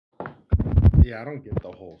Yeah, I don't get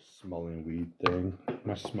the whole smelling weed thing.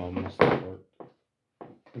 My smell must not work.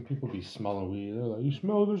 When people be smelling weed, they're like, "You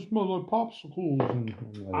smell this? Smells like popsicles." And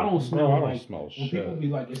I'm like, I don't smell I don't like smell when shit. people be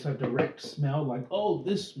like, it's a direct smell, like, oh,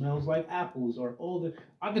 this smells like apples, or oh,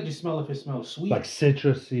 I could just smell if it smells sweet, like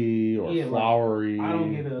citrusy or flowery. Like, I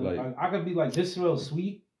don't get like, I could be like, this smells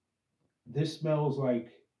sweet. This smells like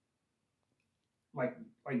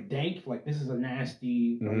dank. Like this is a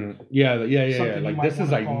nasty. Like, yeah. Like this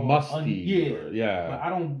is like musty. Yeah. But I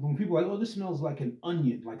don't. When people are like, oh, this smells like an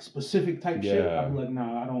onion, like specific type shit. I'm like,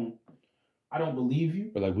 nah, I don't believe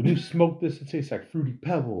you. But like when you smoke this, it tastes like Fruity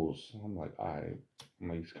Pebbles. I'm like,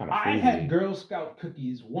 it's kind of. I had Girl Scout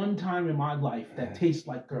cookies one time in my life that taste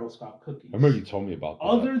like Girl Scout cookies. I remember you told me about that.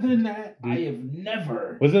 Other than that, I have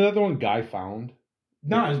never. Was another one Guy found?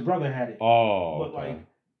 No, his brother had it. Oh, but like,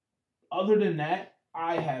 other than that,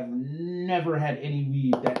 I have never had any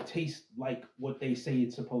weed that tastes like what they say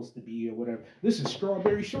it's supposed to be or whatever. This is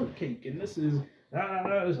strawberry shortcake, and this is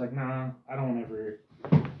It's like, nah, I don't ever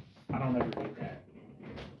get that.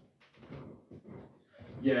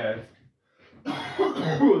 Yeah,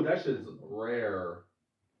 that shit is rare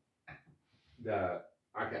that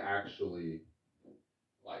I can actually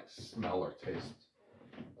like smell or taste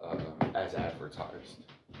as advertised.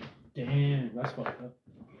 Damn, that's fucked up.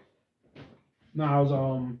 No, I was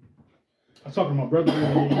talking to my brother the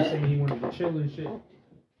other day, saying he wanted to chill and shit.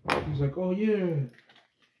 He's like, oh yeah,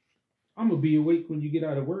 I'm gonna be awake when you get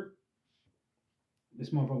out of work.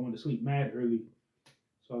 This motherfucker wanted to sleep mad early,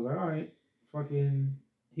 so I was like, all right, fucking.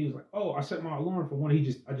 He was like, oh, I set my alarm for 1.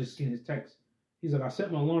 I just seen his text. He's like, I set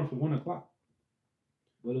my alarm for 1 o'clock,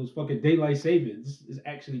 but it was fucking daylight savings. It's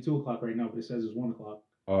actually 2 o'clock right now, but it says it's 1 o'clock.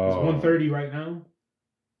 It's 1:30 right now,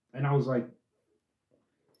 and I was like,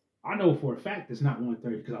 I know for a fact it's not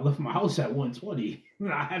 1:30 because I left my house at 1:20.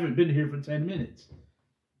 I haven't been here for 10 minutes.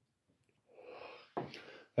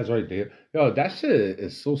 That's right, Dave. Yo, that shit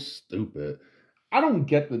is so stupid. I don't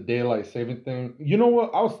get the daylight saving thing. You know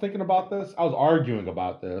what? I was thinking about this. I was arguing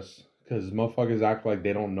about this because motherfuckers act like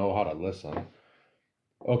they don't know how to listen.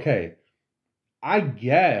 Okay, I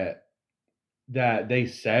get that they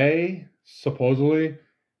say, supposedly,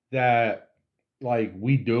 that like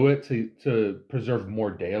we do it to preserve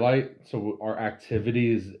more daylight, so our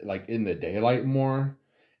activity is like in the daylight more.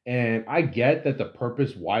 And I get that the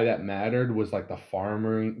purpose why that mattered was like the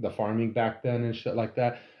farming back then and shit like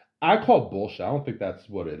that. I call bullshit. I don't think that's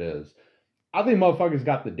what it is. I think motherfuckers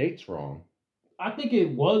got the dates wrong. I think it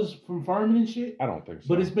was from farming and shit. I don't think so.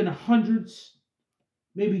 But it's been hundreds,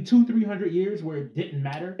 maybe 200-300 years where it didn't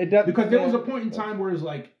matter. Because there was a point in time where it's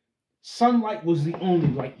like sunlight was the only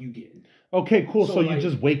light you get. Okay, cool. So like, you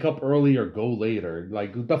just wake up early or go later.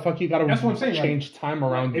 Like, the fuck you gotta that's what I'm saying. Change like, time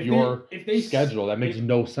around your schedule. That makes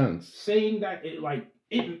no sense. Saying that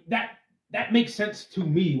that makes sense to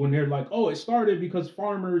me when they're like, oh, it started because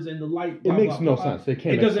farmers and the light. Blah, it makes blah, no blah. sense.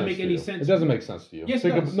 It doesn't make any sense. It doesn't make sense to you. Yes,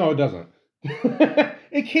 it does. No, it doesn't.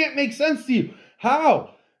 It can't make sense to you.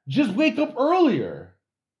 How? Just wake up earlier.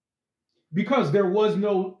 Because there was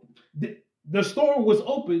no. The store was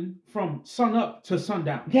open from sun up to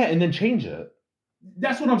sundown. Yeah, and then change it.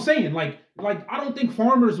 That's what I'm saying. Like I don't think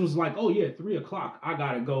farmers was like, oh yeah, 3 o'clock, I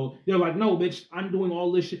gotta go. They're like, no, bitch, I'm doing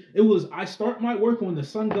all this shit. It was I start my work when the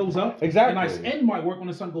sun goes up, exactly, and I end my work when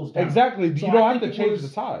the sun goes down. Exactly. So you don't have to change the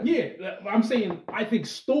time. Yeah, I'm saying I think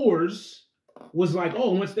stores was like,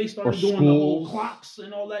 oh, once they started doing the whole clocks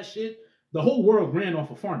and all that shit, the whole world ran off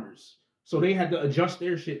of farmers, so they had to adjust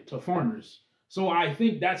their shit to farmers. So I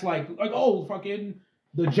think that's like oh, fucking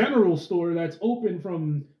the general store that's open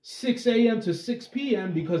from 6 a.m. to 6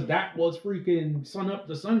 p.m. because that was freaking sun up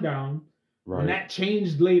to sundown. Right. When that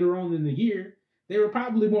changed later on in the year, they were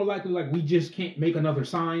probably more likely like, we just can't make another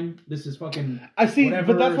sign. This is fucking. I see,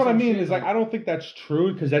 but that's what I mean is like I don't think that's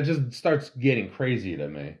true because that just starts getting crazy to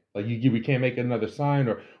me. Like we can't make another sign,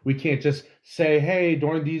 or we can't just say, hey,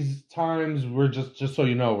 during these times we're just so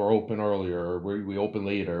you know we're open earlier, or we open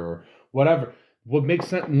later, or whatever. What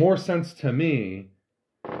makes more sense to me.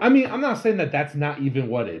 I mean, I'm not saying that that's not even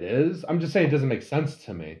what it is. I'm just saying it doesn't make sense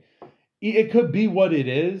to me. It could be what it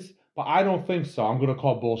is, but I don't think so. I'm going to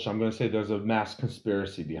call bullshit. I'm going to say there's a mass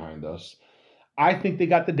conspiracy behind this. I think they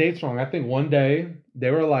got the dates wrong. I think one day they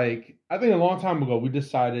were like, I think a long time ago we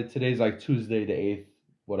decided today's like Tuesday the 8th,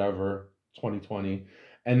 whatever, 2020.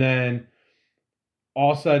 And then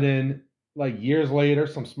all of a sudden, like years later,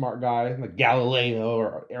 some smart guy, like Galileo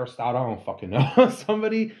or Aristotle, I don't fucking know.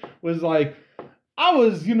 Somebody was like, I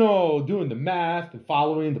was, doing the math and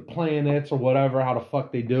following the planets or whatever, how the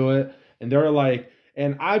fuck they do it. And they were like,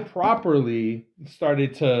 And I properly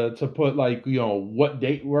started to put like, what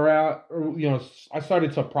date we're at. Or, I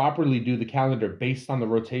started to properly do the calendar based on the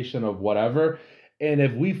rotation of whatever. And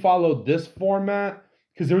if we followed this format,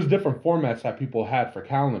 because there was different formats that people had for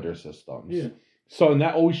calendar systems. Yeah. So, and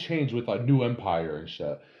that always changed with a new empire and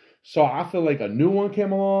shit. So I feel like a new one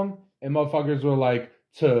came along and motherfuckers were like,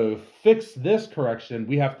 to fix this correction,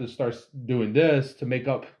 we have to start doing this to make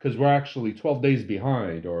up, because we're actually 12 days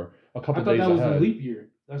behind or a couple days ahead. I thought that was the leap year.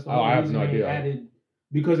 That's the whole I have reason no they idea. added,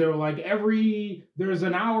 because they were like, there's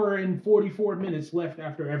an hour and 44 minutes left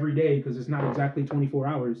after every day, because it's not exactly 24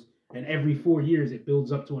 hours. And every 4 years, it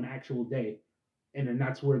builds up to an actual day. And then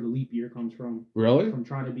that's where the leap year comes from. Really? From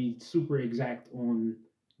trying to be super exact on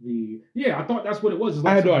the... Yeah, I thought that's what it was.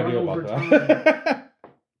 Like I had no idea about that.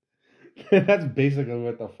 That's basically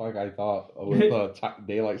what the fuck I thought with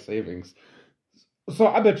daylight savings. So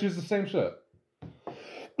I bet you it's the same shit.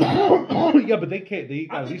 Yeah, but they can't.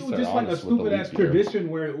 I think it was just like a stupid ass tradition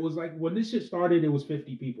where it was like, when this shit started, it was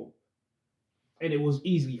 50 people. And it was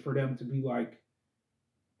easy for them to be like,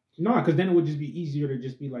 no, because then it would just be easier to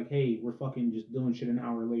just be like, hey, we're fucking just doing shit an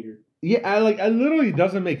hour later. Yeah, I literally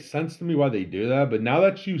doesn't make sense to me why they do that. But now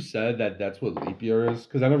that you said that that's what leap year is,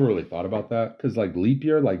 because I never really thought about that. Because like leap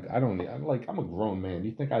year, like I'm a grown man.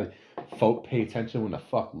 You think I pay attention when the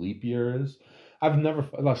fuck leap year is? I've never.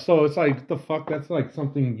 So it's like the fuck. That's like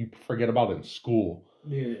something you forget about in school.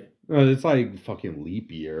 Yeah. It's like fucking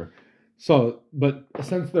leap year. So, but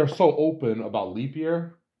since they're so open about leap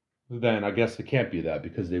year, then I guess it can't be that,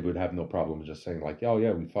 because they would have no problem just saying like, oh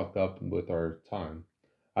yeah, we fucked up with our time.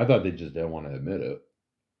 I thought they just didn't want to admit it.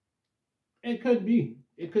 It could be.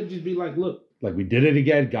 It could just be like, look. Like, we did it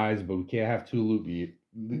again, guys, but we can't have two leap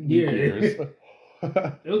years.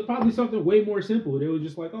 It was probably something way more simple. They were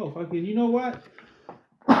just like, oh, fucking, you know what?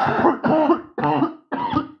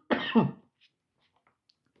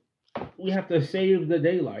 We have to save the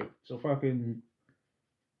daylight. So fucking...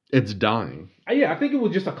 It's dying. Yeah, I think it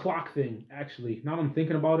was just a clock thing, actually. Now that I'm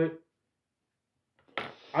thinking about it.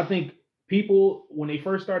 I think people, when they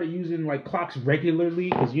first started using like clocks regularly,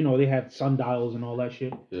 because they had sundials and all that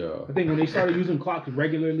shit. Yeah. I think when they started using clocks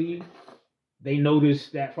regularly, they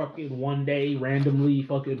noticed that fucking one day randomly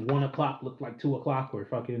fucking 1 o'clock looked like 2 o'clock, or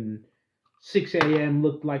fucking 6 a.m.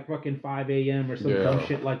 looked like fucking 5 a.m. or some dumb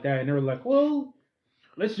shit like that. And they were like, well,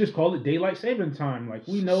 let's just call it daylight saving time. Like,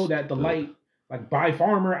 we know that the light, like by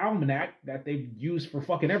Farmer Almanac that they've used for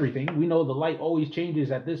fucking everything, we know the light always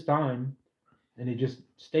changes at this time. And it just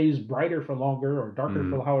stays brighter for longer or darker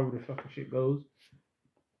for however the fucking shit goes.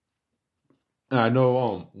 I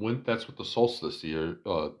know when that's what the solstices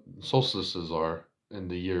are in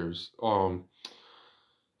the years.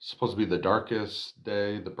 Supposed to be the darkest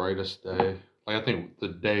day, the brightest day. Like, I think the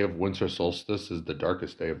day of winter solstice is the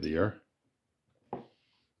darkest day of the year.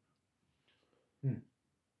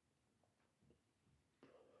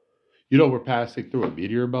 We're passing through a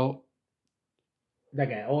meteor belt.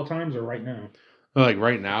 Like at all times or right now? Like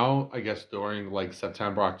right now, I guess during like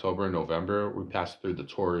September, October, and November, we passed through the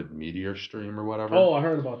Taurid meteor stream or whatever. Oh, I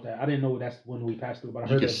heard about that. I didn't know that's when we passed through, but I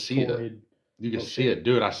heard you can see it. You can see it,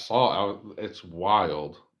 dude. I saw it. It's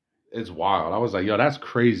wild. It's wild. I was like, yo, that's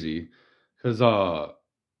crazy. Because a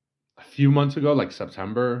few months ago, like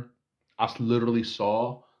September, I literally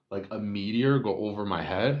saw like a meteor go over my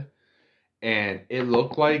head, and it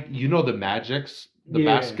looked like, the Magics, the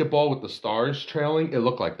basketball with the stars trailing. It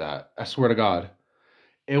looked like that. I swear to God.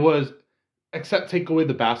 It was, except take away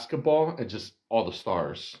the basketball and just all the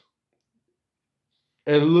stars.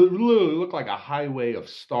 It literally looked like a highway of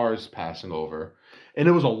stars passing over, and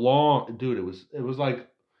it was a long, dude. It was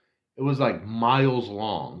like miles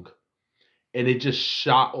long, and it just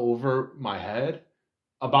shot over my head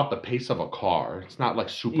about the pace of a car. It's not like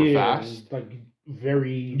super fast. Like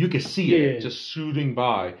very. You could see it just shooting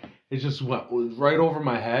by. It just went right over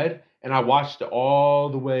my head, and I watched it all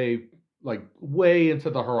the way. Like, way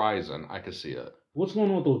into the horizon, I could see it. What's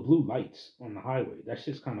going on with those blue lights on the highway? That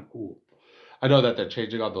shit's kind of cool. I know that they're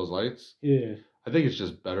changing out those lights. Yeah. I think it's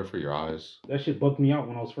just better for your eyes. That shit bugged me out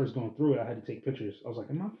when I was first going through it. I had to take pictures. I was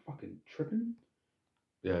like, am I fucking tripping?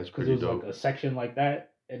 Yeah, it's pretty dope. Because it was like a section like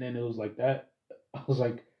that, and then it was like that. I was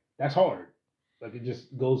like, that's hard. Like, it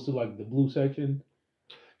just goes to, like, the blue section.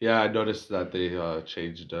 Yeah, I noticed that they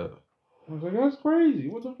changed it. I was like, that's crazy.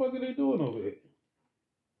 What the fuck are they doing over here?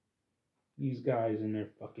 These guys and their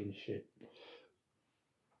fucking shit.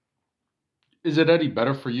 Is it any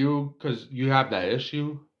better for you because you have that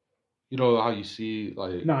issue? You know how you see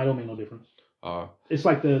like? No, it don't make no difference. It's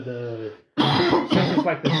like the since it's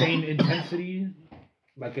like the same intensity,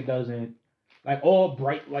 like it doesn't like all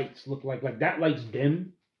bright lights look like that light's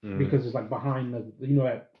dim, because it's like behind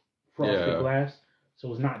that frosted glass,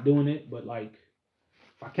 so it's not doing it. But like,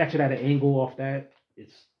 if I catch it at an angle off that,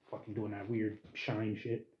 it's fucking doing that weird shine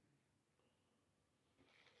shit.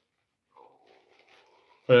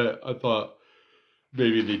 I thought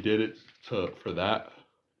maybe they did it for that.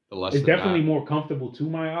 It's definitely more comfortable to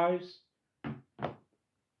my eyes,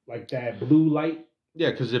 like that blue light.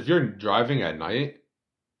 Yeah, because if you're driving at night,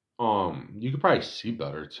 you could probably see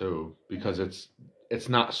better too, because it's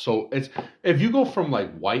not so if you go from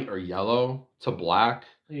like white or yellow to black,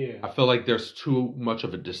 I feel like there's too much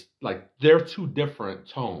of a they're two different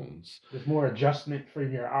tones. There's more adjustment for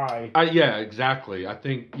your eye. Yeah, exactly. I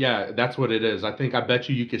think that's what it is. I bet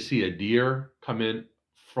you could see a deer come in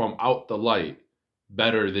from out the light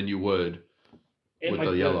better than you would with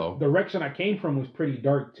the yellow. The direction I came from was pretty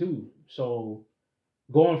dark too, so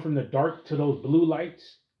going from the dark to those blue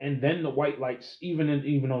lights and then the white lights, even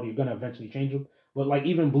though you're gonna eventually change them, but like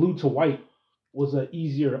even blue to white was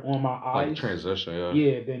easier on my eyes. Like transition, yeah.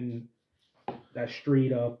 Yeah, than that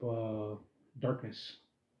straight up darkness.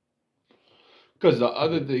 Because the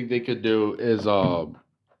other thing they could do is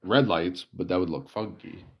red lights, but that would look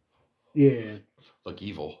funky. Yeah. Look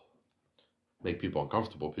evil. Make people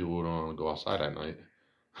uncomfortable. People who don't want to go outside at night.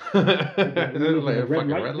 Like red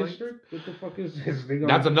light district? What the fuck is this?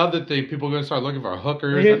 That's another thing. People are gonna start looking for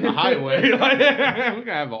hookers at the highway. We're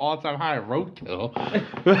gonna have an all-time high of roadkill.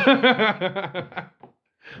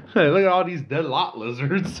 Hey, look at all these dead lot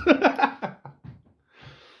lizards.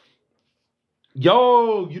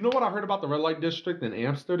 Yo, you know what I heard about the red light district in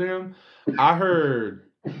Amsterdam? I heard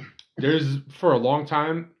for a long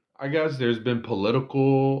time, I guess there's been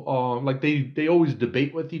political like they always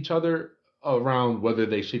debate with each other around whether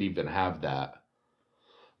they should even have that.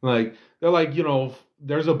 Like they're like,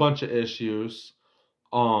 there's a bunch of issues.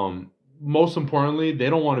 Most importantly, they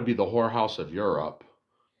don't want to be the whorehouse of Europe.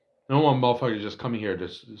 They don't want motherfuckers just coming here to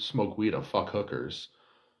smoke weed and fuck hookers.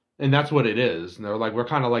 And that's what it is. And they're like, we're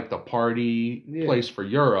kind of like the party place for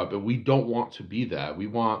Europe, and we don't want to be that. We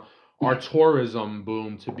want our tourism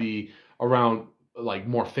boom to be around like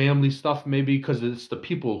more family stuff, maybe, because it's the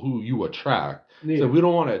people who you attract. Yeah. So we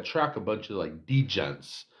don't want to attract a bunch of like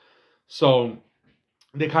degents. So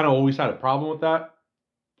they kind of always had a problem with that.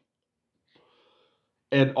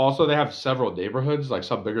 And also they have several neighborhoods, like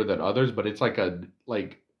some bigger than others, but it's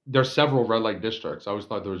there's several red light districts. I always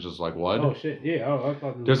thought there was just like one. Oh shit, yeah. I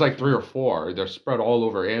thought there's like 3 or 4. They're spread all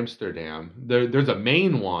over Amsterdam. There's a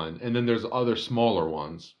main one, and then there's other smaller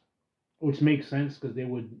ones. Which makes sense, because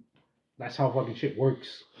that's how fucking shit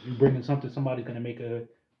works. You bring in somebody's gonna make a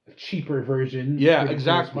cheaper version. Yeah,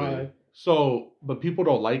 exactly. So, but people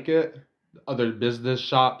don't like it. Other business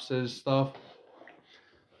shops and stuff.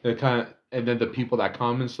 And then the people that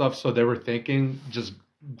come and stuff. So they were thinking, just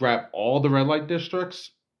grab all the red light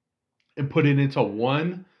districts and put it into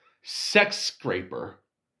one sex scraper.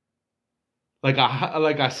 Like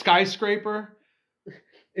a skyscraper.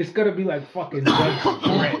 It's gonna be like fucking Judge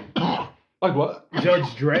Dredd. Like what? Judge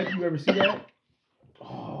Dredd, you ever see that?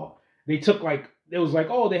 Oh, they took it was like,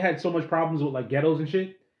 they had so much problems with like ghettos and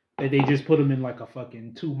shit that they just put them in like a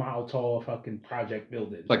fucking 2-mile tall fucking project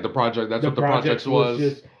building. Like the project, that's what the project was.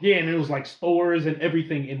 And it was like stores and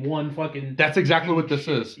everything in one fucking. That's exactly what this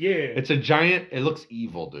is. Yeah. It's a giant, it looks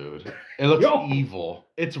evil, dude. It looks evil.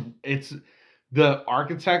 It's the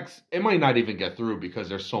architects, it might not even get through because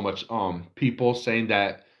there's so much people saying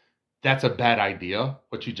that that's a bad idea,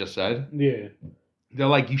 what you just said. Yeah. They're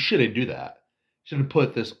like, you shouldn't do that. You shouldn't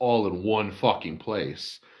put this all in one fucking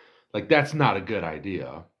place. Like, that's not a good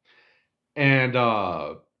idea. And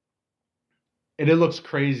it looks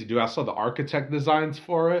crazy, dude. I saw the architect designs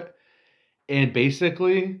for it. And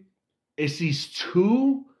basically, it's these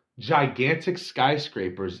 2 gigantic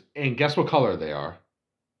skyscrapers. And guess what color they are?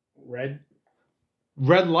 Red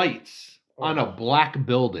lights on a black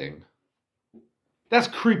building. That's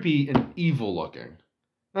creepy and evil looking.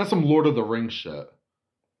 That's some Lord of the Rings shit.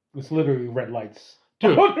 It's literally red lights.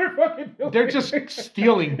 Dude, they're just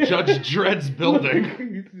stealing Judge Dredd's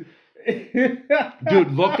building.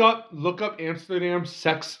 Dude, look up Amsterdam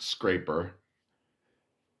sex scraper.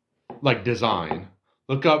 Like design.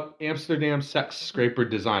 Look up Amsterdam sex scraper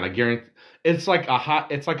design. I guarantee it's like a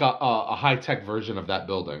high tech version of that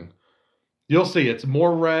building. You'll see it's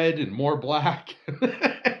more red and more black.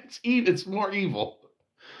 It's more evil.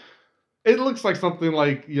 It looks like something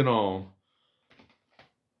like,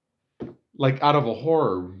 like out of a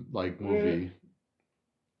horror movie.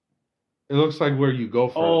 It looks like where you go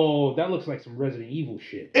for. Oh, that looks like some Resident Evil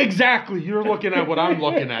shit. Exactly. You're looking at what I'm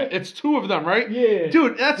looking at. It's 2 of them, right? Yeah.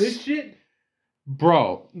 Dude, that's this shit.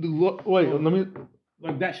 Bro, look. Wait, let me.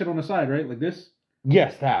 Like that shit on the side, right? Like this.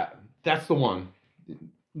 Yes, that's the one.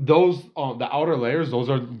 Those the outer layers, those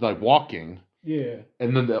are like walking, Yeah.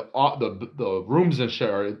 and then the rooms and shit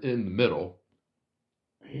are in the middle.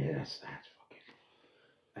 Yes, that's fucking.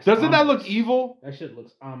 That's Doesn't that ominous. look evil? That shit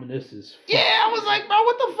looks ominous as fuck. Yeah, I was like, bro,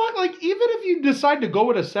 what the fuck? Like, even if you decide to go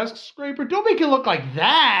with a skyscraper, don't make it look like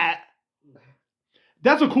that.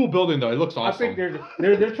 That's a cool building, though. It looks awesome. I think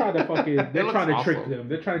they're trying to fucking they're trying to trick them.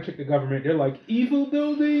 They're trying to trick the government. They're like evil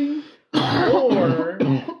building, or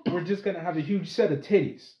we're just gonna have a huge set of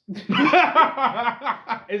titties.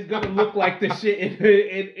 It's gonna look like the shit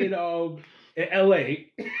in LA.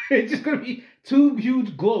 It's just gonna be two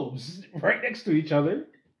huge globes right next to each other,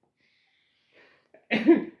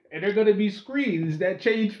 and they're gonna be screens that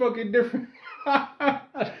change fucking different.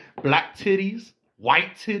 Black titties,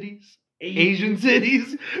 white titties. Asian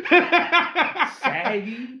titties.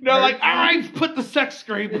 Saggy. They're like, all right, put the sex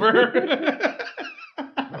scraper.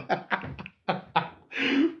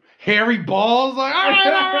 Hairy balls. Like, all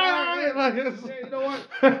right. Like, yeah, you know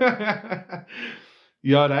what?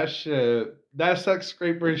 Yo, that sex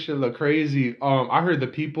scraper shit look crazy. I heard the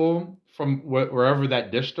people from wherever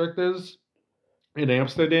that district is in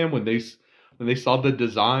Amsterdam when they saw the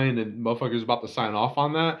design and motherfuckers about to sign off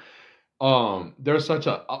on that. There's such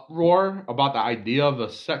an uproar about the idea of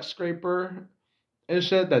a sex scraper and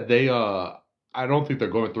shit that they I don't think they're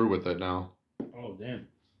going through with it now. Oh damn.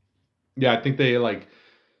 Yeah, I think they like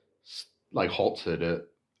halted it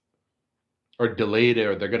or delayed it,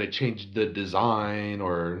 or they're gonna change the design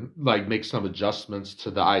or like make some adjustments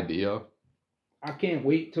to the idea. I can't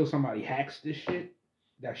wait till somebody hacks this shit.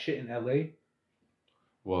 That shit in LA.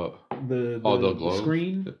 What? The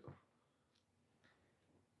screen.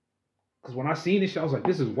 Because when I seen this shit, I was like,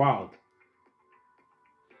 this is wild.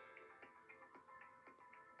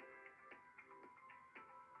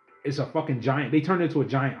 It's a fucking giant. They turned it into a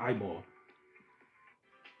giant eyeball.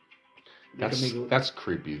 That's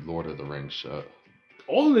creepy. Lord of the Rings shit.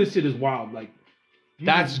 All of this shit is wild. Like,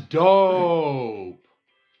 that's dope.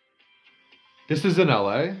 This is in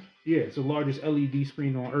LA? Yeah, it's the largest LED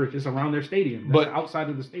screen on Earth. It's around their stadium. That's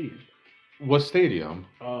outside of the stadium. What stadium?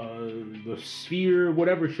 The Sphere,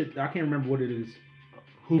 whatever shit. I can't remember what it is.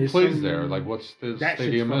 Who plays there? Like, what's the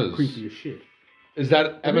stadium is? Creepy as shit. Is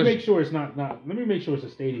that? Let me make sure it's not. Let me make sure it's a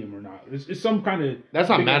stadium or not. It's some kind of. That's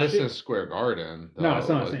not Madison Square Garden. Though. No, it's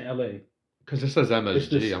not. It's in LA. Because it says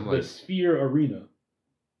MSG. It's the Sphere Arena.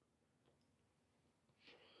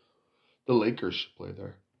 The Lakers should play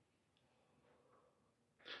there.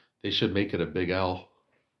 They should make it a big L.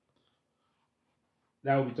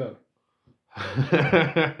 That would be tough.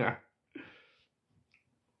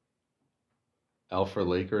 L for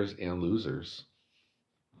Lakers and losers.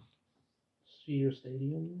 Sphere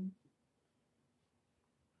Stadium.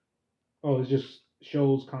 Oh, it's just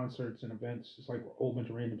shows, concerts, and events. It's like a whole bunch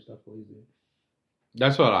of random stuff plays there.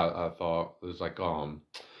 That's what I thought. It was like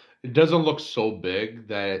it doesn't look so big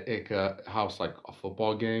that it could house like a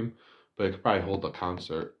football game, but it could probably hold a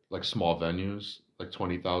concert, like small venues, like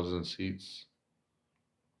 20,000 seats.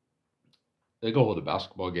 They go hold a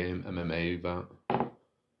basketball game, MMA event.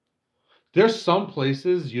 There's some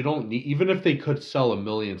places you don't need, even if they could sell 1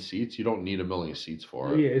 million seats, you don't need 1 million seats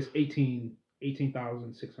for it. Yeah, it's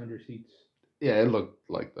 18,600 seats. Yeah, it looked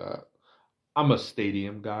like that. I'm a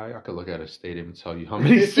stadium guy. I could look at a stadium and tell you how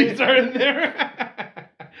many seats are in there.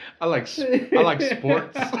 I like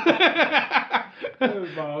sports.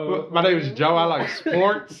 My name is Joe. I like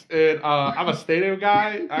sports, and I'm a stadium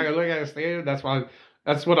guy. I can look at a stadium. That's what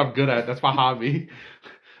I'm good at. That's my hobby.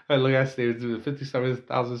 I look at stadiums, the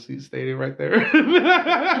 57,000 seat stadium right there.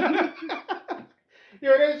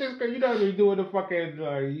 Yo, that's just because you know they're doing the fucking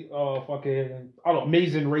I don't know,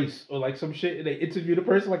 Amazing Race or like some shit, and they interview the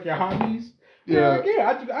person like your hobbies. Yeah,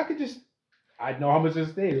 I could just. I know how much this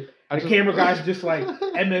is. The camera guy's just like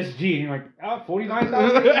MSG, and you're like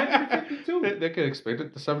 49,852. They could expand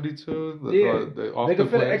it to 72. They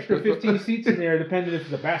could fit an extra 15 seats in there, depending if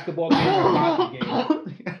it's a basketball game or a hockey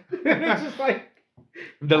game. It's just like.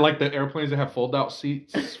 Then like the airplanes that have fold out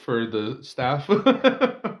seats for the staff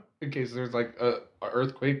in case there's like a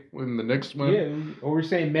earthquake when the Knicks win. Yeah, or we're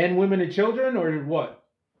saying men, women, and children, or what?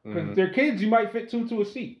 Because if they're kids, you might fit two to a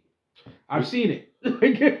seat. I've seen it.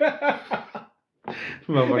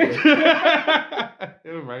 Right.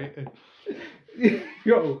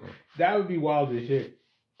 Yo, that would be wild as shit.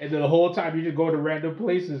 And then the whole time you just go to random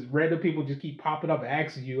places, random people just keep popping up and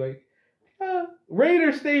asking you like,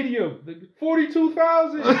 Raider Stadium,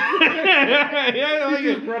 42,000. Yeah, like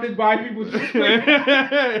just running by people. Just like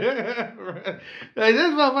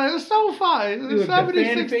this motherfucker is so fine.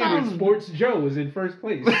 76,000. Sports Joe is in first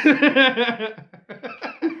place.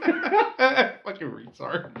 Fucking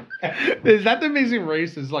retard. Is that the Amazing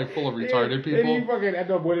Race? Is like full of retarded people. And he fucking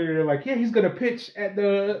end up winning. They're like, yeah, he's gonna pitch at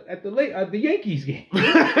the Yankees game.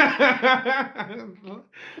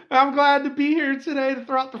 I'm glad to be here today to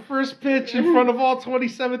throw out the first pitch in front of all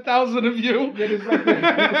 27,000 of you. Then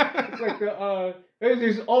it's like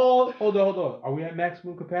there's all. Hold on. Are we at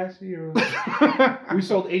maximum capacity or we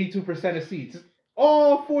sold 82% of seats?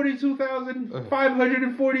 All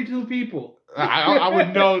 42,542 people. I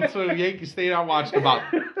would know to Yankee Stadium. I watched about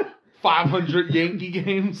 500 Yankee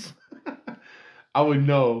games. I would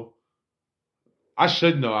know. I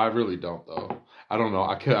should know. I really don't though. I don't know.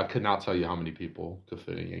 I could not tell you how many people could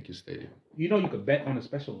fit in Yankee Stadium. You know, you could bet on the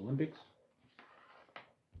Special Olympics.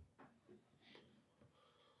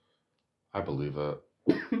 I believe it.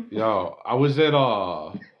 Yo, I was in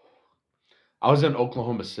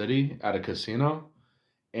Oklahoma City at a casino,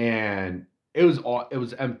 and it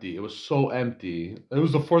was empty. It was so empty. It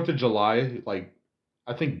was the 4th of July, like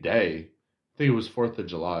I think it was 4th of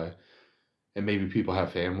July. And maybe people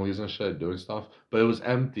have families and shit doing stuff. But it was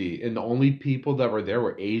empty. And the only people that were there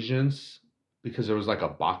were Asians because there was like a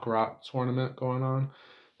baccarat tournament going on.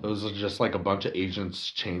 It was just like a bunch of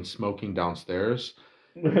Asians chain smoking downstairs.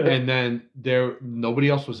 And then nobody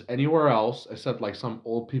else was anywhere else except like some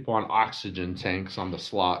old people on oxygen tanks on the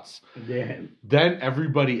slots. Damn. Then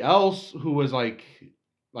everybody else who was like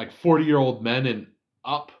 40-year-old men and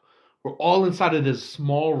up were all inside of this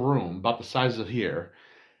small room about the size of here.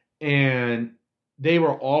 And they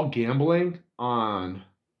were all gambling on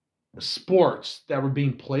sports that were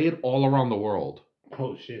being played all around the world.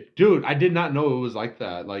 Oh, shit. Dude, I did not know it was like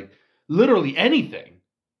that. Like, literally anything.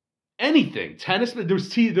 Anything. Tennis, there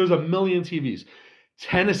was a million TVs.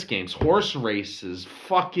 Tennis games, horse races,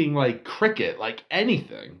 fucking, like, cricket, like,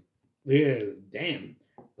 anything. Yeah, damn.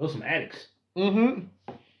 Those some addicts. Mm-hmm.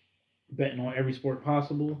 Betting on every sport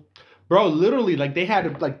possible. Bro, literally, like, they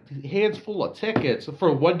had, like, hands full of tickets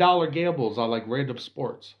for $1 gambles on, like, random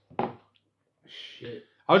sports. Shit.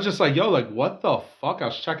 I was just like, yo, like, what the fuck? I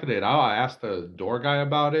was checking it out. I asked the door guy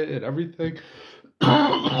about it and everything.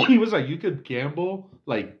 He was like, you could gamble,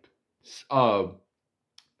 like, I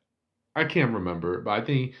can't remember, but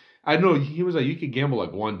I know he was like, you could gamble,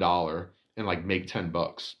 like, $1 and, like, make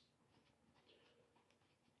 $10.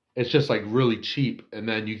 It's just like really cheap, and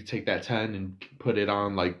then you can take that 10 and put it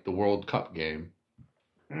on like the World Cup game.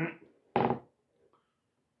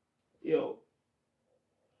 Yo.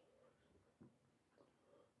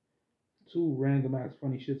 Two random ass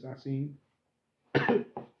funny shits I seen. Come on now,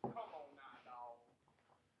 dog.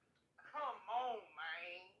 Come on,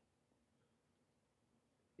 man.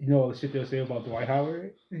 You know all the shit they'll say about Dwight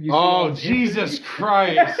Howard? Oh, Jesus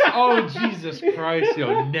Christ. Oh, Jesus Christ.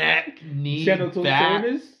 Yo, neck, knee, Genital back,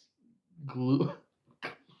 fairness? glue. You don't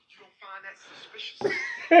find that suspicious?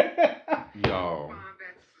 Yo. Find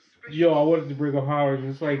that suspicious? Yo, I wanted to bring up Howard.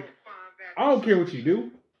 It's like, I don't care what you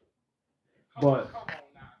do, but Come on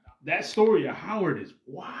now, dog. that story of Howard is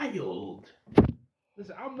wild.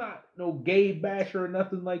 Listen, I'm not no gay basher or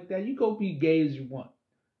nothing like that. You go be gay as you want.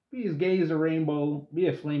 Be as gay as a rainbow. Be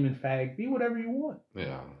a flaming fag. Be whatever you want.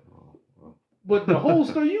 Yeah. But the whole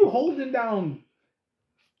story, you holding down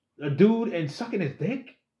a dude and sucking his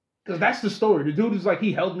dick? Because that's the story. The dude is like,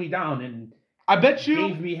 he held me down and I bet you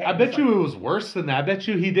gave me head. I bet you it was worse than that. I bet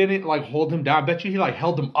you he didn't like hold him down. I bet you he like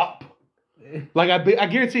held him up. Like I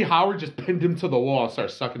guarantee Howard just pinned him to the wall and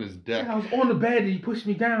started sucking his dick. I was on the bed and he pushed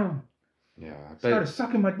me down. Yeah, I Started bet.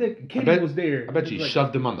 sucking my dick. And Katie was there. I bet you It was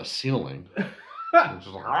shoved him on the ceiling. Just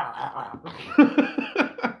like,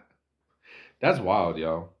 that's wild,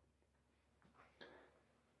 yo.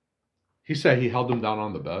 He said he held him down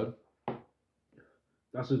on the bed.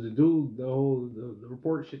 That's what the dude, the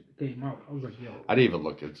report shit that came out. I was like, yo. I didn't even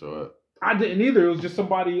look into it. I didn't either. It was just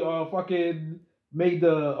somebody fucking made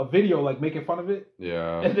a video like making fun of it.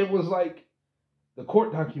 Yeah. And it was like the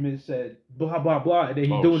court document said blah blah blah. And then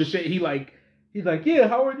he doing the shit. He's like, yeah,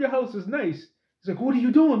 Howard, your house is nice. He's like, what are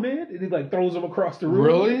you doing, man? And he like throws him across the room.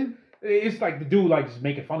 Really? It's like the dude like just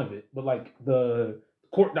making fun of it. But like the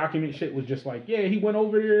court document shit was just like, yeah, he went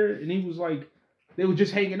over there and he was like, they were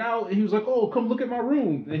just hanging out and he was like, oh, come look at my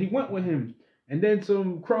room. And he went with him. And then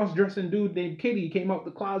some cross-dressing dude named Kitty came out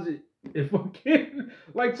the closet and fucking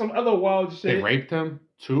like some other wild shit. They raped him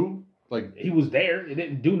too? Like He was there. It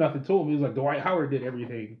didn't do nothing to him. He was like, Dwight Howard did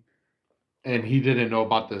everything. and he didn't know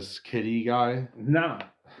about this kitty guy? Nah.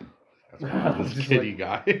 This Just kitty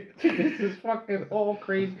like, guy. This is fucking all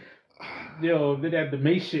crazy. Yo, the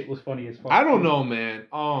Mace shit was funny as fuck. I don't know, man.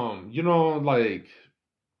 You know, like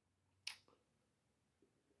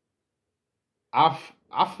I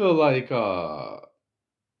feel like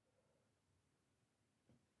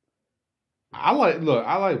I like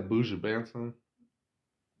Buju Banton.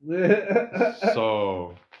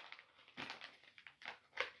 So,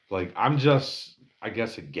 like, I'm just, I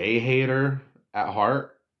guess, a gay hater at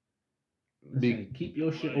heart. Keep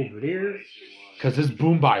your shit over there. Cause it's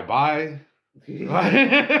boom bye bye.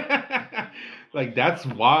 Like that's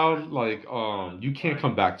wild. Like you can't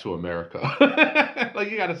come back to America. Like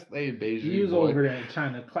you gotta stay in Beijing. He was over there in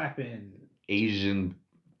China clapping. Asian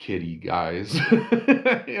kitty guys.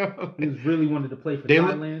 He was really wanted to play for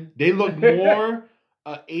Thailand. They look more.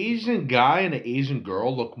 An Asian guy and an Asian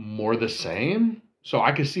girl look more the same. So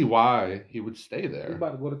I can see why he would stay there. He's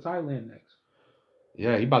about to go to Thailand next.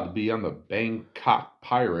 Yeah, he about to be on the Bangkok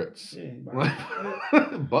Pirates. Yeah,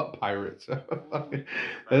 Butt Pirates. This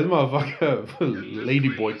motherfucker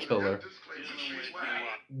ladyboy killer.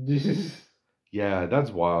 Yeah, that's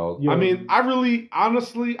wild. Yo. I mean,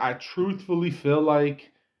 I truthfully feel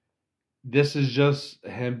like this is just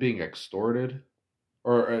him being extorted.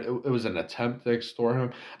 Or it was an attempt to extort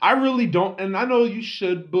him. I really don't, and I know you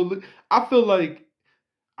should believe. I feel like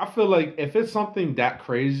if it's something that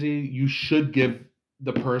crazy, you should give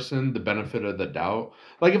the person the benefit of the doubt.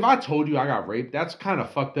 Like if I told you I got raped, that's kind of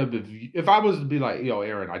fucked up. If I was to be like, yo,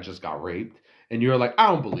 Aaron, I just got raped, and you're like, I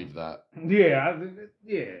don't believe that. Yeah.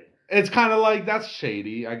 It's kind of like that's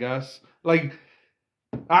shady, I guess. Like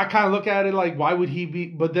I kind of look at it like, why would he be?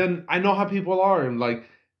 But then I know how people are, and like.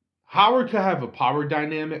 Howard could have a power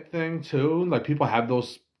dynamic thing too. Like people have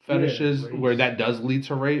those fetishes where that does lead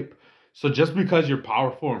to rape. So just because you're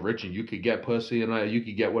powerful and rich and you could get pussy and you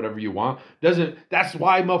could get whatever you want, that's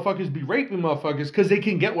why motherfuckers be raping motherfuckers, because they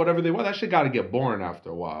can get whatever they want. That shit got to get boring after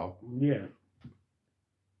a while. Yeah.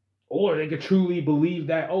 Or they could truly believe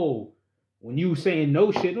that, when you saying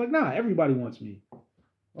no shit, like, nah, everybody wants me.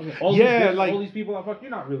 Okay, all these people I fuck, you're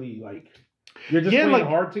not really like... You're just playing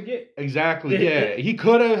hard to get. Exactly, yeah. He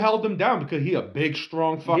could have held him down because he a big,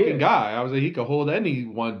 strong fucking guy. I was like, he could hold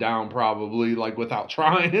anyone down probably, like, without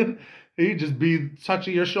trying. He'd just be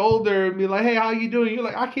touching your shoulder and be like, hey, how you doing? You're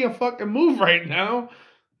like, I can't fucking move right now.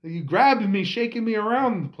 You grabbing me, shaking me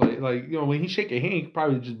around the place. Like, you know, when he shake your hand, you could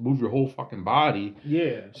probably just move your whole fucking body.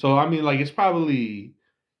 Yeah. So, I mean, like, it's probably...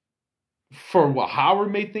 For what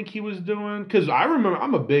Howard may think he was doing. Because I remember,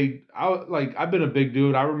 I've been a big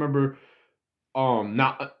dude. I remember...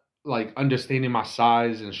 not like understanding my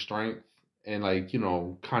size and strength and like, you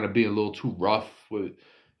know, kind of being a little too rough with,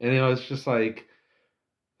 and you know, it's just like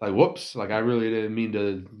whoops, like I really didn't mean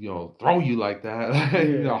to, you know, throw you like that.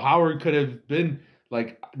 You know, Howard could have been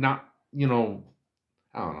like not, you know,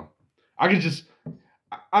 I don't know.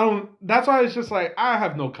 That's why it's just like I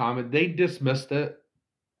have no comment. They dismissed it.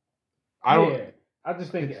 I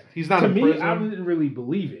just think he's not to in me. prison. I didn't really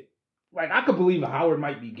believe it. Like, I could believe Howard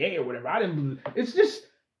might be gay or whatever. I didn't believe... It's just...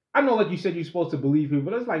 I know, like you said, you're supposed to believe him,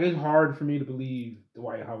 but it's like, it's hard for me to believe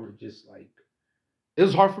Dwight Howard just, like... It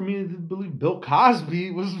was hard for me to believe Bill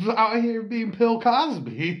Cosby was out here being Bill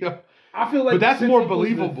Cosby. I feel like... But that's more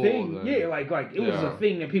believable. Yeah, like it was a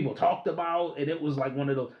thing that people talked about, and it was like one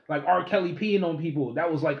of those... Like, R. Kelly peeing on people.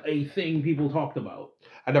 That was like a thing people talked about.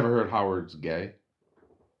 I never heard Howard's gay.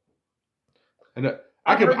 And...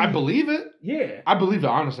 I believe it. Yeah. I believe it,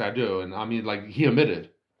 honestly, I do. And I mean, like, he admitted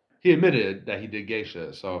that he did gay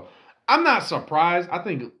shit. So I'm not surprised. I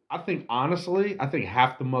think honestly,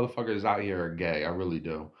 half the motherfuckers out here are gay. I really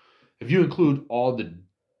do. If you include all the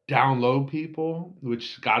down low people,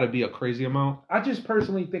 which gotta be a crazy amount. I just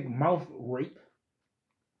personally think mouth rape,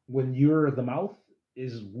 when you're the mouth,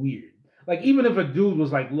 is weird. Like, even if a dude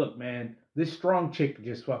was like, look, man, this strong chick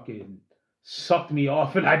just fucking sucked me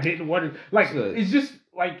off and I didn't want to, like, it's just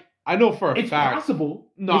like, I know for a fact. It's possible.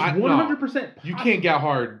 No, it's 100% possible. You can't get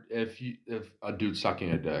hard if a dude's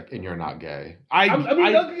sucking a dick and you're not gay. I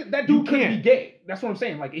mean, that dude could be gay. That's what I'm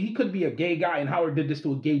saying. Like, he could be a gay guy, and Howard did this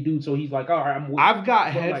to a gay dude, so he's like, all right, I've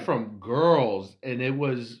got head from girls, and it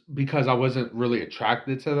was because I wasn't really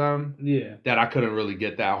attracted to them. Yeah. That I couldn't really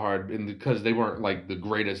get that hard, and because they weren't like the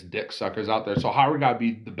greatest dick suckers out there. So Howard got to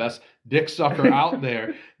be the best dick sucker out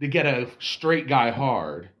there to get a straight guy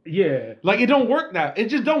hard. Yeah. Like, it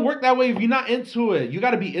just don't work that way if you're not into it. You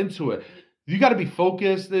got to be into it. You got to be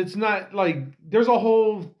focused. It's not like there's a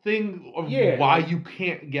whole thing of why you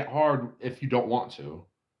can't get hard if you don't want to.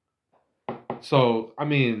 So, I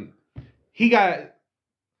mean, he got...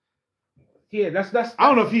 Yeah, that's I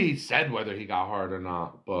don't know if he said whether he got hard or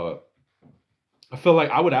not, but I feel like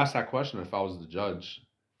I would ask that question if I was the judge.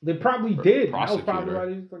 They probably did. That was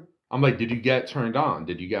probably why I'm like, did you get turned on?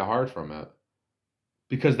 Did you get hard from it?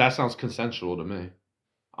 Because that sounds consensual to me,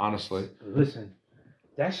 honestly. Listen,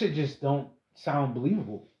 that shit just don't sound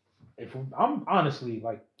believable. If I'm honestly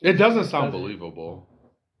like, it doesn't sound believable.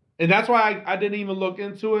 And that's why I didn't even look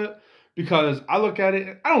into it, because I look at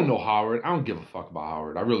it, I don't know Howard. I don't give a fuck about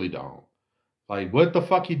Howard. I really don't. Like, what the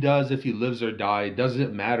fuck he does, if he lives or dies,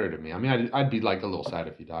 doesn't matter to me. I mean, I'd be like a little sad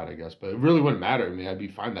if he died, I guess, but it really wouldn't matter to me. I'd be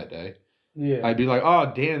fine that day. Yeah. I'd be like,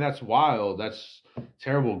 oh, damn, that's wild. That's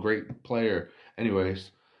terrible, great player.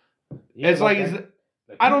 Anyways, Yeah, it's like,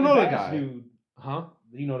 I don't know the Bass guy. Dude, Huh?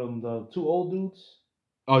 you know them, the two old dudes?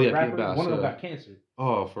 Oh, yeah, Rappers? Pete Bass. One of them got cancer.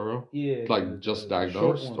 Oh, for real? Yeah. Like, just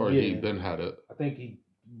diagnosed, or he been had it? I think he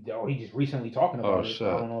just recently talking about it. Shit.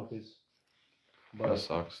 I don't know if it's... But, that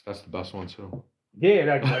sucks. That's the best one, too. yeah,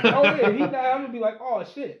 like, oh, yeah, he died. I'm gonna be like, oh,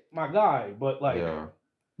 shit, my guy. But, like... Yeah.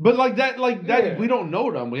 But, like that, Yeah. we don't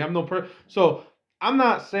know them. We have no... So, I'm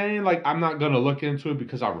not saying, like, I'm not going to look into it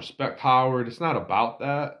because I respect Howard. It's not about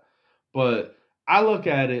that. But I look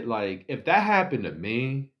at it like, if that happened to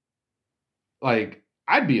me, like,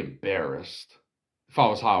 I'd be embarrassed if I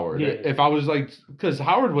was Howard. Yeah. If I was like, because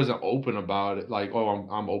Howard wasn't open about it, like, oh,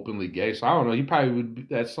 I'm openly gay. So I don't know. He probably would,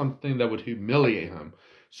 that's something that would humiliate him.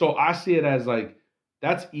 So I see it as like,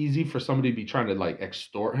 that's easy for somebody to be trying to like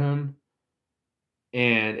extort him.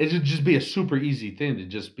 And it would just be a super easy thing to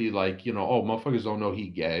just be like, you know, oh, motherfuckers don't know he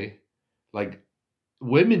gay. Like,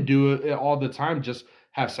 women do it all the time, just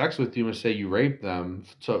have sex with you and say you raped them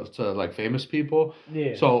to like famous people.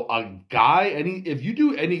 Yeah. So a guy, if you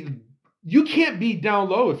do any, you can't be down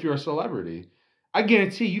low if you're a celebrity. I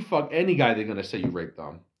guarantee you fuck any guy, they're gonna say you raped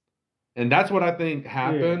them. And that's what I think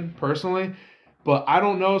happened personally. But I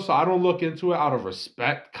don't know, so I don't look into it out of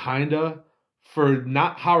respect, kinda, for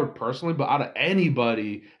not Howard personally, but out of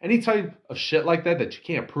anybody, any type of shit like that you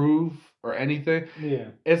can't prove or anything. Yeah.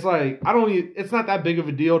 It's like, it's not that big of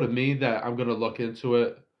a deal to me that I'm gonna look into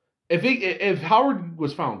it. If Howard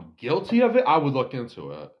was found guilty of it, I would look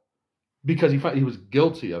into it, because he was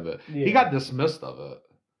guilty of it. Yeah. He got dismissed of it.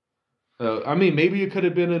 I mean, maybe it could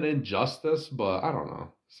have been an injustice, but I don't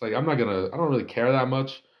know. It's like, I don't really care that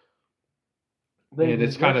much. And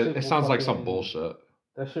it's it sounds like some bullshit.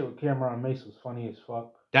 That shit with Cameron Mace was funny as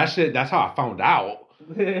fuck. That shit, that's how I found out.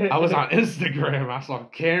 I was on Instagram. I saw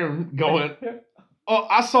Cam going, oh,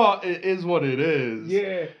 I saw It Is What It Is.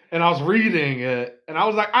 Yeah. And I was reading it. And I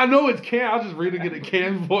was like, I know it's Cam. I was just reading it in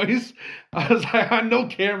Cam's voice. I was like, I know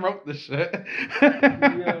Cam wrote the shit.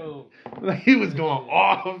 Yo. Like, he was going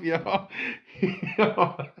off, yo.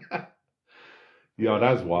 Yo,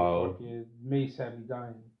 that's wild. Yeah, Mace had me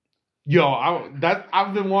dying. Yo,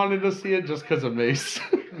 I've been wanting to see it just because of Mace.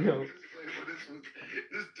 Yo.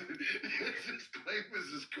 This disclaimers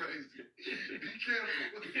is crazy. Be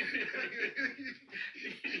careful.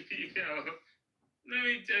 Yo, let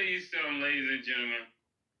me tell you something, ladies and gentlemen.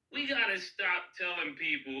 We gotta stop telling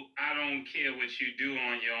people I don't care what you do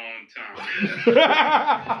on your own time.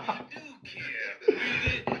 I do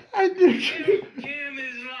care. I do care. Cam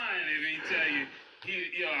is lying if he tell you,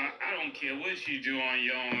 yo, I don't care what you do on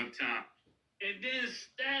your own time. And then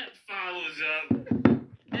Stat follows up.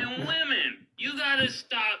 And women, you gotta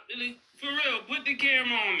stop. For real, put the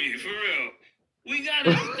camera on me, for real. We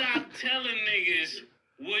gotta stop telling niggas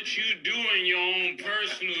what you do in your own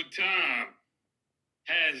personal time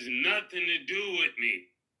has nothing to do with me.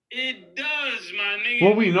 It does, my nigga.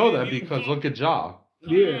 Well, we know that because look at Ja.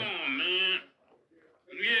 Come on, man.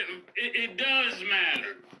 Yeah, it does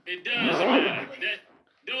matter. It does matter.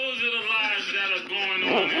 Those are the lies that are going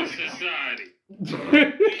on in society. We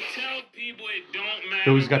tell people it don't matter.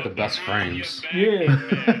 Who's got the best frames? Yeah.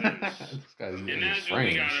 This guy's And getting that's his what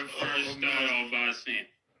we frames. gotta first start off by saying.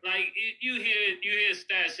 Like, you hear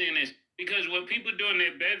Stat saying this, because what people do in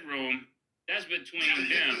their bedroom, that's between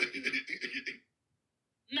them.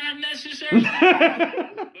 Not necessarily. But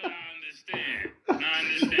I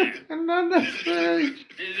understand. I'm not necessarily. You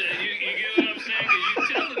get what I'm saying? Because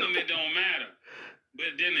you're telling them it don't matter.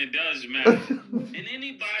 But then it does matter. And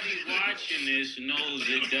anybody watching this knows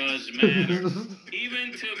it does matter.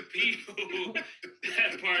 Even to people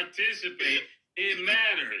that participate, it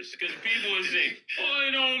matters. Because people will say, oh,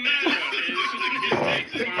 it don't matter. And as soon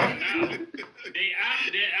as they find out,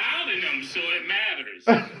 they're outing them, so it matters.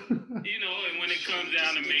 You know, and when it comes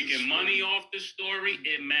down to making money off the story,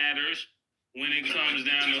 it matters. When it comes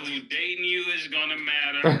down to who dating you is going to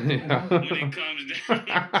matter. Yeah. When it comes down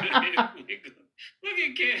to... Look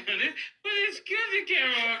at Cam. But it's good to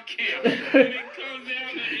camera on Cam. When it comes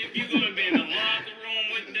down to if you're going to be in the locker room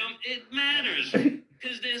with them, it matters.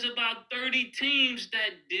 Because there's about 30 teams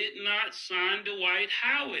that did not sign Dwight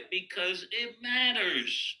Howard because it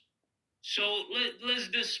matters. So let's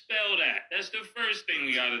dispel that. That's the first thing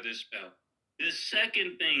we got to dispel. The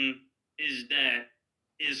second thing is that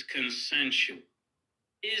is consensual.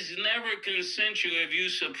 is never consensual if you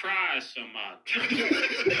surprise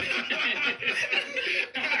somebody.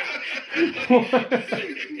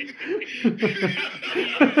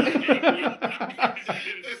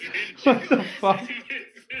 What the fuck?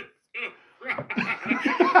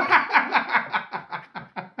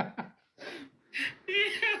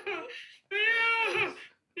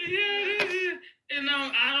 And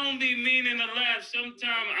I don't be meaning to laugh. Sometimes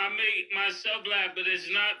I make myself laugh, but it's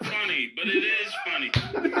not funny. But it is funny. He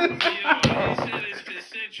said it's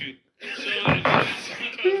consensual. So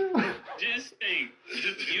just think,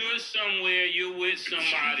 you're somewhere, you're with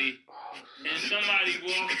somebody, and somebody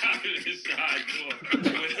walk out of the side door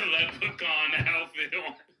with a leprechaun outfit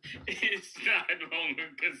on. It's not longer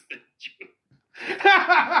consensual.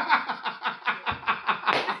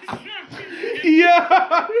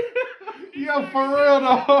 Yeah, for real though.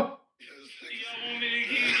 Y'all want me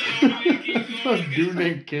to keep going? Some dude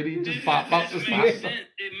named Kitty just popped out the It side. makes sense.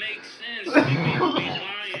 It makes sense. You can be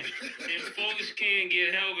lying, and folks can't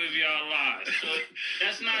get help if y'all lie. So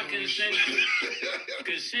that's not consensual.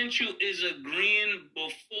 Consensual is agreeing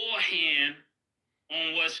beforehand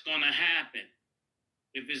on what's gonna happen.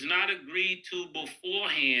 If it's not agreed to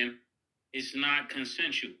beforehand, it's not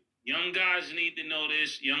consensual. Young guys need to know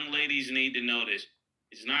this. Young ladies need to know this.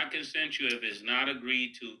 It's not consensual if it's not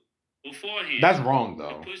agreed to beforehand. That's wrong though.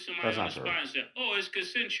 To put somebody That's on not the true. spot and say, "Oh, it's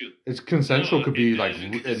consensual." It's consensual No, could be it like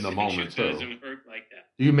doesn't. in the moment Consensual too. doesn't work like that.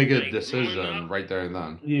 You can make a Like, decision growing up, right there and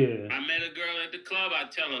then. Yeah. I met a girl at the club. I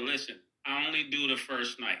tell her, "Listen, I only do the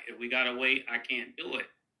first night. If we gotta wait, I can't do it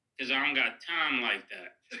because I don't got time like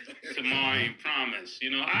that. Tomorrow ain't promised.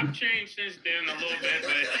 I've changed since then a little bit,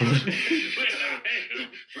 but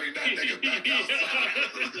Bring that nigga back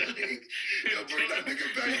outside. Yo, bring that nigga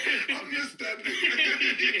back. I miss that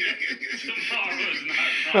nigga. tomorrow's not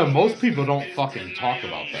No, promised. most people don't fucking talk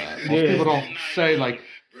about that. Most Yeah. people don't say like,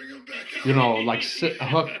 Bring him back. like set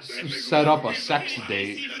up a sex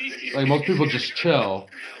date. Like most people just chill,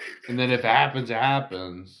 and then if it happens, it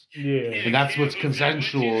happens. Yeah. And that's what's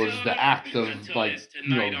consensual is the act of like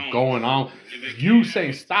going on. You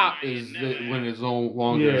saying stop is when it's no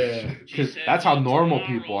longer Yeah. because that's how normal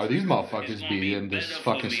people are. These motherfuckers be in this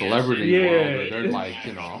fucking celebrity world where they're like,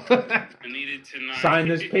 I needed tonight. Sign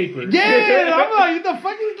this paper. yeah. I'm like, the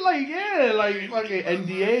fuck is like, yeah, like fucking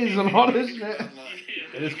NDAs and all this shit.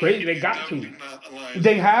 It's crazy. They got to.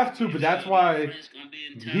 They have to, but that's why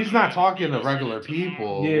he's not talking to regular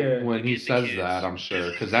people when he says that, I'm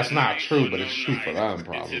sure, because that's not true, but it's true for them,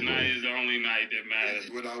 probably. Tonight is the only night that matters.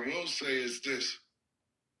 What I will say is this.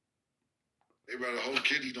 They rather hope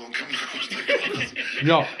Kitty don't come out.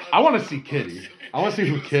 Yo, I want to see Kitty. I want to see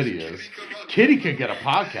who Kitty is. Kitty could get a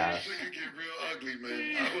podcast. This nigga get real ugly,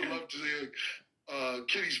 man. I would love to hear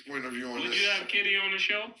Kitty's point of view on Would this. you have Kitty on the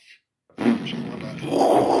show?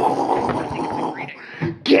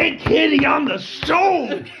 Get Kitty on the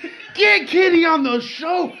show! Get Kitty on the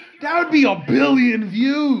show! That would be 1 billion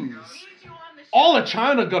views. All of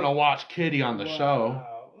China gonna watch Kitty on the show.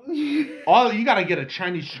 You gotta get a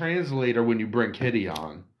Chinese translator when you bring Kitty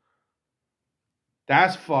on.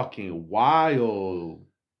 That's fucking wild.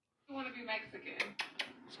 You want to be Mexican?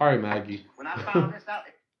 Sorry, Maggie. When I found this out,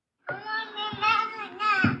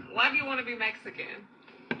 Why do you want to be Mexican?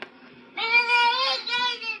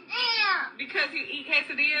 Because you eat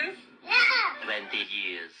quesadillas? 20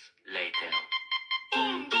 years later.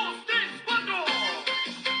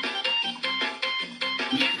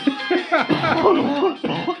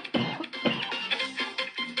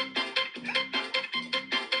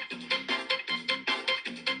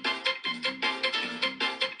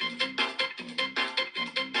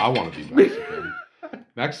 I want to be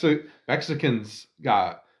Mexican. Mexicans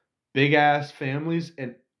got big ass families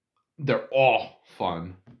and they're all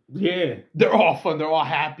fun. Yeah. They're all fun. They're all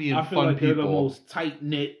happy and I feel fun like they're the people. most tight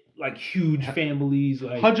knit, like huge families.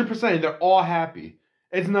 Like 100%. They're all happy.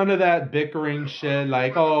 It's none of that bickering shit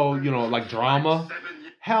like, like drama.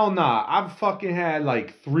 Hell nah. I've fucking had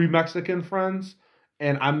like 3 Mexican friends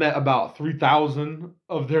and I met about 3,000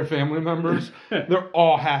 of their family members. They're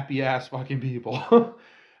all happy ass fucking people.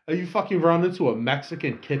 You fucking run into a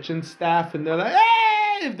Mexican kitchen staff and they're like,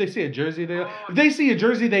 hey! If they see a jersey, if they see a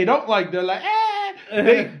jersey they don't like, they're like,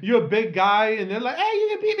 hey! You're a big guy and they're like, hey, you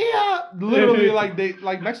can beat me up. Literally,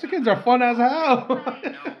 like Mexicans are fun as hell.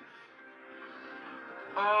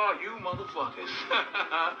 Oh, you motherfuckers.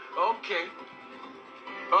 Okay.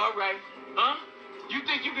 All right. Huh? You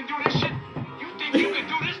think you can do this shit? You think you can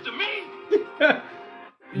do this to me?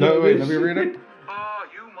 No, wait, let me read it. Oh,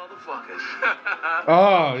 you motherfuckers.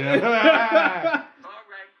 Oh, yeah. All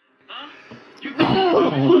right. Huh? You think you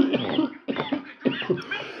can do this to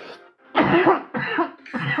me?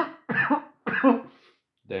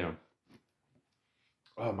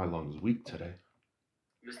 weak today.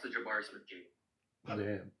 Mr. Jabari Smith Jr.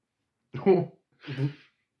 Damn.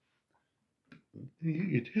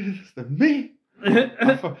 You did this to me.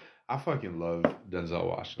 I fucking love Denzel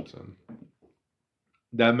Washington.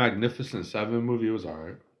 That Magnificent Seven movie was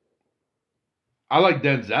alright. I like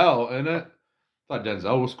Denzel in it. Thought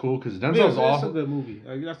Denzel was cool because Denzel's That's awesome. a good movie.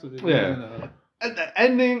 Like, that's what And the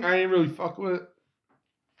ending, I ain't really fuck with.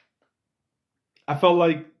 I felt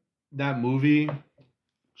like that movie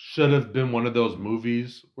should have been one of those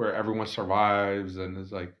movies where everyone survives and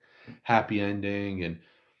it's like happy ending and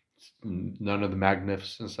none of the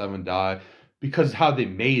Magnificent Seven die. Because how they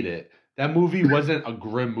made it, that movie wasn't a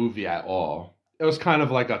grim movie at all. It was kind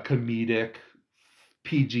of like a comedic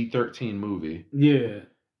PG-13 movie. Yeah.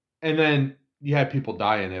 And then you had people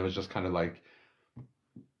die and it was just kind of like,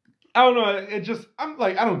 I don't know. It just, I'm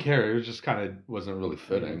like, I don't care. It just kind of wasn't really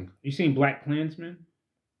fitting. You seen Black Klansman?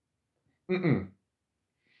 Mm-mm.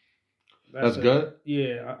 That's good?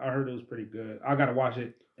 Yeah, I heard it was pretty good. I gotta watch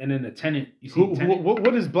it. And then the Tenant. You see Tenant?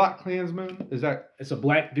 What is Black Klansman? Is that? It's a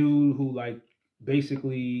black dude who like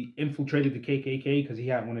basically infiltrated the KKK because he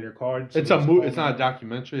had one of their cards. It's a movie. It's not a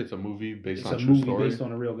documentary. It's a movie based on a true story. Based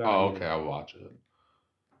on a real guy. Oh, okay. I'll watch it.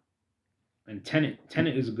 And Tenet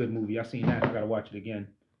is a good movie. I seen that. I gotta watch it again.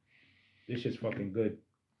 This shit's fucking good.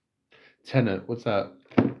 Tenet. What's that?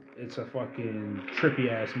 It's a fucking trippy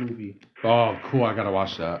ass movie. Oh, cool. I gotta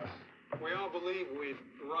watch that. We all believe we'd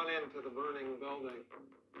run into the burning building.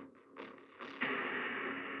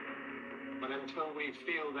 But until we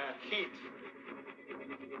feel that heat,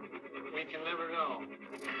 we can never know.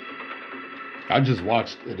 I just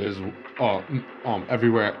watched It Is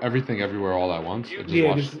Everywhere, Everything Everywhere All at Once.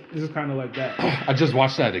 This is kind of like that. I just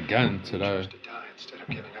watched that again today. To die instead of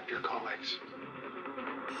giving up your colleagues.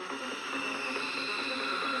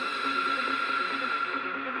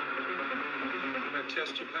 That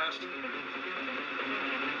test you passed?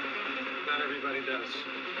 Not everybody does.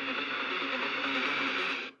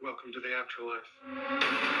 Welcome to the afterlife.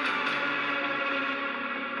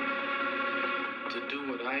 To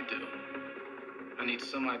do what I do, I need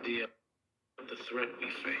some idea of the threat we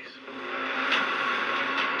face.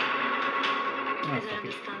 As I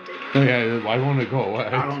understand it, Oh, yeah, why won't it go away?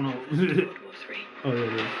 I don't know. World War III. Oh,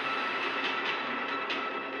 yeah, yeah.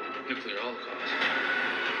 Nuclear holocaust.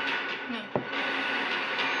 No.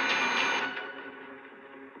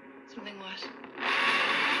 Something worse.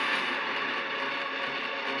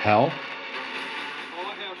 Hell? All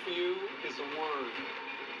I have for you is a word.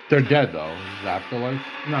 They're dead, though. Is it Afterlife?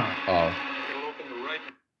 Nah. Oh. It'll open the right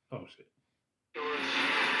Oh, shit. doors.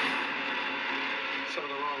 Some of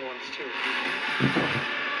the wrong ones, too.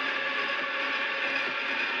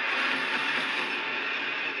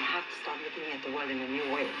 You have to start looking at the world in a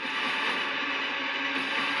new way.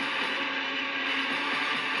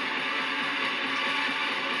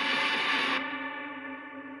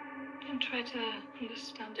 And try to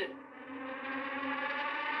understand it.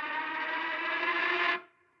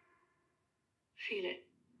 Feel it.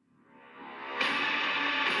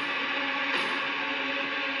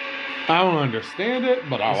 I don't understand it,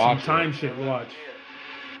 but I'll watch Time it. shit. Watch.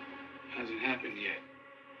 Hasn't happened yet.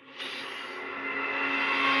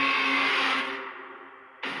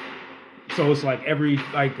 So it's like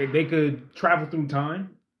they could travel through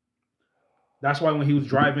time. That's why when he was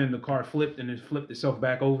driving, the car flipped and it flipped itself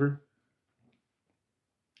back over.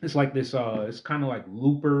 It's like this. It's kind of like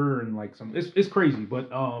Looper and like some. It's crazy, but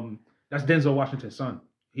that's Denzel Washington's son.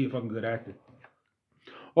 He a fucking good actor.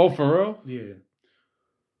 Oh, for real? Yeah.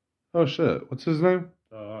 Oh, shit. What's his name?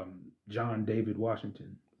 John David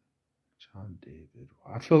Washington. John David.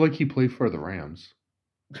 I feel like he played for the Rams.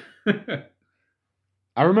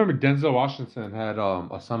 I remember Denzel Washington had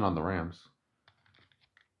a son on the Rams.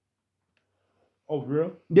 Oh,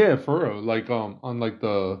 real? Yeah, for real. Like on like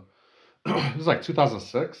the it was like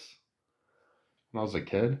 2006 when I was a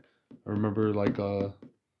kid. I remember like I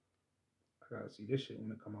gotta see this shit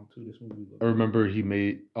when it come out too. This movie. I remember he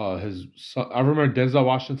made his son, I remember Denzel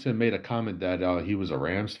Washington made a comment that he was a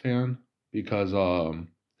Rams fan because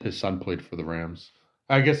his son played for the Rams.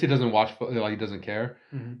 I guess he doesn't watch football, like he doesn't care.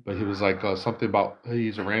 Mm-hmm. But he was like something about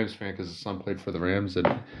he's a Rams fan because his son played for the Rams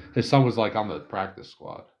and his son was like on the practice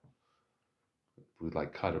squad. We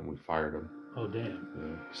like cut him, we fired him. Oh damn!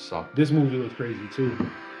 Yeah, sucked. This movie looks crazy too.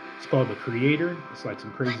 It's called The Creator. It's like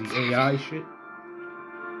some crazy AI shit.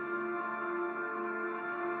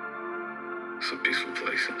 It's a peaceful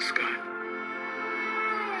place in the sky.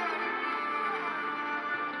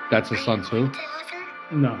 That's his son too?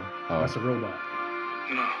 No, Oh. that's a robot.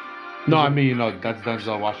 No. No, I mean that's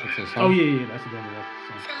Denzel Washington's son. Oh yeah, that's a Denzel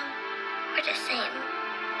Washington. So, we're just saying,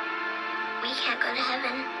 we can't go to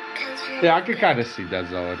heaven. Yeah, I could kind of see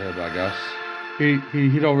Denzel in him, I guess.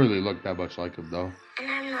 He don't really look that much like him, though.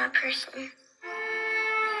 And I'm not a person.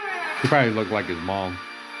 He probably looked like his mom.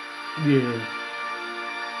 Yeah.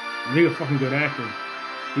 He a fucking good actor.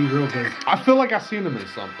 He's real good. I feel like I've seen him in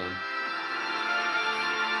something.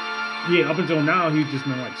 Yeah, up until now, he's just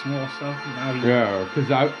been like small stuff. Now Yeah, because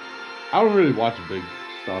I don't really watch big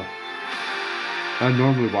stuff. I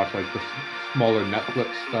normally watch like the smaller Netflix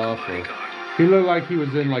stuff. Or he looked like he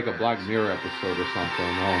was in like a Black Mirror episode or something.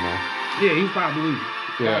 I don't know. Yeah, he's probably.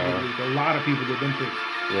 Yeah. A lot of people did them shit.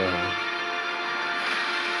 Yeah.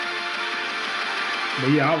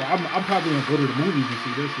 But yeah, I'm probably gonna go to the movies and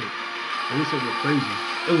see this shit. This shit look crazy.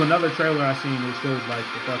 It was another trailer I seen that showed like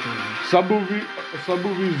the fucking. Some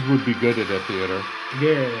movies would be good at a theater.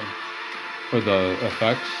 Yeah. For the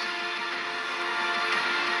effects.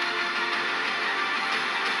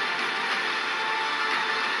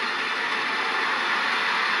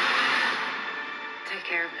 Take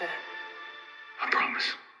care of her. I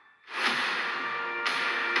promise.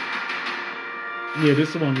 Yeah,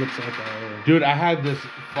 this one looks like a. Dude, I had this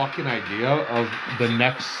fucking idea of the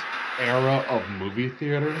next era of movie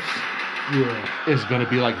theaters. Yeah. Is gonna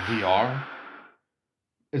be like VR.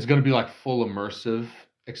 It's gonna be like full immersive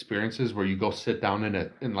experiences where you go sit down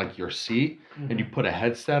in like your seat and you put a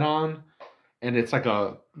headset on, and it's like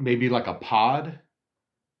maybe like a pod.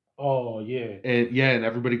 Oh yeah. And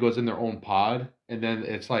everybody goes in their own pod, and then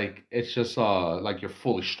it's just like you're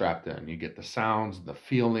fully strapped in. You get the sounds, the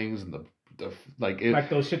feelings, and the like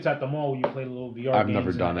those shits at the mall where you play the little VR. I've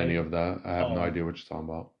never done any of that. I have no idea what you're talking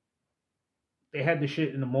about. They had the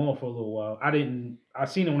shit in the mall for a little while. I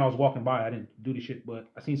seen it when I was walking by. I didn't do the shit, but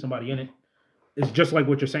I seen somebody in it. It's just like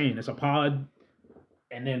what you're saying. It's a pod,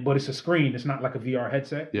 but it's a screen. It's not like a VR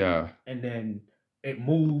headset. Yeah. And then it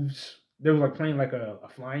moves. They were like playing like a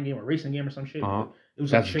flying game, a racing game or some shit. Uh-huh. It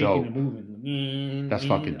was like That's shaking dope. and moving. That's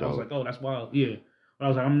fucking dope. I was like, oh, that's wild. Yeah. But I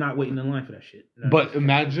was like, I'm not waiting in line for that shit. But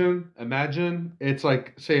imagine it's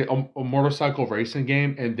like, say, a motorcycle racing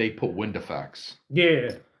game, and they put wind effects.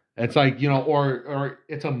 Yeah. It's like, or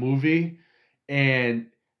it's a movie, and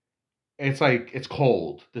it's like, it's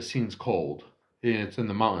cold. The scene's cold. It's in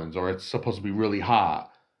the mountains, or it's supposed to be really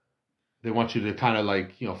hot. They want you to kind of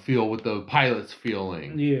like, feel what the pilot's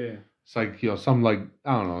feeling. Yeah. It's like, some like,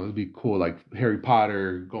 I don't know, it'd be cool, like Harry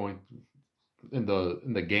Potter going in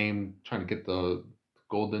the game, trying to get the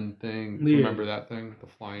golden thing. Yeah. Remember that thing? The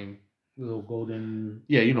flying little golden.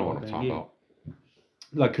 Yeah, you know what I'm talking about.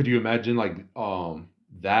 Like, could you imagine like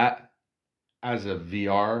that as a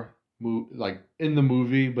VR like in the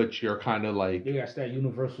movie, but you're kind of like they got that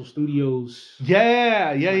Universal Studios.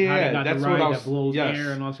 Yeah. That's what I was. That blows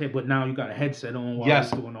air and all that shit. But now you got a headset on while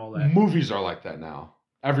you're doing all that. Movies are like that now.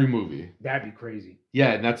 Every movie. That'd be crazy.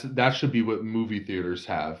 Yeah, and that should be what movie theaters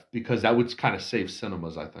have, because that would kind of save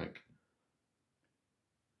cinemas, I think.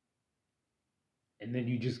 And then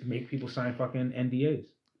you just make people sign fucking NDAs.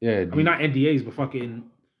 Yeah. I mean, not NDAs, but fucking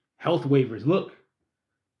health waivers. Look.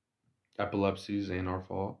 Epilepsies ain't our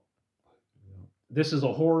fault. This is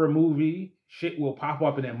a horror movie. Shit will pop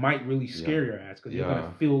up and it might really scare your ass because you're going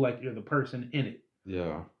to feel like you're the person in it.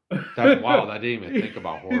 Yeah. That's wild. I didn't even think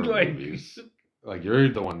about horror movies. Like, you're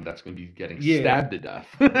the one that's going to be getting stabbed to death.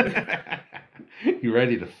 You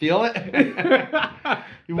ready to feel it?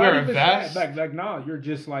 You wear a vest? Like, no, you're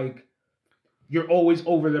just like, you're always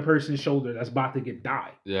over the person's shoulder that's about to get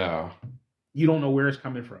died. Yeah. You don't know where it's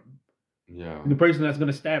coming from. Yeah. And the person that's going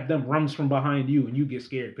to stab them runs from behind you and you get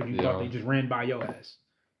scared because you thought they just ran by your ass.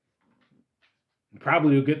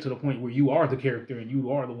 Probably will get to the point where you are the character and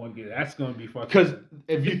you are the one getting. That's going to be fucking. Because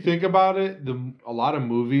if you think about it, a lot of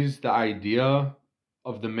movies, the idea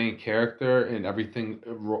of the main character and everything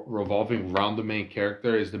revolving around the main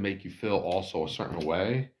character is to make you feel also a certain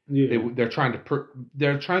way. Yeah. They're trying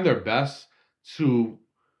their best to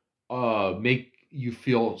make you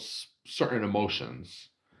feel certain emotions.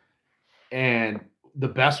 And the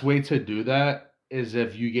best way to do that is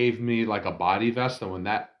if you gave me like a body vest, and when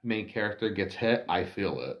that main character gets hit, I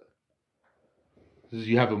feel it. Because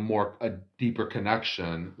you have a deeper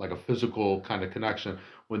connection, like a physical kind of connection.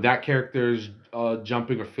 When that character's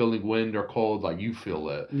jumping or feeling wind or cold, like you feel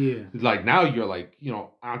it. Yeah. Like now you're like,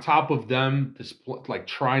 on top of them, like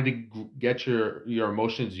trying to get your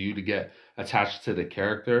emotions, you to get attached to the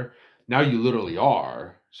character. Now you literally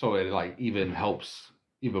are. So it like even helps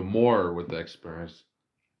even more with the experience.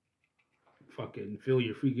 Fucking feel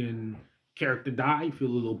your freaking character die. You feel a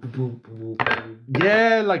little boom, boom, boom.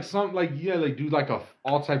 Yeah, like some like do like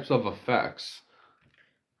all types of effects.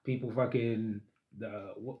 People fucking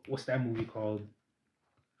what's that movie called?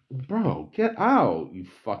 Bro, get out, you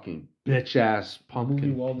fucking bitch ass Movie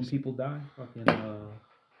pumpkin. where all them people die. Fucking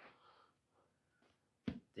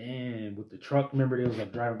damn, with the truck. Remember they was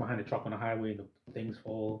like driving behind the truck on the highway and the things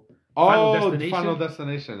fall. Final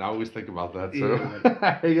Destination. I always think about that too.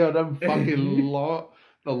 Yeah. Yo, them fucking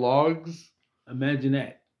the logs. Imagine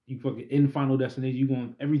that. You fucking in Final Destination, you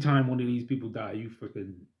going every time one of these people die, you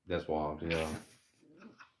fucking That's wild, yeah.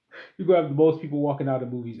 you gonna have the most people walking out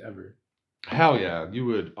of movies ever. Hell yeah, you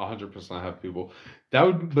would 100% have people. That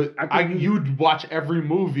would, but you would watch every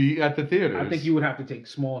movie at the theaters. I think you would have to take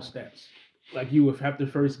small steps. Like you would have to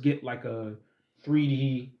first get like a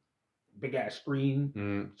 3D big ass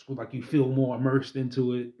screen, so like you feel more immersed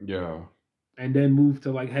into it. Yeah. And then move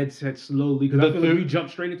to like headsets slowly because I feel like if you jump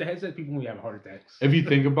straight into headsets, people will be having heart attacks. If you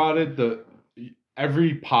think about it,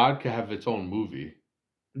 every pod could have its own movie.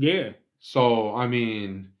 Yeah. So I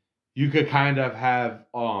mean, you could kind of have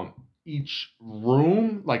each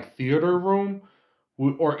room, like theater room,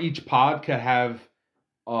 or each pod could have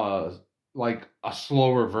like a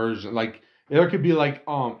slower version. Like there could be like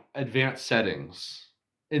advanced settings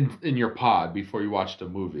in your pod before you watch the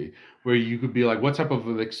movie, where you could be like, what type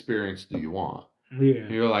of experience do you want? Yeah.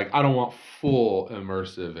 And you're like, I don't want full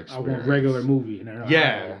immersive experience. I want regular movie. And like,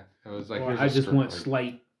 yeah. It was like, I just want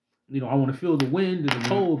slight, I want to feel the wind and the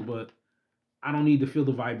cold, but I don't need to feel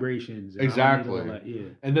the vibrations. Exactly. Yeah.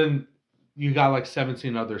 And then you got like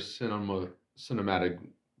 17 other cinematic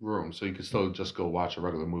rooms, so you could still just go watch a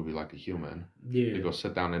regular movie like a human. Yeah. You go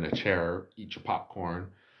sit down in a chair, eat your popcorn.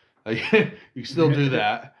 Like, you can still do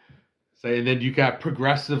that. And then you got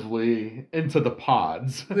progressively into the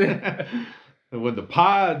pods. And when the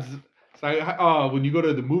pods, it's like, when you go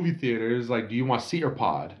to the movie theaters, like, do you want to see your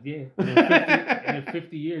pod? Yeah. And in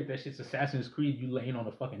 50 years, that shit's Assassin's Creed. You laying on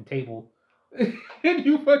a fucking table. And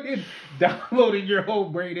you fucking downloading your whole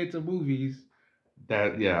brain into movies.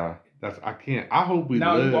 I hope we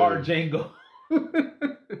now live. You are Django.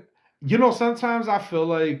 Sometimes I feel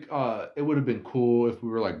like it would have been cool if we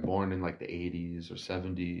were like born in like the 80s or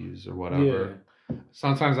 70s or whatever. Yeah.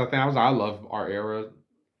 Sometimes I love our era.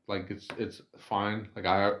 Like it's fine. Like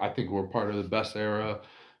I think we're part of the best era.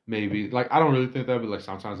 Maybe like I don't really think that, but like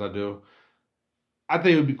sometimes I do. I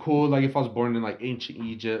think it would be cool like if I was born in like ancient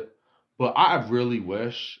Egypt. But I really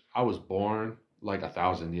wish I was born like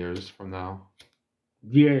 1,000 years from now.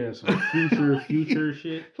 Yeah, some future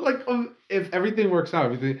shit. Like if everything works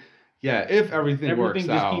out, if everything works out. Everything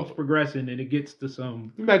just keeps progressing and it gets to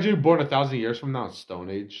some... Imagine you're born 1,000 years from now in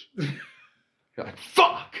Stone Age. You're like,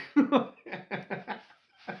 fuck! I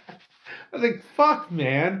was like, fuck,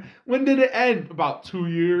 man. When did it end? About 2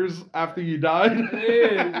 years after you died?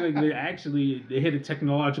 Yeah, like they hit a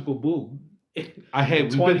technological boom. We've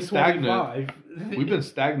been stagnant. We've been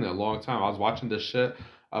stagnant a long time. I was watching this shit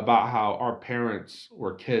about how our parents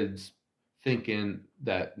were kids thinking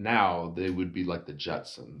that now they would be like the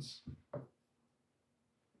Jetsons.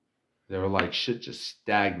 They were like, shit just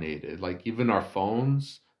stagnated. Like even our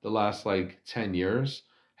phones, the last like 10 years,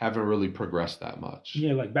 haven't really progressed that much.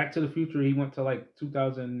 Yeah, like Back to the Future, he went to like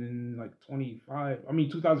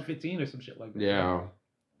 2015 or some shit like that. Yeah.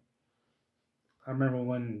 I remember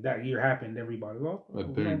when that year happened, everybody was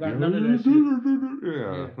we don't got none of that shit.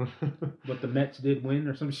 Yeah. But the Mets did win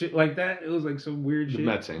or some shit like that. It was like some weird shit. The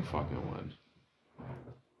Mets ain't fucking won.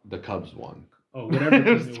 The Cubs won. Oh, whatever.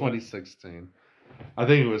 It was 2016. I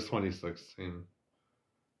think it was 2016.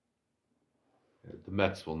 Yeah, the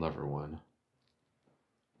Mets will never win.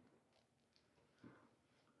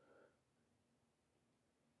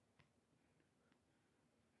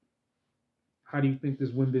 How do you think this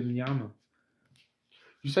Wembanyama?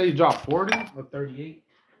 You say you dropped 40? Or 38?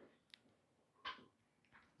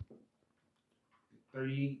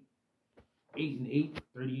 38, 8 and 8,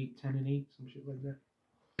 38, 10 and 8, some shit like that.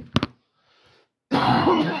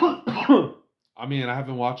 I mean, I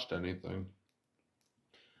haven't watched anything.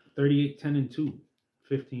 38, 10 and 2,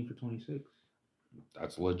 15 for 26.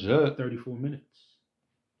 That's legit. 34 minutes.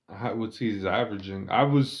 What's he's averaging? I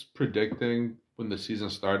was predicting when the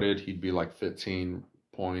season started, he'd be like 15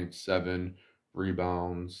 points, 7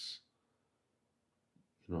 rebounds,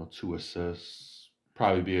 2 assists.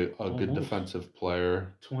 Probably be a good defensive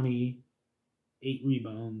player. 28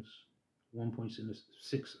 rebounds,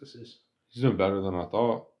 6 assists. He's doing better than I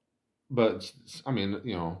thought. But, I mean,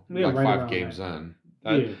 like right 5 games that.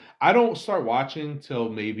 in. I don't start watching till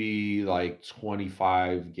maybe like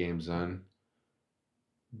 25 games in.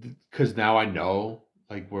 Because now I know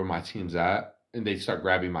like where my team's at. And they start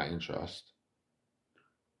grabbing my interest.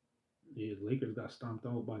 Yeah, the Lakers got stomped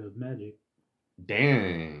out by the Magic.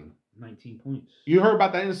 Dang. 19 points. You heard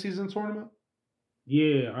about that in-season tournament?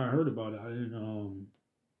 Yeah, I heard about it. I didn't.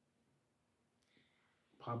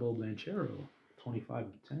 Pablo Banchero,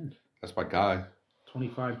 25-10. That's my guy.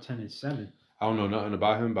 25, 10, and 7. I don't know nothing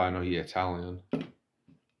about him, but I know he's Italian.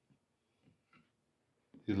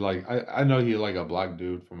 He's like I know he's like a black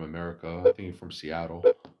dude from America. I think he's from Seattle.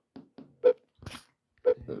 This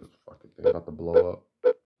fucking thing about to blow up.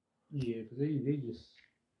 Yeah, because they just.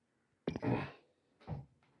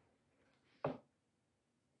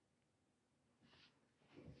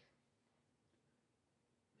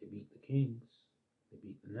 They beat the Kings. They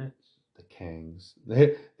beat the Nets. The Kangs.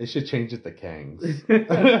 They should change it to Kangs.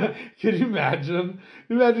 Could you imagine?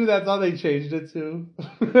 Imagine that's how they changed it to.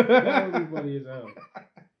 That would be funny as hell.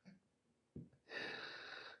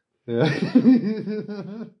 Yeah.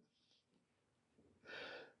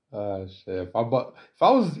 Shit. If I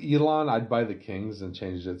was Elon, I'd buy the Kings and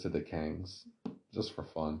change it to the Kangs, just for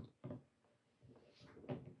fun.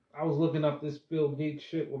 I was looking up this Bill Gates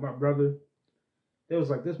shit with my brother. It was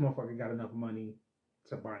like, this motherfucker got enough money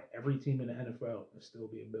to buy every team in the NFL and still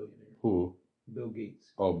be a billionaire. Who? Bill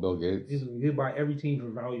Gates. Oh, Bill Gates. He'd buy every team for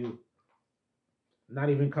value, not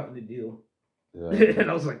even cutting the deal. Yeah. And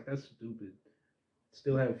I was like, that's stupid.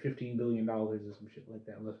 Still have $15 billion or some shit like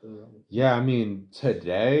that left over. Yeah, I mean,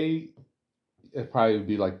 today, it'd probably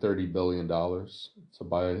be like $30 billion to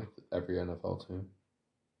buy every NFL team.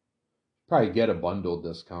 Probably get a bundle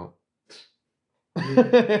discount. They'd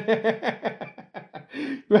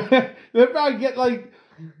probably get like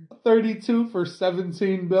 32 for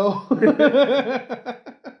 17 bill.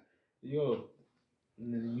 Yo,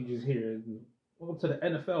 and then you just hear, welcome to the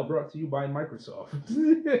NFL brought to you by Microsoft.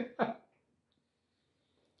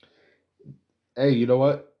 Hey, you know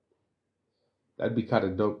what? That'd be kind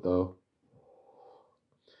of dope, though.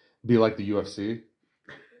 Be like the UFC,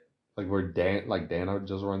 like where Dana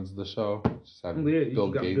just runs the show. Just have Bill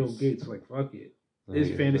Gates, like fuck it. It's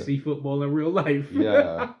Yeah, fantasy football in real life.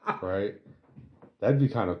 Yeah, right. That'd be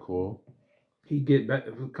kind of cool. He get back,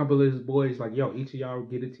 a couple of his boys like, yo, each of y'all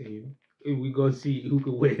get a team, and we go see who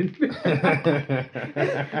can win.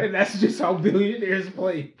 And that's just how billionaires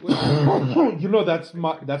play. You know, that's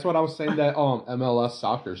what I was saying that MLS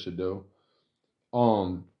soccer should do.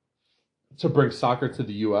 To bring soccer to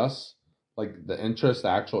the US, like the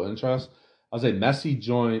actual interest. I was like, Messi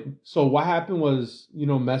joined. So what happened was, you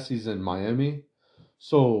know, Messi's in Miami.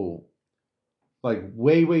 So like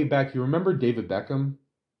way back, you remember David Beckham?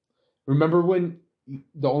 Remember when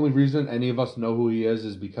the only reason any of us know who he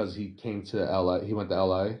is because he came to LA. He went to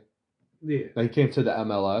LA. Yeah. He came to the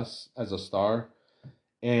MLS as a star,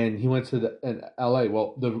 and he went to LA.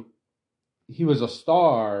 Well, he was a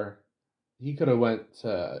star. He could have went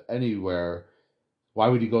to anywhere. Why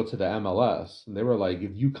would he go to the MLS? And they were like,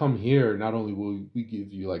 if you come here, not only will we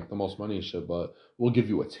give you like the most money and shit, but we'll give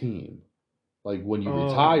you a team. Like when you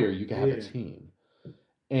retire, you can have a team.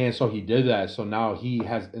 And so he did that. So now he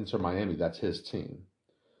has Inter Miami. That's his team.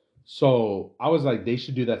 So I was like, they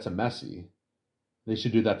should do that to Messi. They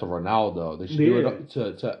should do that to Ronaldo. They should do it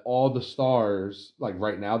to all the stars, like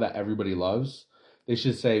right now that everybody loves. They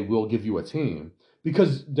should say, we'll give you a team.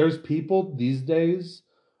 Because there's people these days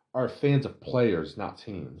are fans of players, not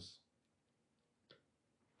teams.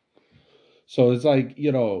 So it's like,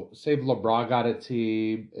 you know, say LeBron got a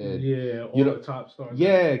team. And, all the top stars.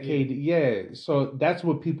 Yeah, KD, yeah. So that's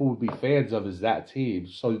what people would be fans of, is that team.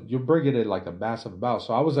 So you're bringing in like a massive amount.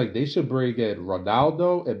 So I was like, they should bring in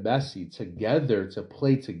Ronaldo and Messi together to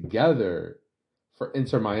play together for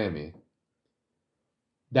Inter Miami.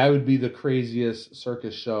 That would be the craziest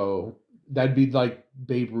circus show. That'd be like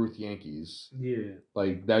Babe Ruth Yankees. Yeah.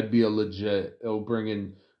 Like, that'd be a legit, it'll bring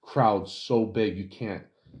in crowds so big you can't.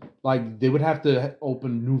 Like, they would have to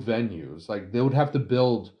open new venues. Like, they would have to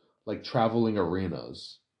build, like, traveling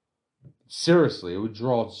arenas. Seriously, it would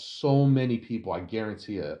draw so many people. I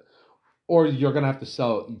guarantee it. Or you're going to have to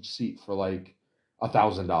sell each seat for, like,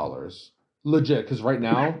 $1,000. Legit, because right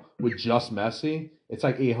now, with just Messi, it's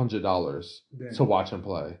like $800 to watch him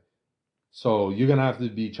play. So you're going to have to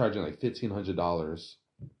be charging, like, $1,500.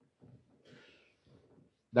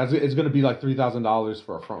 It's going to be like $3,000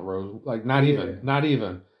 for a front row. Like, not even.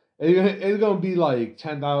 It's going to be like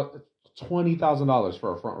 $20,000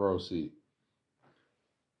 for a front row seat.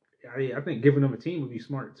 Yeah, I think giving them a team would be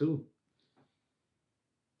smart too.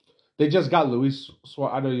 They just got Luis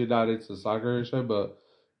Suarez. I know you're not into soccer and shit, but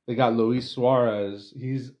they got Luis Suarez.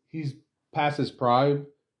 He's past his prime.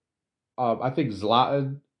 I think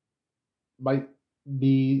Zlatan might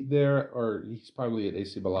be there, or he's probably at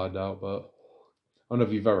AC Milan now, but I don't know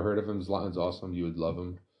if you've ever heard of him. Zlatan's awesome. You would love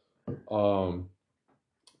him.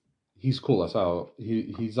 He's cool as hell.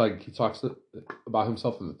 He's like, he talks about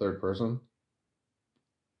himself in the third person.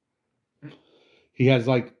 He has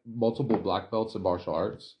like multiple black belts in martial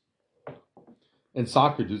arts. And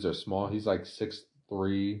soccer dudes are small. He's like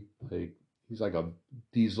 6'3". Like he's like a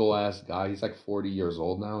diesel ass guy. He's like 40 years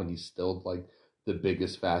old now, and he's still like the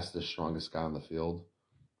biggest, fastest, strongest guy on the field.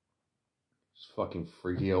 It's fucking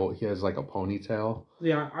freaky. He has like a ponytail.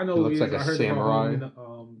 Yeah, I know He looks like I a heard samurai. About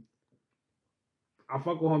him I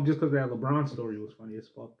fuck with him just because that LeBron story was funny as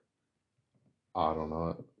fuck. I don't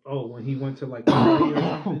know. Oh, when he went to like LA or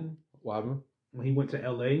something. What happened? When he went to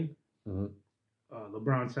LA, Mm-hmm.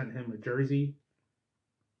 LeBron sent him a jersey.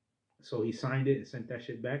 So he signed it and sent that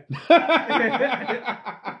shit back.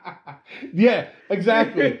 Yeah,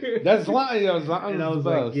 exactly. That's Zlatan. Zlatan And I was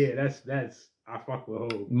like, yeah, that's I fuck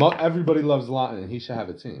with him. Everybody loves Zlatan. He should have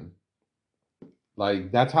a team.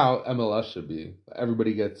 Like that's how MLS should be.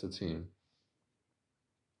 Everybody gets a team.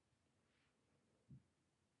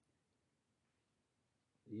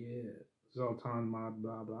 Yeah, Zoltan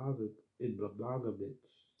Ibrahimovic.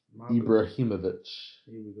 Ibrahimovic.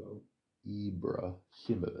 Here we go.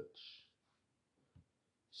 Ibrahimovic.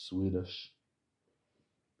 Swedish.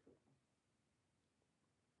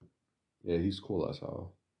 Yeah, he's cool as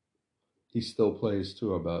hell. He still plays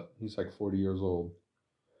too, I bet. He's like 40 years old.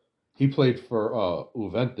 He played for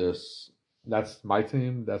Juventus. That's my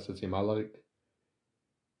team. That's the team I like.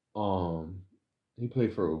 He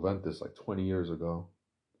played for Juventus like 20 years ago.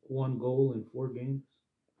 1 goal in 4 games.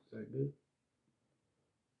 Is that good?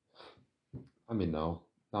 I mean, no.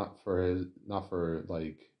 Not for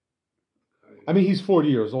like. I mean, he's 40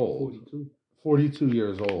 years old. 42. 42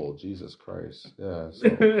 years old. Jesus Christ. Yeah. So,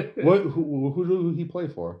 who did he play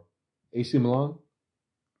for? AC Milan?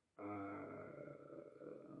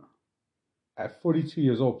 At 42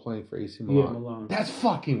 years old playing for AC Milan. Yeah, Milan. That's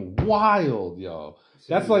fucking wild, yo.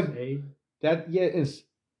 That's like that. Yeah,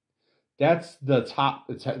 that's the top.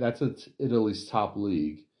 That's Italy's top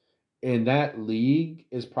league, and that league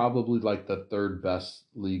is probably like the 3rd best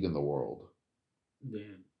league in the world.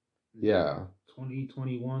 Damn. Yeah. 20,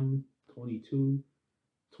 21, 22,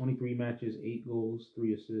 23 matches, 8 goals,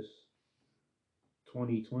 3 assists.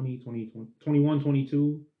 20, 21,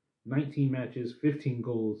 22, 19 matches, 15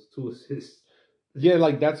 goals, 2 assists. Yeah,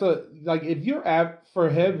 like that's like if you're for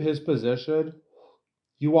him, his position,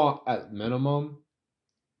 you want at minimum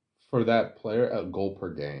for that player a goal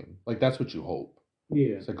per game. Like that's what you hope.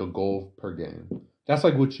 Yeah. It's like a goal per game. That's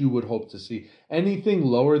like what you would hope to see. Anything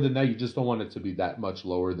lower than that, you just don't want it to be that much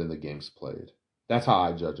lower than the games played. That's how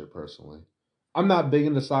I judge it personally. I'm not big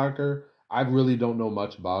into soccer. I really don't know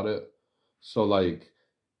much about it. So like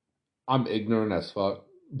I'm ignorant as fuck.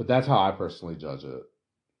 But that's how I personally judge it.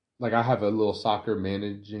 Like I have a little soccer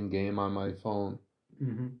managing game on my phone.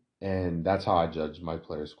 Mm-hmm. And that's how I judge my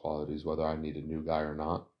players' qualities, whether I need a new guy or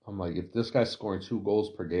not. I'm like, if this guy's scoring 2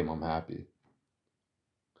 goals per game, I'm happy.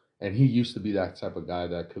 And he used to be that type of guy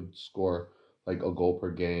that could score like a goal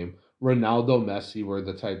per game. Ronaldo, Messi were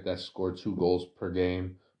the type that scored 2 goals per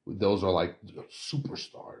game. Those are like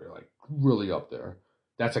superstar. They're like really up there.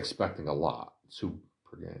 That's expecting a lot, 2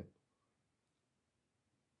 per game.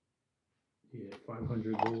 Yeah,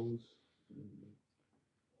 500 goals.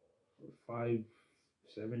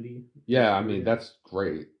 570. Yeah, I mean, that's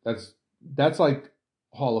great. That's like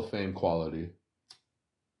Hall of Fame quality.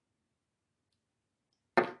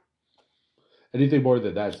 Anything more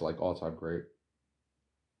than that's like all-time great.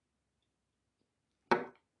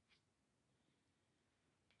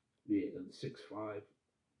 Yeah, 6'5".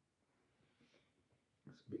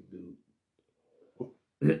 That's a big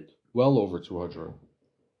dude. Well over 200.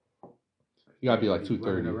 You gotta be like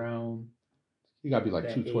 230. Around. You gotta be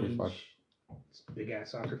like 225. Big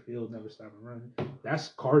ass soccer field, never stopping running. That's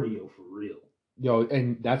cardio for real. Yo,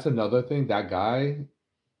 and that's another thing. That guy,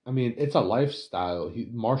 I mean, it's a lifestyle.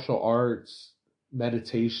 Martial arts,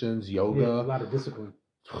 meditations, yoga. Yeah, a lot of discipline.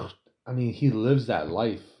 I mean, he lives that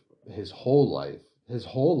life his whole life. His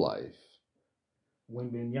whole life.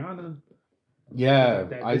 Wembanyama. Yeah,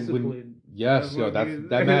 Yes, yo,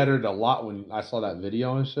 that mattered a lot when I saw that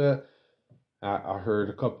video and shit. I heard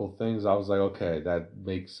a couple things. I was like, okay, that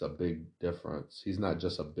makes a big difference. He's not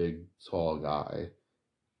just a big, tall guy.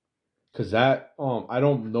 Cause that, I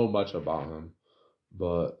don't know much about him,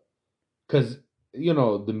 but cause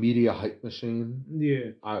the media hype machine.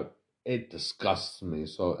 Yeah. It disgusts me.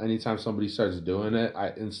 So anytime somebody starts doing it,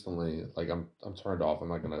 I instantly I'm turned off. I'm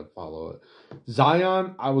not gonna follow it.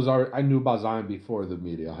 Zion, I knew about Zion before the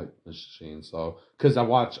media hype machine. So because I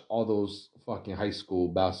watch all those fucking high school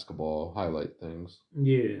basketball highlight things.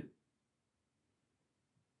 Yeah.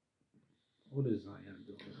 What is Zion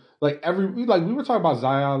doing? Like we were talking about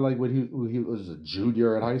Zion like when he was a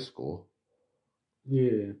junior in high school.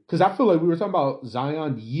 Yeah. Because I feel like we were talking about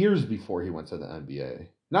Zion years before he went to the NBA.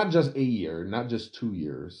 Not just a year, not just 2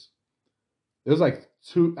 years. It was like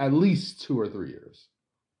at least 2 or 3 years.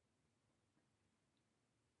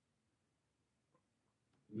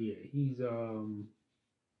 Yeah, he's I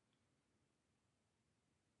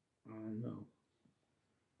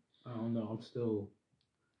don't know. I'm still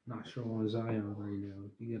not sure on Zion right now.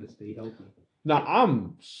 You gotta stay healthy. Now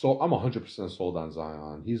I'm 100% sold on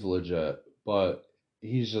Zion. He's legit, but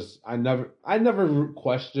he's just I never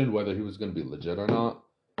questioned whether he was going to be legit or not.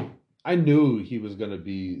 I knew he was going to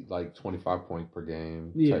be like 25 point per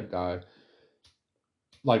game type guy.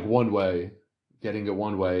 Like one way, getting it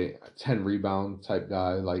one way, 10 rebound type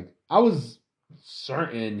guy. Like I was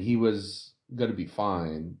certain he was going to be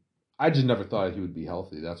fine. I just never thought he would be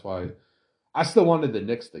healthy. That's why I still wanted the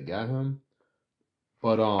Knicks to get him.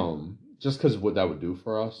 But just because what that would do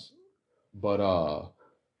for us. But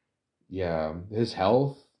yeah, his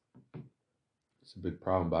health it's a big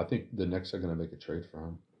problem. But I think the Knicks are gonna make a trade for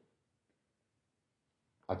him.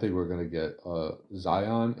 I think we're gonna get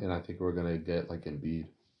Zion, and I think we're gonna get like Embiid.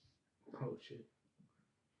 Oh shit!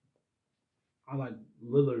 I like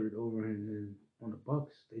Lillard over him on the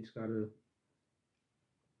Bucks. They just gotta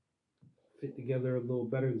fit together a little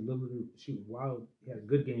better. Lillard shooting wild. He had a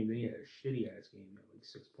good game. Then he had a shitty ass game. He had like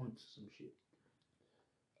 6 points or some shit.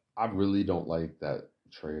 I really don't like that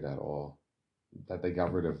trade at all. That they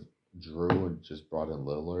got rid of Drew and just brought in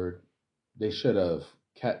Lillard. They should have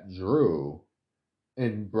kept Drew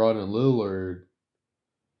and brought in Lillard.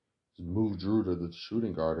 Move Drew to the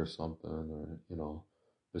shooting guard or something, or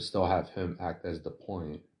but still have him act as the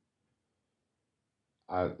point.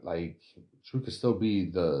 I like Drew could still be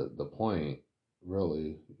the point,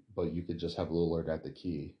 really, but you could just have Lillard at the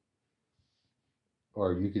key.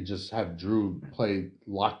 Or you could just have Drew play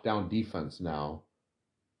lockdown defense now.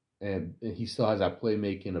 And he still has that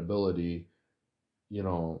playmaking ability.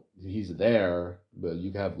 He's there, but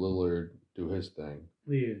you can have Lillard do his thing.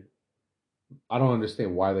 Yeah. I don't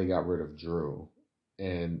understand why they got rid of Drew.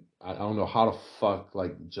 And I don't know how the fuck,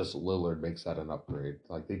 like, just Lillard makes that an upgrade.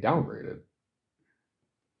 Like, they downgraded.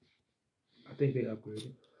 I think they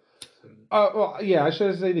upgraded. Well, yeah, I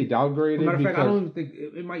should say they downgraded. Matter of fact, I don't even think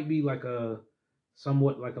it might be like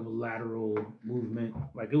somewhat like a lateral movement.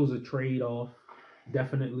 Like it was a trade off,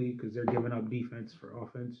 definitely, because they're giving up defense for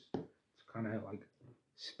offense. It's kind of like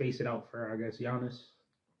space it out for, I guess, Giannis.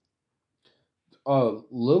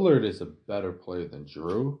 Lillard is a better player than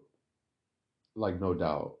Drew, like no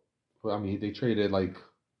doubt. But I mean, they traded like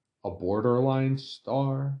a borderline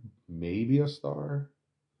star, maybe a star,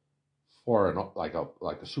 for like a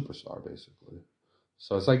superstar, basically.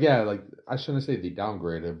 So it's like, yeah, like I shouldn't say they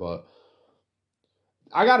downgraded, but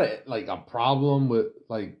I got a problem with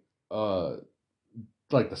like the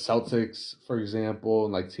Celtics, for example,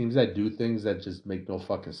 and like teams that do things that just make no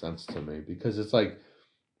fucking sense to me, because it's like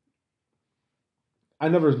I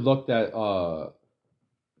never looked at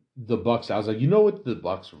the Bucks. I was like, you know what the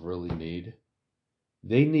Bucks really need?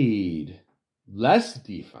 They need less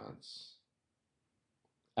defense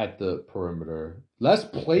at the perimeter, less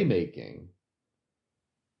playmaking,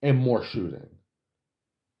 and more shooting.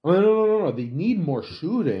 I mean, no. They need more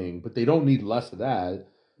shooting, but they don't need less of that.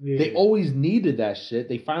 Yeah. They always needed that shit.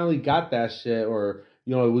 They finally got that shit, or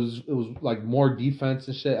it was like more defense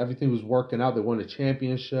and shit. Everything was working out. They won a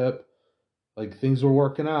championship. Like things were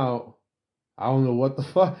working out. I don't know what the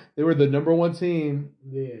fuck. They were the number 1 team.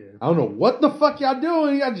 Yeah. I don't know what the fuck y'all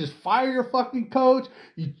doing. Y'all just fire your fucking coach.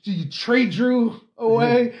 You trade Drew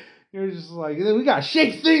away. You're just like, we gotta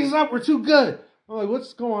shake things up. We're too good. I'm like,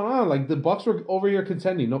 what's going on? Like the Bucks were over here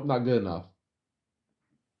contending. Nope, not good enough.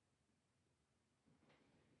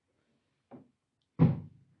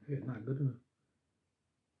 Yeah, not good enough.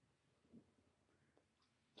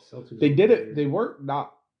 Celtics They did it. They weren't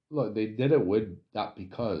not. Look, they did it with not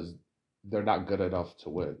because they're not good enough to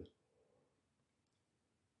win.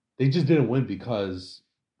 They just didn't win because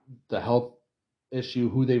the health issue,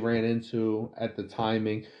 who they ran into at the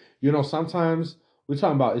timing. Sometimes we're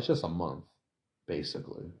talking about it's just a month,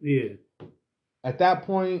 basically. Yeah. At that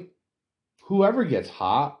point, whoever gets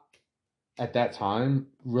hot at that time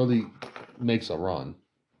really makes a run.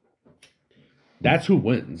 That's who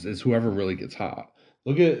wins, is whoever really gets hot.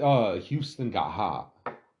 Look at Houston got hot.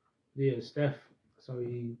 Yeah, Steph. So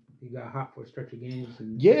he got hot for a stretch of games.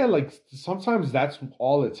 Yeah, like sometimes that's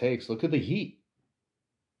all it takes. Look at the Heat.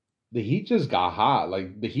 The Heat just got hot.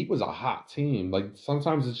 Like the Heat was a hot team. Like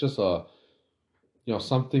sometimes it's just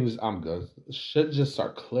some things I'm good. Shit just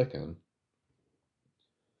start clicking.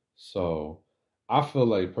 So I feel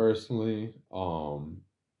like personally, the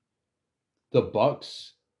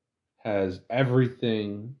Bucks has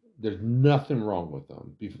everything. There's nothing wrong with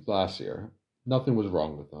them. Last year, nothing was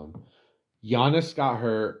wrong with them. Giannis got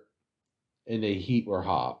hurt, and the Heat were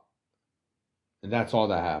hot, and that's all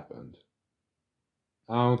that happened.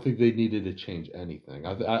 I don't think they needed to change anything.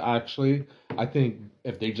 I think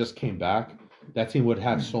if they just came back, that team would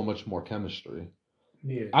have so much more chemistry.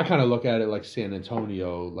 Yeah. I kind of look at it like San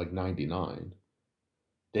Antonio, like 99.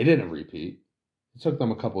 They didn't repeat. It took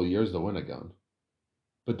them a couple of years to win again.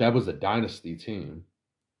 But that was a dynasty team.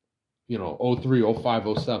 03,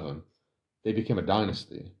 05, 07. They became a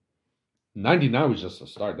dynasty. 99 was just a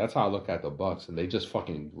start. That's how I look at the Bucks, and they just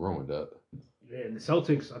fucking ruined it. Yeah, and the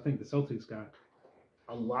Celtics, I think the Celtics got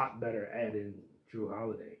a lot better adding Drew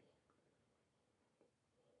Holiday.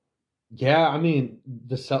 Yeah, I mean,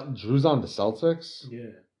 Drew's on the Celtics.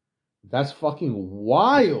 Yeah. That's fucking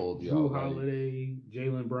wild, yo. Drew Holiday,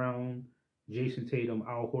 Jaylen Brown, Jason Tatum,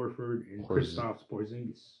 Al Horford, and Kristaps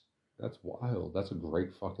Porzingis. That's wild. That's a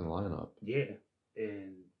great fucking lineup. Yeah.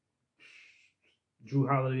 And Drew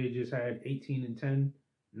Holiday just had 18 and 10,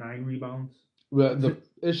 9 rebounds. Well, the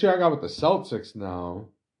issue I got with the Celtics now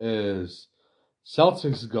is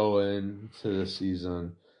Celtics go into the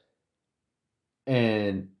season,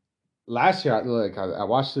 and last year, I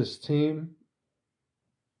watched this team,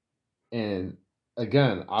 and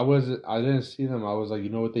again, I didn't see them. I was like, you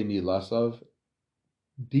know what they need less of?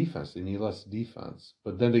 Defense. They need less defense.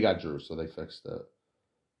 But then they got Drew, so they fixed it.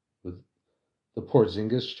 But the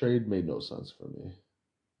Porzingis trade made no sense for me.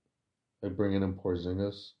 Like bringing in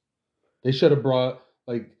Porzingis, they should have brought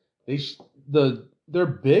their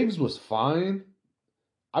bigs was fine.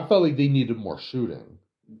 I felt like they needed more shooting.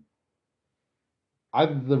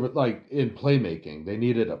 In playmaking, they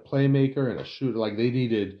needed a playmaker and a shooter. Like they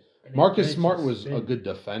needed Marcus Smart was a good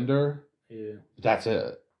defender. Yeah, that's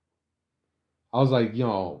it. I was like,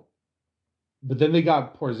 but then they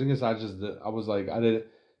got Porzingis. I was like, I didn't,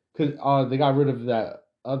 because they got rid of that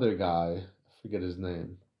other guy. I forget his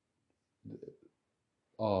name.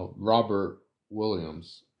 Robert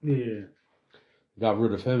Williams. Yeah, got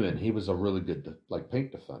rid of him, and he was a really good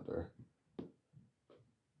paint defender.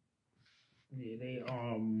 Yeah,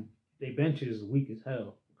 they bench is weak as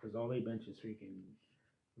hell because all they bench is freaking.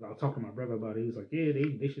 I was talking to my brother about it. He was like, yeah,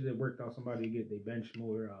 they should have worked out somebody to get they bench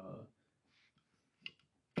more.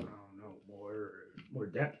 I don't know, more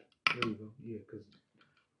depth. There you go. Yeah, because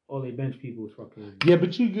all they bench people is fucking. Yeah,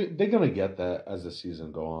 but they're gonna get that as the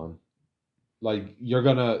season go on. Like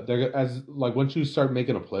once you start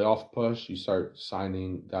making a playoff push, you start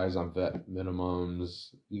signing guys on vet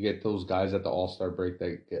minimums. You get those guys at the All-Star break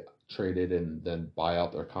that get traded and then buy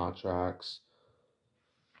out their contracts.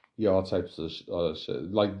 Yeah, all types of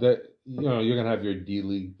shit. Like that, you're gonna have your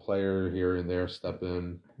D-League player here and there step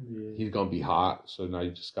in. Yeah. He's gonna be hot, so now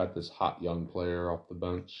you just got this hot young player off the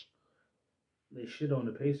bench. They shit on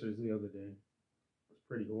the Pacers the other day. It's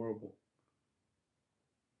pretty horrible.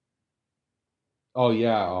 Oh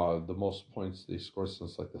yeah, the most points they scored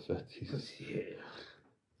since the 50s. Yeah.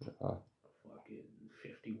 Fucking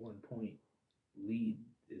 51-point lead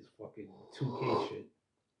is fucking 2K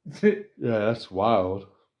shit. Yeah, that's wild.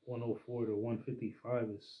 104 to 155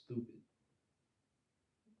 is stupid.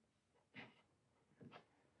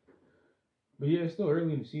 But yeah, it's still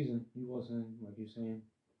early in the season. He wasn't, like you're saying,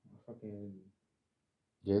 fucking.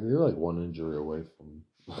 Yeah, they're one injury away from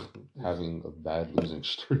having a bad losing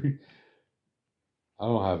streak. I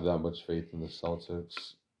don't have that much faith in the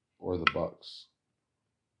Celtics or the Bucks.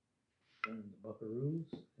 And the Buckaroos?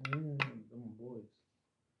 And them boys.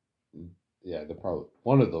 Yeah, they're probably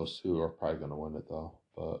one of those two are probably going to win it though.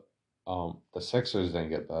 But the Sixers didn't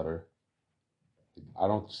get better. I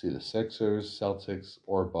don't see the Sixers, Celtics,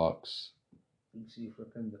 or Bucks. You see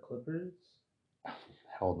freaking the Clippers?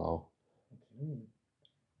 Hell no.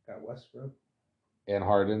 Got Westbrook and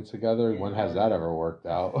Harden together. And when has that ever worked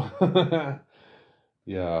out?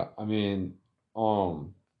 Yeah, I mean,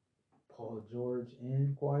 Paul George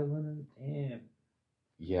and Kawhi Leonard, damn.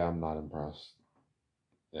 Yeah, I'm not impressed.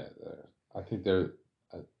 Yeah, I think they're.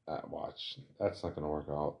 Watch, that's not going to work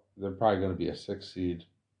out. They're probably going to be a 6th seed,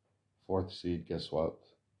 4th seed, get swept.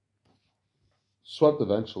 Swept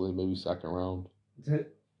eventually, maybe 2nd round.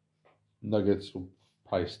 Nuggets will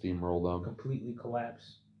probably steamroll them. Completely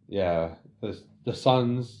collapse. Yeah, the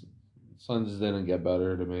Suns didn't get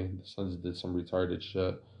better to me. The Suns did some retarded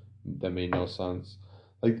shit that made no sense.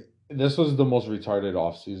 This was the most retarded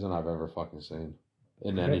offseason I've ever fucking seen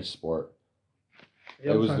in any sport.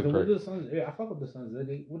 Yeah, it was the Suns. Yeah, I fuck with the Suns. What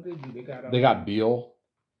did they do? They got Beal.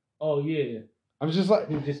 Oh yeah. I'm just like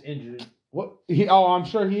he's just injured. What I'm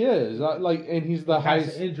sure he is. And he's the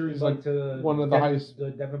highest injuries to one of the highest. The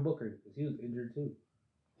Devin Booker, because he was injured too.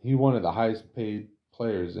 He one of the highest paid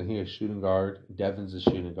players, and he is shooting guard. Devin's a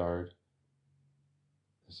shooting guard.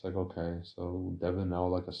 It's like, okay, so Devin now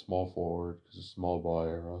like a small forward because it's a small ball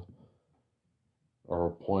era. Or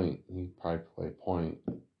a point. He probably play point.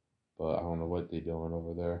 But I don't know what they're doing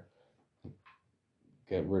over there.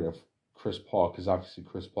 Get rid of Chris Paul, because obviously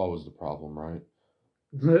Chris Paul was the problem, right?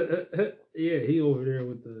 Yeah, he over there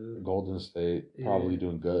with the Golden State probably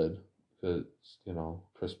doing good because,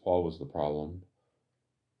 Chris Paul was the problem.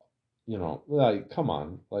 Like, come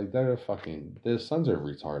on. Like, the Suns are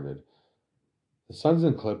retarded. The Suns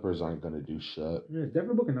and Clippers aren't going to do shit. Yeah,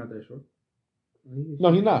 Devin Booker not that short.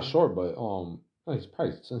 No, he's not short, but he's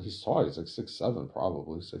tall. He's like 6'7",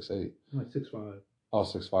 probably 6'8". Like 6'5". Oh,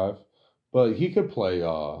 6'5". But he could play.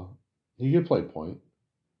 He could play point.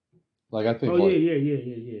 Like, I think. Oh,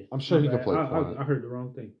 yeah. I'm sure he could play point. I heard the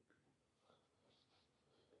wrong thing.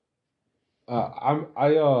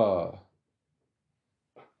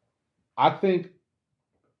 I think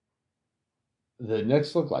the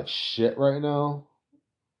Knicks look like shit right now.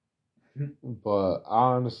 But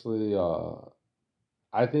honestly,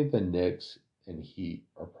 I think the Knicks and Heat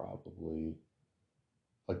are probably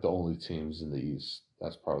like the only teams in the East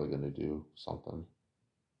that's probably going to do something.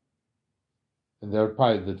 And they're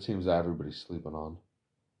probably the teams that everybody's sleeping on.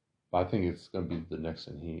 But I think it's going to be the Knicks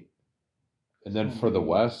and Heat. And then for the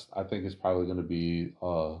West, I think it's probably going to be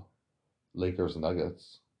Lakers and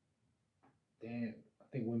Nuggets. Damn, I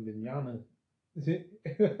think Wembanyama,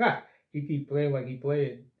 he keep playing like he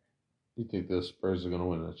played. You think the Spurs are going to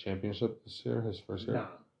win a championship this year, his first year? Nah,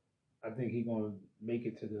 I think he's going to make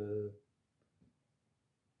it to the,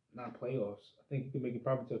 not playoffs. I think he could make it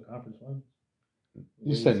probably to the conference finals.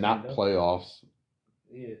 You said not playoffs.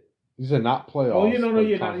 Yeah. You said not playoffs. Oh, no, I know.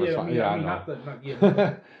 not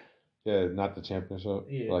the Yeah, not the championship.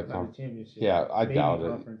 Yeah, like not the championship. Yeah, I Maybe doubt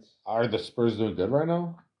conference. it. Are the Spurs doing good right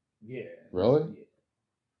now? Yeah. Really? Yeah.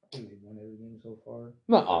 I think they won every game so far.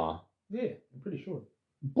 Nuh-uh. Yeah, I'm pretty sure.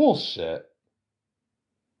 Bullshit.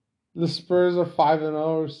 The Spurs are 5-0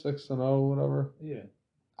 or 6-0, whatever. Yeah.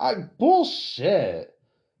 Bullshit.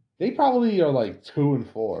 They probably are like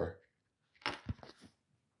 2-4. Let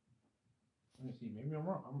me see. Maybe I'm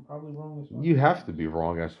wrong. I'm probably wrong as well. You have to be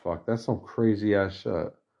wrong as fuck. That's some crazy ass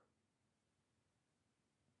shit.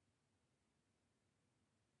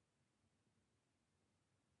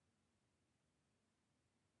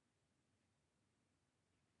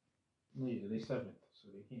 Yeah, they 7th, so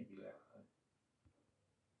they can't be that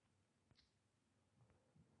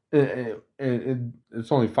high.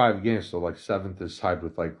 It's only 5 games, so like 7th is tied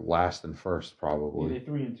with like last and first, Yeah, probably. they're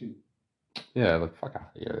 3-2. Yeah, like fuck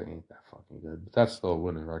out of here. They ain't that fucking good. But that's still a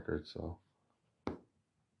winning record, so.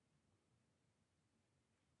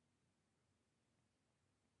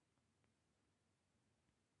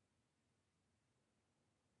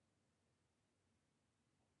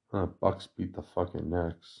 Bucks beat the fucking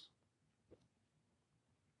Knicks.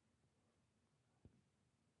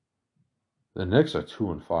 The Knicks are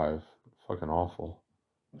 2-5. Fucking awful.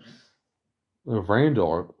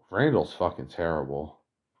 Randall's fucking terrible.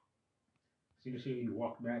 See the shit you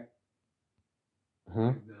walk back?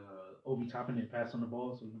 Huh? The Obi Toppin didn't pass on the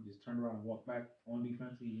ball, so he just turned around and walked back on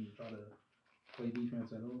defense. He didn't try to play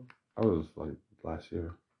defense at all. That was like last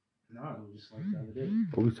year. Nah, it was just like the other day.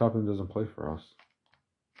 Obi Toppin doesn't play for us.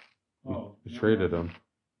 We No, traded him.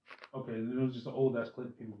 Okay, it was just an old ass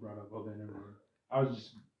clip people brought up. Okay, never mind.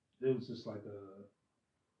 It was just like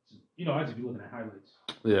I just be looking at highlights.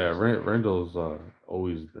 Yeah, Randall's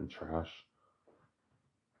always been trash.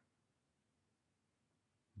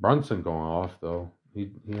 Brunson going off though.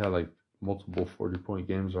 He had like multiple 40-point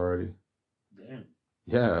games already. Damn.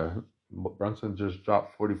 Yeah, Brunson just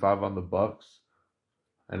dropped 45 on the Bucks,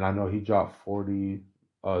 and I know he dropped 40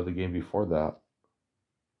 the game before that.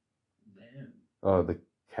 Damn. The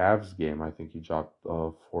Cavs game, I think he dropped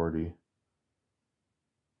 40.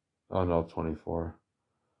 Oh no, 24.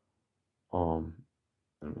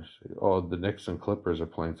 Let me see. Oh, the Knicks and Clippers are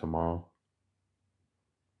playing tomorrow.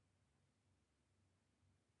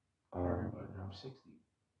 Harden by drop 60.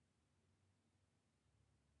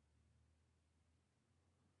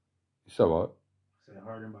 You said what? I said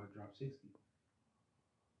Harden by drop 60.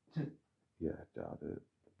 Yeah, I doubt it.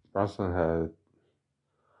 Brunson had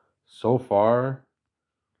so far.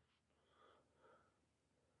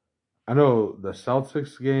 I know the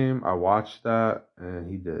Celtics game. I watched that, and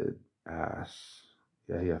he did ass.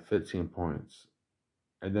 Yeah, he had 15 points,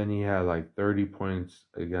 and then he had like 30 points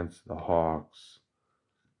against the Hawks.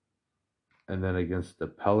 And then against the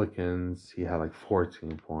Pelicans, he had like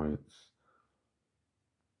 14 points.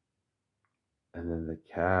 And then the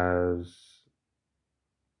Cavs,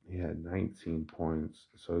 He had 19 points.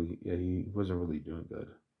 So, he wasn't really doing good.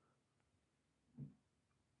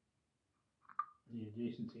 Yeah,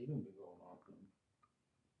 Jason Tatum been going off them.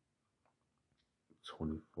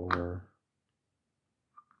 24.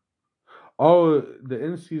 Oh, the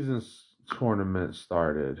in-season tournament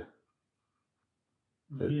started.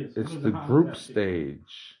 It's the group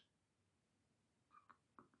stage.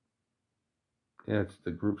 Yeah, it's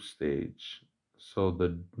the group stage. So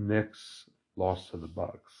the Knicks lost to the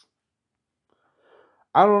Bucks.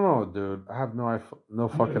 I don't know, dude. I have no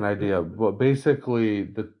fucking idea. But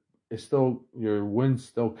basically, it's still your wins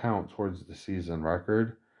still count towards the season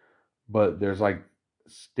record. But there's like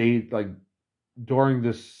during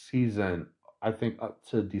this season, I think up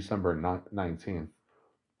to December 19th,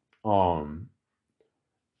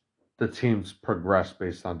 the teams progress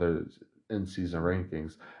based on their in-season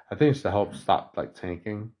rankings. I think it's to help stop like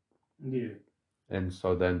tanking. Yeah. And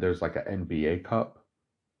so then there's like an NBA Cup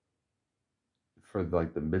for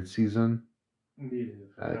like the mid-season. Yeah,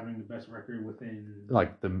 for having the best record within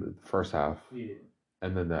like the first half. Yeah.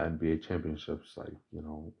 And then the NBA championships, like,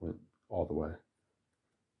 went all the way.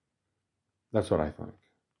 That's what I think.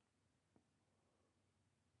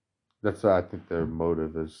 I think their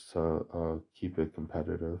motive is to keep it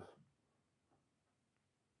competitive.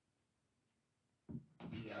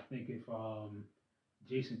 Yeah, I think if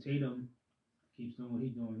Jason Tatum keeps doing what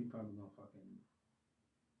he's doing, he's probably gonna fucking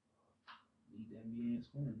lead the NBA in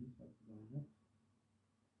scoring. He's fucking going up.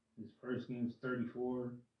 His first game was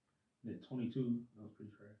 34, then 22. That was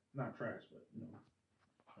pretty trash. Not trash, but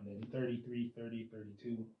And then 33, 30,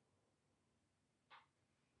 32.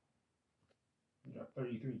 He got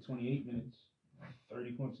 33, 28 minutes,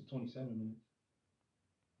 30 points in 27 minutes.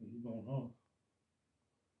 He's going off.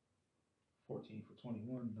 14 for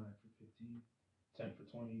 21, 9 for 15, 10 for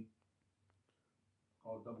 20.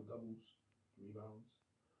 All double doubles, rebounds.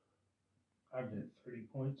 Averaging 30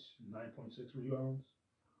 points, 9.6 rebounds,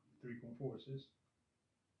 3.4 assists.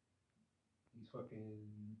 He's fucking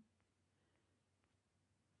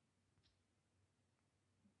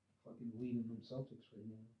leading them Celtics right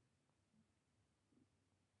now.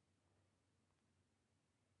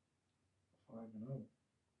 5-0.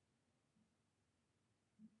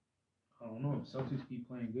 I don't know. If Celtics keep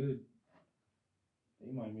playing good,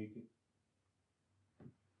 they might make it.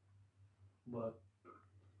 But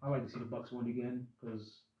I like to see the Bucks win again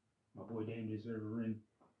because my boy Dame deserves a ring.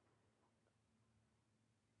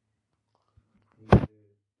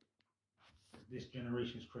 This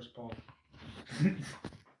generation's Chris Paul.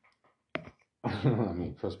 I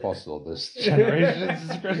mean, Chris Paul's still this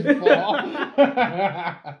generation's Chris Paul.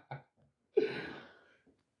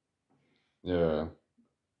 Yeah.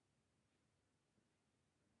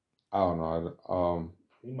 I don't know.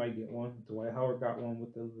 He might get one. Dwight Howard got one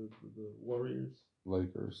with the Warriors.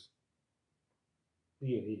 Lakers.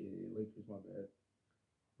 Yeah, Lakers, my bad.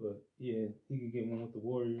 But yeah, he could get one with the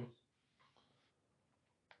Warriors.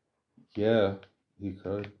 Yeah, he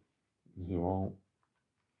could. He won't.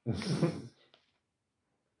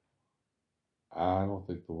 I don't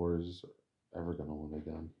think the Warriors are ever gonna win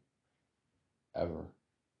again. Ever.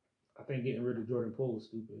 I think getting rid of Jordan Poole was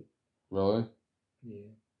stupid. Really? Yeah.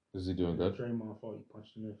 Is he doing good? Draymond thought he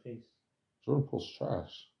punched him in the face. Jordan Poole's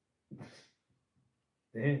trash.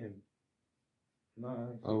 Damn. Nah.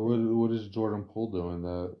 What is Jordan Poole doing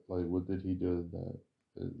that, like, what did he do that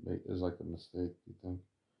is like a mistake, you think?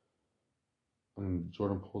 I mean,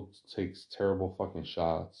 Jordan Poole takes terrible fucking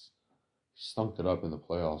shots. He stunk it up in the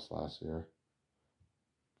playoffs last year.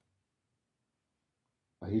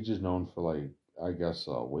 He's just known for, like, I guess,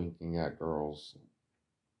 winking at girls.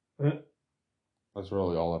 That's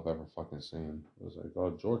really all I've ever fucking seen. It was like,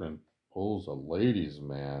 oh, Jordan Poole's a ladies'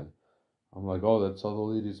 man. I'm like, oh, that's all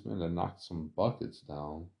the ladies' man that knocked some buckets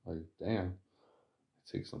down. Like, damn.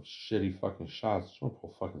 Take some shitty fucking shots. Jordan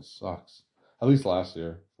Poole fucking sucks. At least last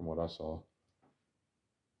year, from what I saw.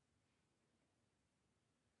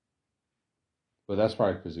 But that's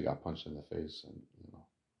probably because he got punched in the face and,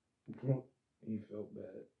 He felt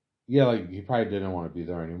bad. Yeah, like, he probably didn't want to be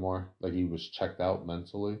there anymore. Like, he was checked out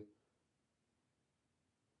mentally.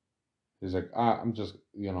 He's like, I'm just,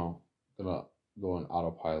 gonna go on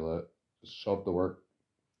autopilot. Just show up to work.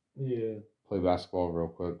 Yeah. Play basketball real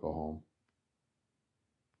quick, go home.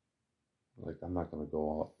 Like, I'm not gonna be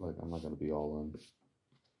all in.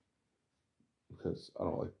 Because I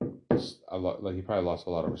don't like he probably lost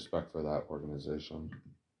a lot of respect for that organization.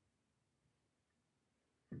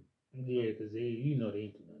 Yeah, because they ain't doing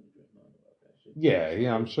Draymond about that shit.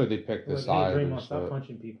 Yeah, I'm sure they picked the side. Hey, Draymond, stop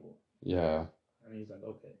punching people. Yeah. And he's like,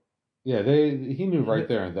 okay. Yeah, he knew right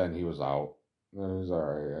there and then he was out. And he was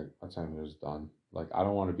alright. By the time he was done. Like, I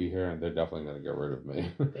don't want to be here, and they're definitely gonna get rid of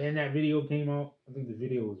me. And that video came out. I think the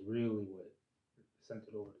video was really what sent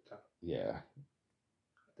it over the top. Yeah,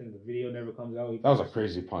 I think the video never comes out. that was a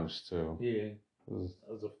crazy punch too. Yeah,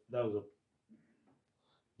 that was a.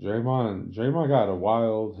 Draymond got a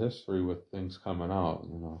wild history with things coming out.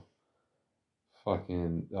 You know,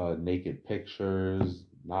 fucking naked pictures,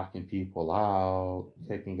 knocking people out,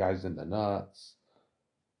 kicking guys in the nuts.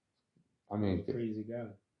 I mean, Crazy guy.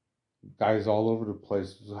 Guys all over the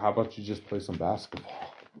place. How about you just play some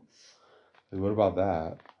basketball? Like, what about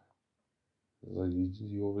that? It's like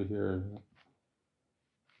you over here.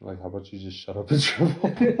 Like, how about you just shut up and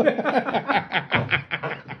dribble?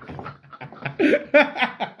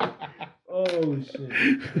 Oh shit!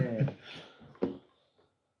 Yeah.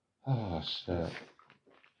 Oh shit!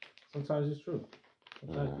 Sometimes it's true.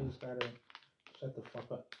 Sometimes you just gotta shut the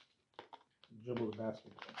fuck up. Dribble the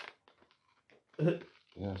basketball.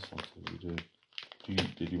 Yeah, sometimes you do.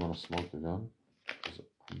 Did you want to smoke the gun?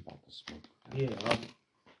 I'm about to smoke. Yeah.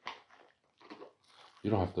 You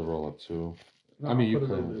don't have to roll up too. No, I mean, I'll you put a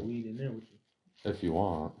could little bit of weed in there with you. if you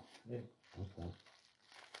want. Yeah. Okay.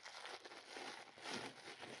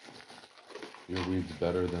 Your weed's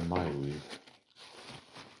better than my weed.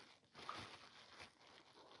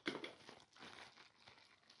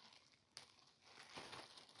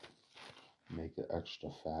 Make it extra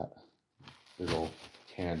fat. Big old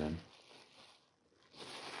cannon.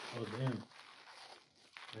 Oh damn!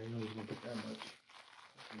 I didn't know you was gonna put that much.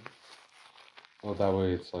 Well, that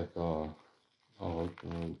way it's like be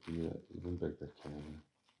an even bigger cannon.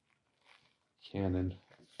 Cannon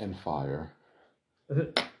and fire.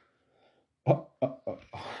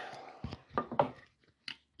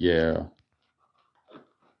 Yeah.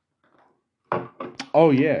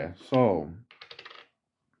 Oh yeah. So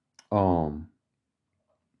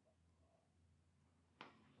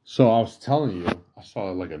I was telling you, I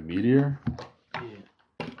saw like a meteor. Yeah.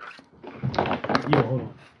 Yo, hold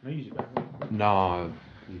on. No, use your bathroom. Nah,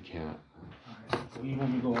 you can't. Alright. So you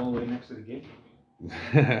want me to go all the way next to the gate?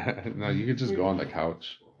 No, you could just go on the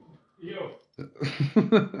couch. Yo.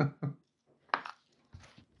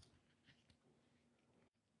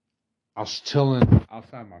 I was chilling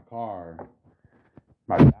outside my car.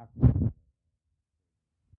 My back.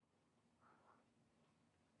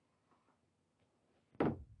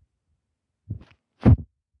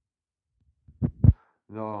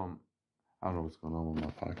 No, I don't know what's going on with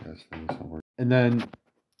my podcast thing. It's not working. And then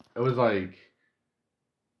it was like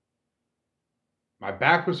my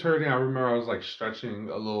back was hurting. I remember I was like stretching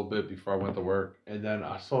a little bit before I went to work, and then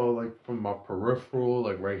I saw like from my peripheral,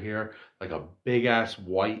 like right here, like a big ass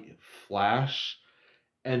white flash,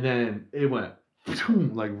 and then it went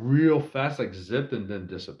like real fast, like zipped and then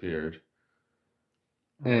disappeared.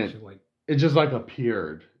 And it just like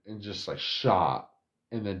appeared and just like shot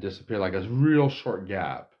and then disappeared, like a real short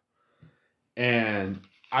gap. And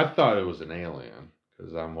I thought it was an alien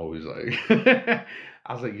because I'm always like,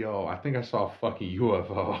 I was like, yo, I think I saw a fucking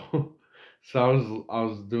UFO. So I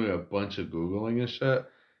was doing a bunch of Googling and shit,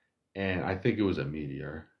 and I think it was a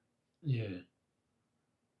meteor. Yeah.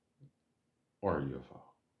 Or a UFO.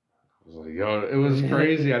 I was like, yo, it was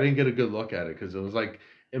crazy. I didn't get a good look at it because it was like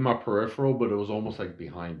in my peripheral, but it was almost like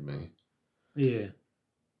behind me. Yeah.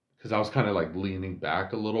 Because I was kind of like leaning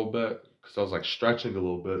back a little bit because I was like stretching a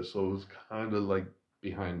little bit, so it was kind of like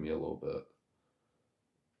behind me a little bit.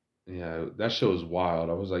 Yeah, that shit was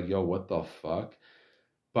wild. I was like, yo, what the fuck?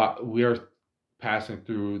 But we are passing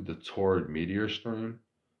through the Taurid meteor stream,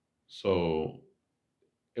 so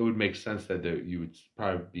it would make sense that you would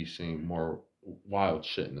probably be seeing more wild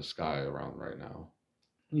shit in the sky around right now.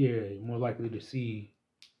 Yeah, you're more likely to see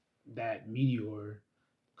that meteor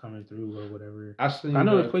coming through or whatever. I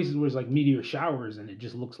know there's places where it's like meteor showers and it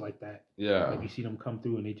just looks like that. Yeah. Like you see them come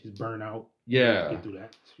through and they just burn out. Yeah. Get through the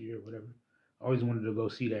atmosphere or whatever. I always wanted to go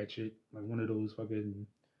see that shit. Like one of those fucking...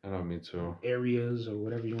 I know, me too. Areas or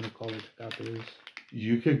whatever you want to call it out there is.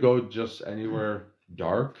 You could go just anywhere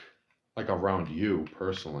dark, like around you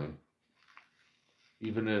personally.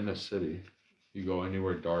 Even in a city. You go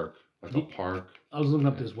anywhere dark, like a park. I was looking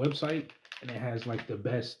up this website and it has like the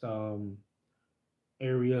best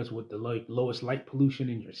areas with the like lowest light pollution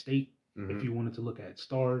in your state. Mm-hmm. If you wanted to look at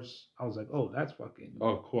stars, I was like, oh, that's fucking.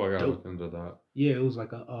 Oh, cool! I gotta look into that. Yeah, it was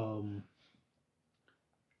like a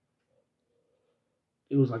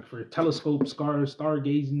It was like for a telescope,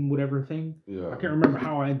 stargazing, whatever thing. Yeah. I can't remember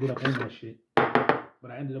how I ended up on that shit, but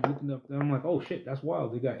I ended up looking up. And I'm like, oh shit, that's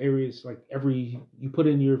wild. They got areas like you put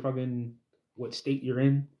in your fucking what state you're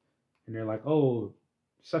in, and they're like, oh,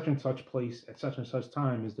 such and such place at such and such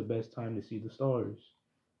time is the best time to see the stars.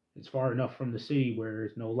 It's far enough from the city where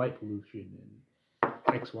there's no light pollution, and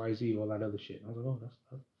XYZ, all that other shit. I was like, oh, that's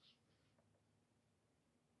tough.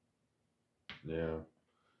 Yeah.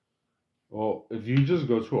 Well, if you just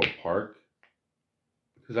go to a park,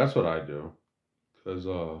 because that's what I do, because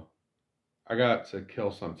I got to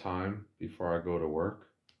kill some time before I go to work,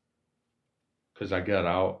 because I get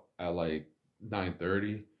out at like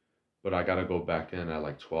 9:30, but I got to go back in at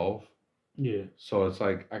like 12. Yeah. So it's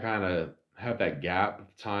like I kind of have that gap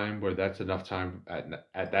of time where that's enough time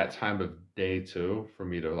at that time of day too for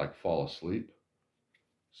me to like fall asleep.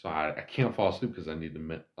 So I can't fall asleep because I need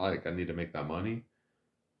to make that money,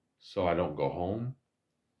 so I don't go home.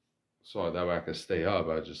 So that way I can stay up.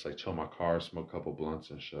 I just like chill my car, smoke a couple blunts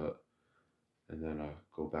and shit, and then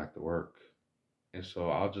go back to work. And so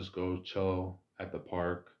I'll just go chill at the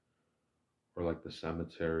park or like the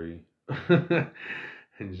cemetery, and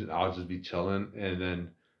I'll just be chilling. And then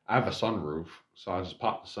I have a sunroof, so I just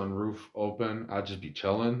pop the sunroof open. I'll just be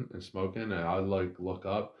chilling and smoking, and I like look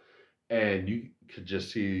up, and you could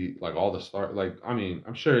just see like all the stars. Like I mean,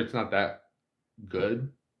 I'm sure it's not that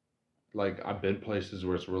good. Like I've been places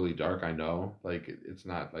where it's really dark. I know, like it's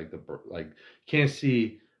not like like you can't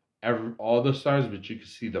see all the stars, but you can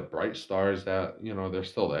see the bright stars that they're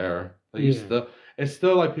still there. Like it's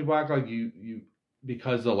still like people act like you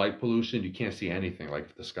because of light pollution you can't see anything. Like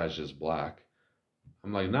if the sky's just black,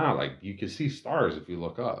 I'm like nah. Like you can see stars if you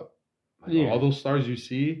look up. Like all those stars you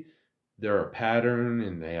see, they're a pattern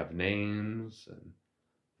and they have names and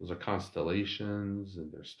those are constellations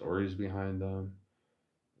and there's stories behind them.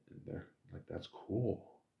 They're like that's cool.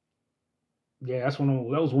 Yeah, that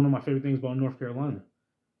was one of my favorite things about North Carolina,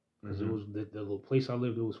 because it was the little place I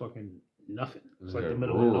lived. It was fucking nothing. It was like the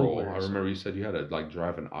middle of nowhere. I remember you said you had to like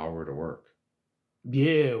drive an hour to work.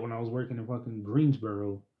 Yeah, when I was working in fucking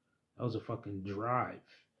Greensboro, that was a fucking drive.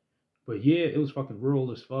 But yeah, it was fucking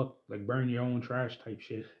rural as fuck. Like burn your own trash type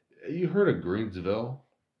shit. You heard of Greensville?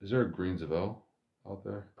 Is there a Greensville out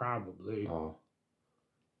there? Probably. Oh,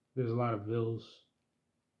 there's a lot of villas.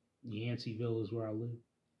 Yanceyville is where I live.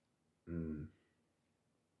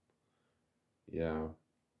 Yeah.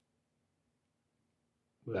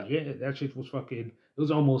 But yeah, that shit was fucking. It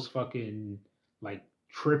was almost fucking like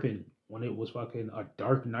tripping when it was fucking a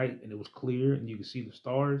dark night and it was clear and you could see the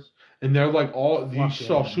stars. And they're like you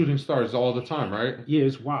saw shooting stars all the time, right? Yeah,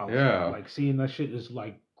 it's wild. Yeah. Like seeing that shit is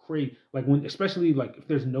like crazy. Like when, especially like if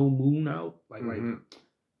there's no moon out, like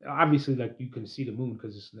obviously like you can see the moon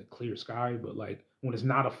because it's in the clear sky, but like when it's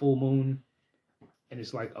not a full moon and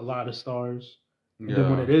it's like a lot of stars. And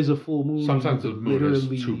then when it is a full moon, sometimes the moon is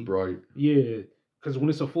too bright. Yeah, because when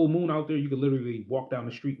it's a full moon out there, you could literally walk down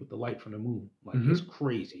the street with the light from the moon. Like it's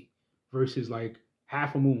crazy. Versus like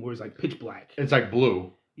half a moon where it's like pitch black. It's like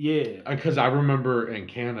blue. Yeah. Because I remember in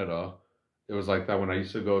Canada, it was like that when I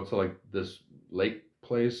used to go to like this lake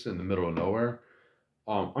place in the middle of nowhere.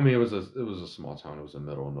 I mean, it was a small town. It was in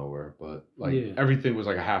the middle of nowhere, but like everything was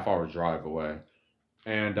like a half-hour drive away,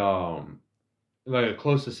 and like the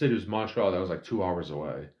closest city was Montreal. That was like 2 hours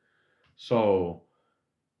away. So,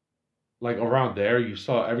 like around there, you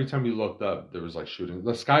saw every time you looked up, there was like shooting.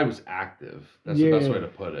 The sky was active. That's the best way to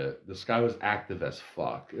put it. The sky was active as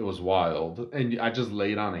fuck. It was wild, and I just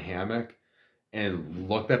laid on a hammock and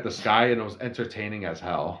looked at the sky, and it was entertaining as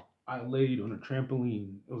hell. I laid on a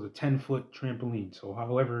trampoline. It was a 10-foot trampoline. So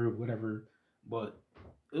whatever, but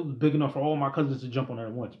it was big enough for all my cousins to jump on it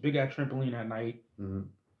at once. Big ass trampoline at night.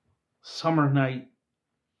 Summer night.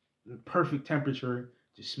 Perfect temperature.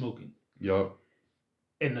 Just smoking. Yup.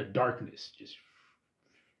 In the darkness. Just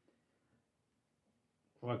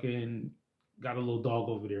fucking got a little dog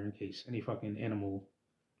over there in case any animal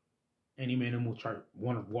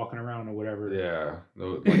walking around or whatever. Yeah,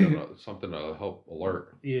 like something to help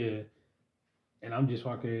alert. Yeah, and I'm just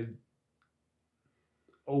fucking.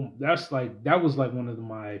 Oh, that was like one of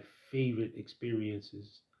my favorite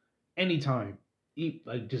experiences. Anytime,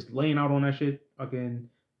 like just laying out on that shit, fucking,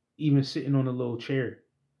 even sitting on a little chair,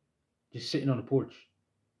 just sitting on the porch,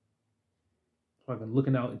 fucking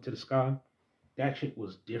looking out into the sky. That shit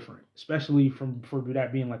was different, especially for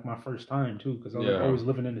that being like my first time too, because I was like always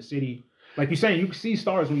living in the city. Like you're saying, you can see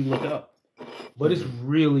stars when you look up, but it's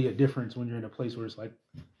really a difference when you're in a place where it's like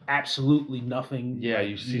absolutely nothing. Yeah, like,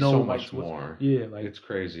 you see so much more. Yeah, like it's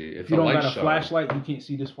crazy. If you don't got a flashlight, you can't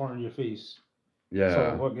see this far in your face. Yeah.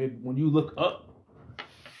 So when you look up,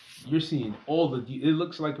 you're seeing all the. It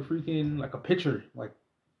looks like a freaking like a picture. Like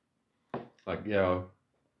yeah.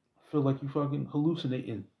 I feel like you fucking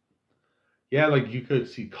hallucinating. Yeah, like you could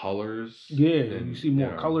see colors. Yeah, and you see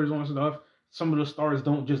more colors on stuff. Some of the stars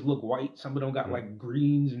don't just look white. Some of them got like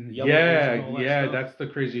greens and yellows. Yeah, and all that stuff. That's the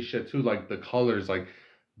crazy shit too. Like the colors, like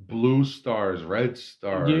blue stars, red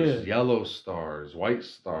stars, Yeah. yellow stars, white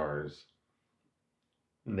stars.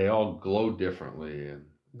 And they all glow differently. And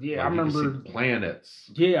Yeah, like, I you can remember. see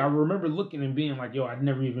planets. Yeah, I remember looking and being like, yo, I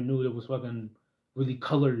never even knew there was fucking really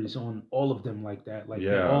colors on all of them like that. Like, they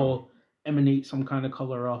Yeah. all emanate some kind of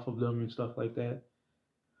color off of them and stuff like that.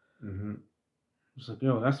 Mm-hmm. It's like,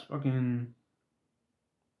 yo, that's fucking.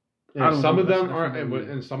 I And don't some know, of that's them aren't,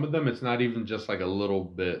 definitely- and some of them it's not even just like a little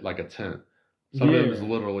bit, like a tint. Some of them is Yeah.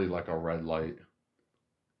 literally like a red light.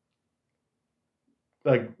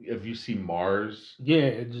 Like if you see Mars, Yeah,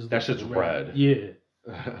 it just that looks shit's like red. Yeah.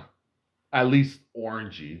 At least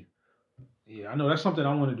orangey. Yeah, I know that's something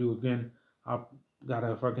I want to do again. I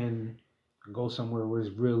gotta fucking go somewhere where it's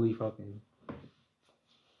really fucking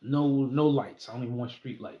no lights. I don't even want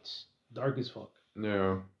street lights. Dark as fuck.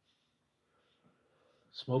 Yeah.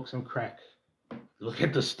 Smoke some crack. Look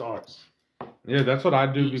at the stars. Yeah, that's what I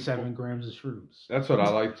do. Eat 7 grams of shrooms. That's what I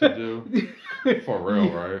like to do. For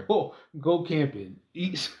real, right? Oh, go camping.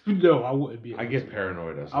 Eat. No, I wouldn't be able I get to.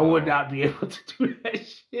 paranoid as I would not be able to do that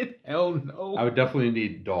shit. Hell no. I would definitely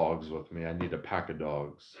need dogs with me. I need a pack of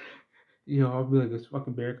dogs. You know, I'll be like, this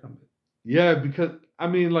fucking bear coming. Yeah, because I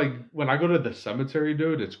mean, like when I go to the cemetery,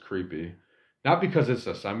 dude, it's creepy. Not because it's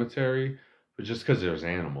a cemetery, but just because there's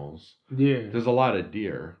animals. Yeah. There's a lot of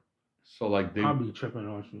deer, so like I'll be tripping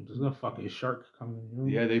on you. There's no fucking shark coming. You know?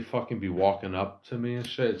 yeah, they fucking be walking up to me and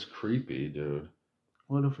shit. It's creepy, dude.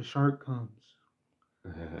 What if a shark comes?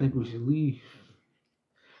 I think we should leave.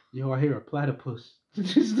 Yo, I hear a platypus.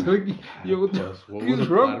 Just like, yo, Platypus. What is would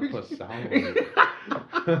a wrong? platypus sound like?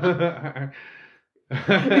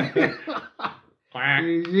 Quack.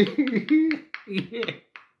 Yeah.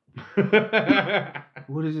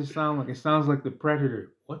 What does it sound like? It sounds like the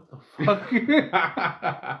Predator. What the fuck?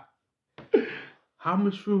 How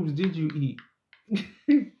much shrooms did you eat?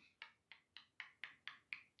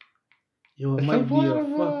 Yo, it might be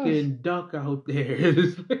a fucking duck out there.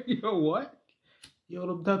 It's like, yo, what? Yo,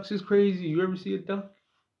 them ducks is crazy. You ever see a duck?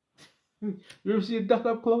 You ever see a duck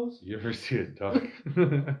up close? You ever see a duck?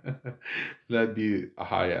 That'd be a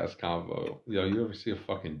high ass combo. Yo, you ever see a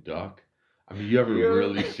fucking duck? I mean, you ever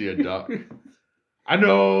really see a duck? I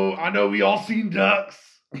know we all seen ducks.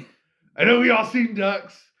 You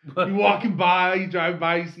walking by, you drive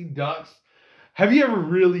by, you see ducks. Have you ever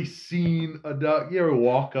really seen a duck? You ever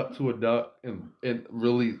walk up to a duck and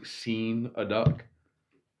really seen a duck?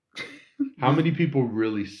 How many people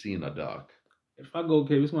really seen a duck? If I go,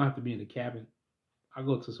 okay, it's gonna have to be in the cabin. I'll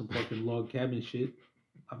go to some fucking log cabin shit.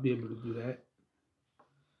 I'll be able to do that.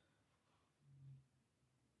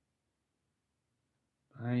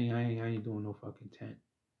 I ain't doing no fucking tent.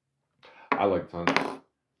 I like tons. I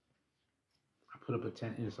put up a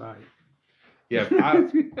tent inside. Yeah,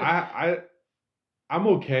 I'm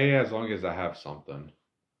okay as long as I have something.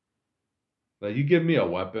 Like you give me a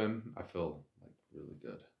weapon, I feel like really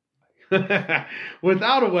good.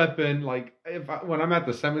 Without a weapon, like when I'm at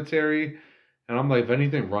the cemetery and I'm like, if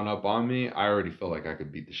anything run up on me, I already feel like I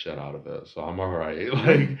could beat the shit out of it. So I'm all right.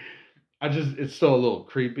 Like it's still a little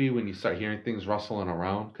creepy when you start hearing things rustling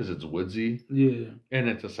around because it's woodsy. Yeah. And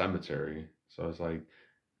it's a cemetery. So it's like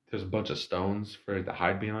there's a bunch of stones for it to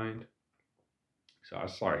hide behind. So I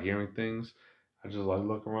start hearing things. I just like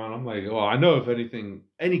look around. I'm like, well, I know if anything,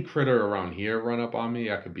 any critter around here run up on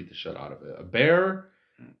me, I could beat the shit out of it. A bear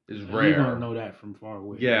is rare. You don't know that from far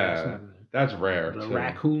away. Yeah, that's rare. But a too.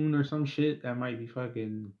 raccoon or some shit that might be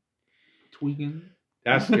fucking tweaking.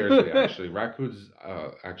 That scares me actually. Raccoons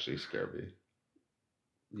actually scare me.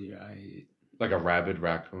 Yeah, like a rabid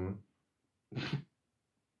raccoon.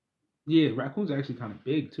 Yeah, raccoons are actually kind of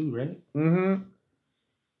big too, right? Mm-hmm.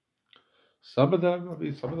 Some of them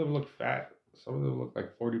look fat. Some of them look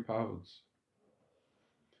like 40 pounds.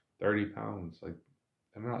 30 pounds. Like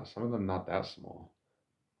they're not. Some of them not that small.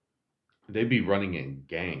 They be running in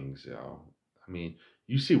gangs, yo. I mean,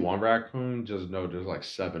 you see one raccoon, just know there's like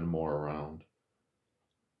 7 more around.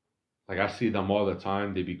 Like I see them all the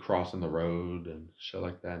time. They be crossing the road and shit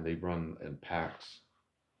like that, and they run in packs.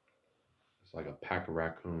 It's like a pack of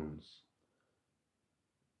raccoons.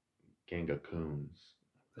 Gang of coons.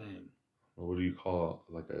 Damn. Or what do you call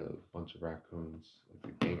like a bunch of raccoons?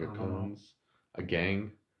 Like a gang of coons? A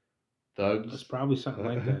gang? Thugs? It's probably something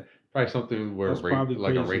like that. Probably something where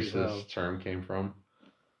like a racist term came from.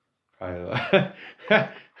 Probably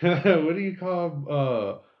what do you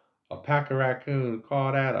call a pack of raccoons?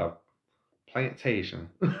 Call that a plantation.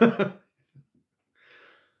 I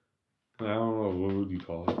don't know, what would you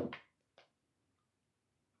call it?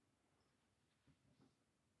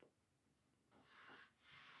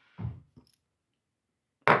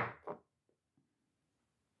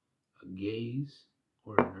 A gaze.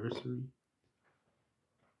 or a nursery.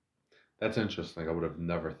 That's interesting. I would have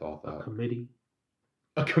never thought A that. committee.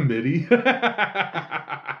 A committee?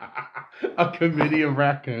 A committee of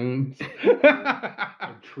raccoons.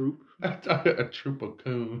 A troop. A troop of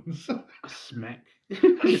coons. A smack.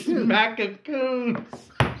 A smack of coons.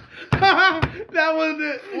 That was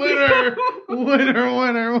it. Winner.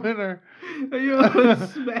 Yo,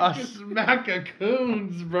 A smack of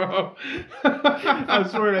coons, bro. I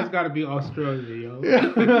swear that's got to be Australia, yo.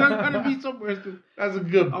 That's got to be somewhere. That's a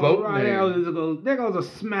good boat right, name. There goes a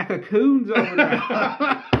smack of coons over there.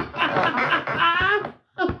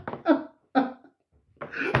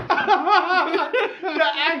 The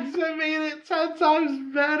accent made it 10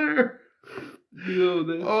 times better. Yo,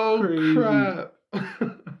 that's crazy. Crap.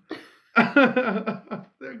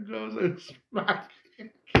 There goes a smack.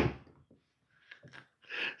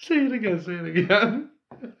 Say it again.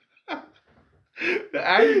 The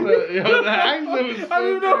accent was so I don't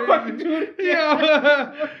even know if I can crazy. do it.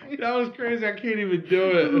 Yeah, that was crazy. I can't even do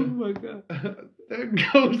it. Oh my god. There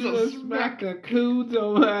goes a smack. of coons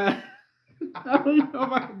over there. I don't even know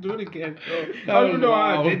if I can do it again. That I don't was know how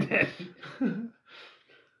I wild. did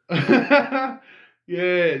that.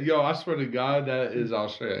 Yeah, yo, I swear to God, that is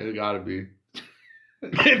Australia. It gotta be.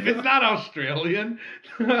 If it's not Australian,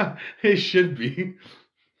 it should be.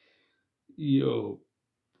 Yo.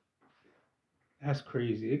 That's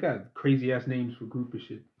crazy. It got crazy ass names for group of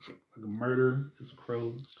shit. Like murder is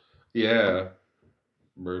crows. Yeah.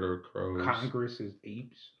 Murder crows. Congress is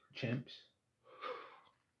apes, chimps.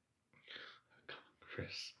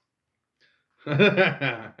 Congress.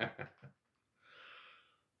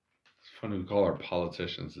 It's funny we call our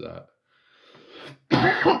politicians that.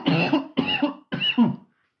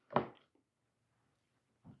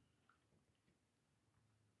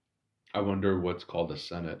 I wonder what's called a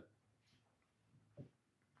Senate.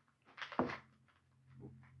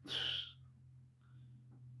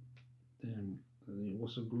 Then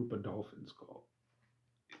what's a group of dolphins called?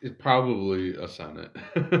 It's probably a Senate.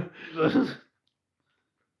 A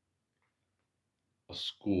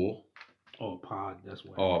school. Oh, a pod. That's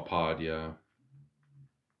what. Oh, a pod, yeah.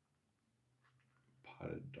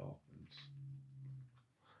 Potted dolphins.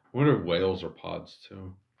 I wonder if whales are pods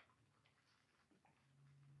too.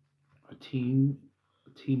 A team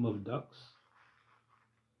of ducks.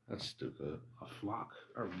 That's stupid. A flock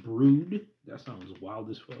or brood. That sounds wild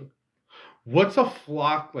as fuck. What's a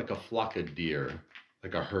flock? Like a flock of deer,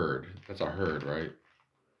 like a herd. That's a herd, right?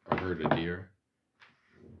 A herd of deer.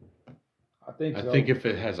 I think. I think if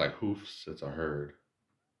it has like hoofs, it's a herd.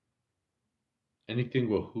 Anything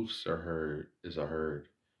with hoofs or herd is a herd.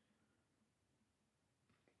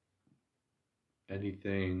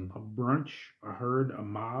 Anything. A brunch, a herd, a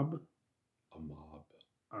mob, A mob.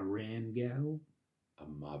 a rangal. A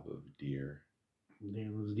mob of deer.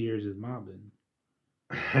 Then those deers is mobbing.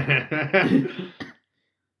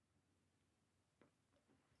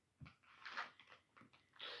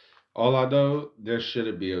 All I know, there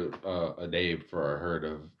shouldn't be a name for a herd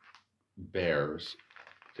of bears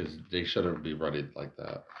because they shouldn't be running like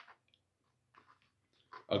that.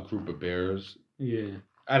 A group of bears Yeah.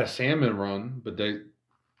 at a salmon run, but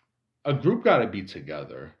a group got to be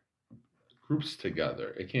together. Groups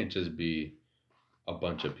together. It can't just be a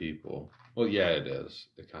bunch of people. Well, yeah, it is.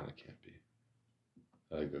 It kind of can't be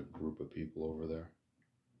like a group of people over there.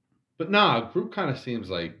 But nah, a group kind of seems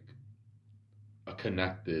like a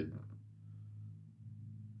connected.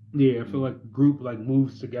 Yeah, I feel like group like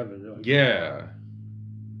moves together. Like, Yeah.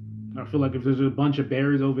 I feel like if there's a bunch of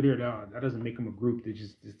bears over there, that doesn't make them a group.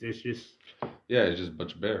 There's just Yeah, it's just a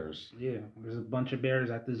bunch of bears. yeah. There's a bunch of bears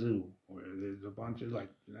at the zoo, or there's a bunch of like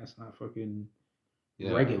that's not fucking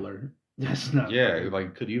Yeah. regular. That's not. Yeah, fucking,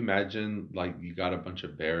 like could you imagine like you got a bunch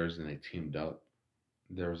of bears and they teamed up?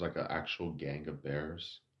 There was like an actual gang of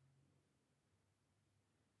bears.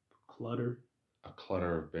 clutter A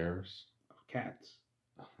clutter of bears. of cats.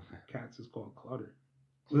 Cats is called clutter.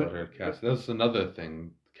 Clutter of cats. That's another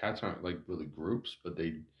thing. Cats aren't like really groups, but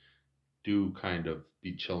they do kind of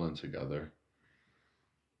be chilling together.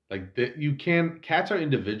 Like cats are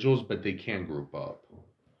individuals, but they can group up.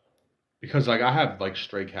 Because like I have like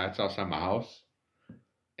stray cats outside my house,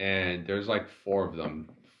 and there's like 4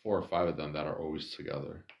 or 5 of them that are always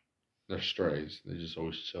together. They're strays. They just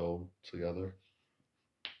always chill together.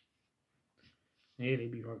 Yeah, they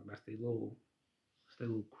be rocking. That's their little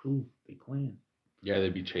crew, they clan. Yeah,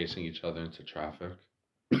 they'd be chasing each other into traffic.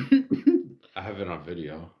 I have it on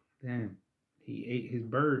video. Damn, he ate his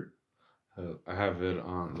bird. I have it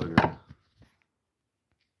on. Look at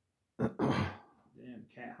it. Damn,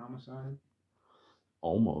 cat homicide.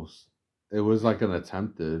 Almost. It was like an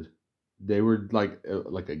attempted, They were like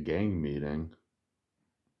a gang meeting.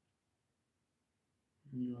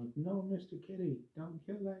 You're like, no, Mr. Kitty, don't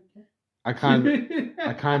kill that cat. I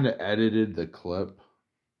kind of edited the clip.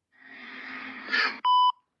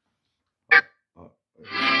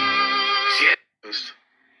 Shit. It's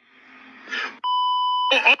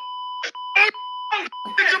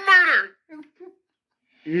a murder.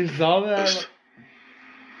 You saw that?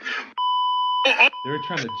 They were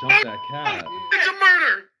trying to jump that cat. It's a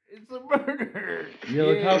murder. It's a murder. Yeah,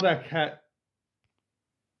 look how that cat.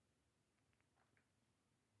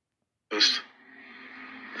 It's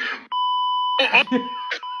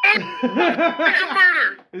a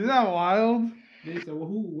murder. Isn't that wild? They said, well,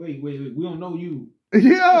 who? Wait, we don't know you.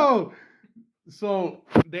 Yo! So,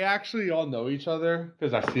 they actually all know each other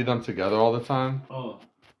because I see them together all the time. Oh.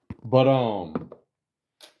 But,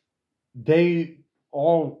 they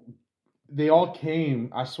all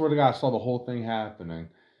came. I swear to God, I saw the whole thing happening.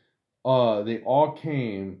 They all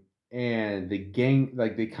came and the gang,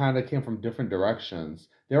 like, they kind of came from different directions.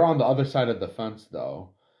 They were on the other side of the fence,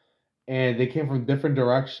 though. And they came from different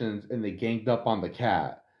directions and they ganged up on the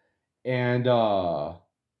cat. And, or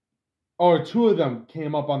two of them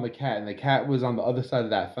came up on the cat and the cat was on the other side of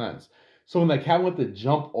that fence. So when the cat went to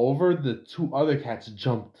jump over, the two other cats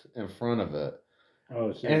jumped in front of it.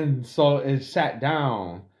 Oh, shit. And so it sat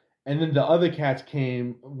down. And then the other cats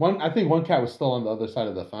came. I think one cat was still on the other side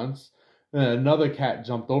of the fence. And another cat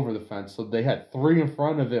jumped over the fence. So they had three in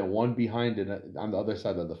front of it, one behind it on the other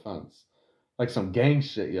side of the fence. Like some gang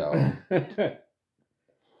shit, yo.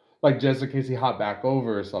 Like just in case he hopped back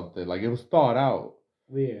over or something. Like it was thought out.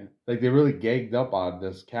 Yeah. Like they really gagged up on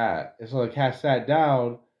this cat. And so the cat sat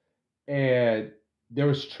down and there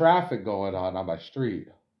was traffic going on my street.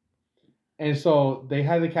 And so they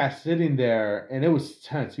had the cat sitting there and it was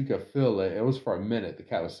tense. You could feel it. It was for a minute. The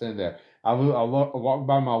cat was sitting there. I walked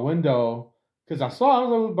by my window because I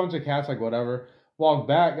saw a bunch of cats, like whatever. Walked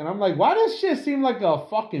back and I'm like, why does shit seem like a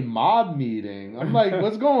fucking mob meeting? I'm like,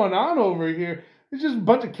 what's going on over here? It's just a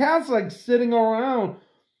bunch of cats like sitting around.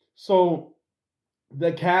 So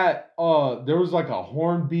the cat, there was like a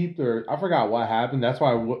horn beeped or I forgot what happened. That's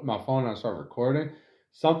why I whipped my phone and I started recording.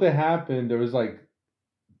 Something happened. There was like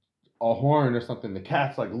a horn or something. The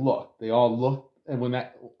cats like looked. They all looked, and when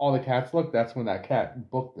all the cats looked, that's when that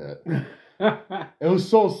cat booked it. It was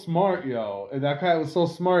so smart, yo. And that cat was so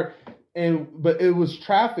smart. But it was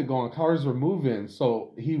traffic going, cars were moving,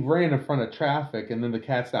 so he ran in front of traffic, and then the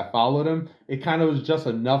cats that followed him, it kind of was just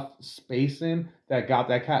enough spacing that got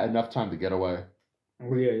that cat enough time to get away.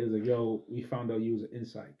 Oh yeah, it was like, yo, we found out you was an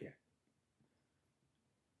inside cat.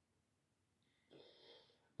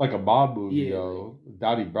 Like a mob movie, Yeah. yo.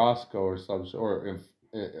 Dottie Brasco or some shit, or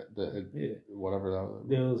whatever that was.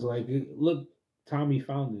 It was like, look, Tommy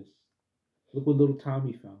found this. Look what little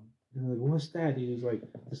Tommy found. And like, what's that? He was like,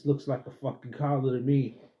 this looks like a fucking collar to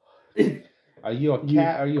me. Are you a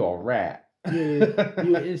cat or are you a rat? Yeah,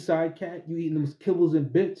 you an inside cat? You eating them kibbles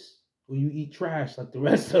and bits? Or you eat trash like the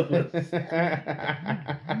rest of us?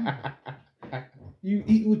 You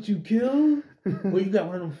eat what you kill? Or you got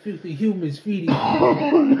one of them filthy humans feeding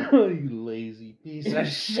you? You lazy piece of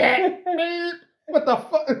shit, man. What the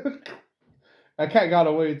fuck? That cat got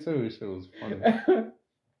away too. Shit was funny.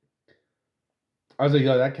 I was like,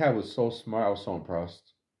 yo, that cat was so smart. I was so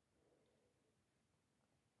impressed.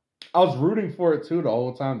 I was rooting for it too the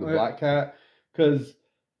whole time, the black cat, because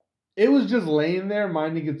it was just laying there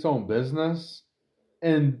minding its own business,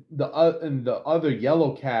 and the other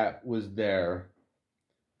yellow cat was there,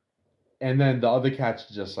 and then the other cats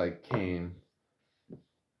just like came.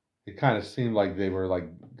 It kind of seemed like they were like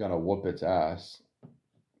gonna whoop its ass.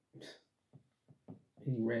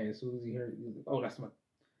 He ran as soon as he heard. He was like, oh, that's my.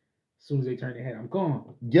 As soon as they turned their head, I'm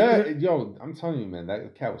gone. Yeah, yo, I'm telling you, man,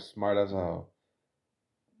 that cat was smart as hell.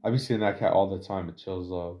 I be seeing that cat all the time. It chills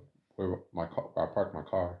where I park my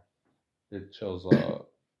car. It chills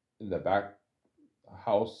in the back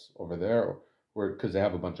house over there, because they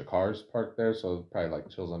have a bunch of cars parked there, so it probably like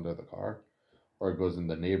chills under the car, or it goes in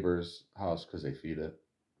the neighbor's house because they feed it.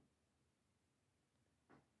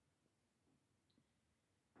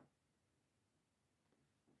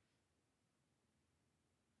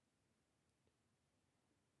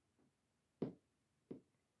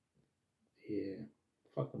 Yeah.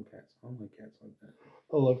 Fuck them cats. I don't like cats like that.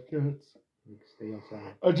 I love cats. They can stay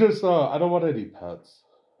outside. I just I don't want any pets.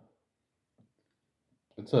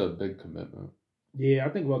 It's a big commitment. Yeah, I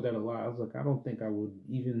think about that a lot. I was like, I don't think I would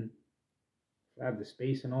even have the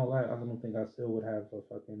space and all that. I don't think I still would have a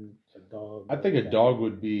dog. I think a dog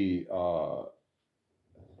would be. I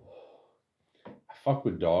fuck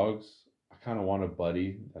with dogs. I kind of want a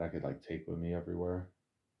buddy that I could like take with me everywhere.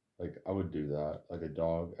 Like, I would do that. Like a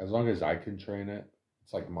dog. As long as I can train it.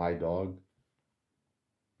 It's like my dog.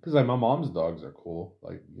 Because like my mom's dogs are cool.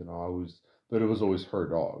 Like, you know, but it was always her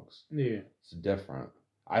dogs. Yeah. It's different.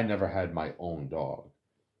 I never had my own dog.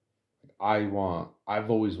 I've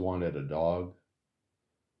always wanted a dog.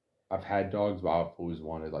 I've had dogs, but I've always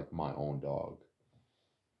wanted like my own dog.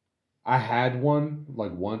 I had one,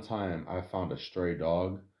 like one time I found a stray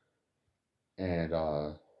dog and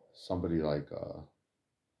somebody like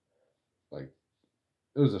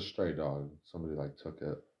it was a stray dog. Somebody like took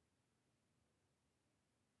it.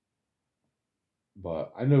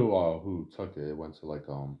 But I knew who took it. It went to like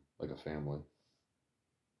a family.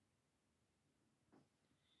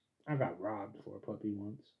 I got robbed for a puppy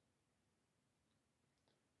once.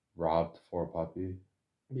 Robbed for a puppy.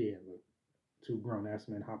 Yeah, but 2 grown ass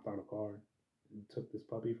men hopped out of a car and took this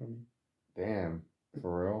puppy from me. Damn,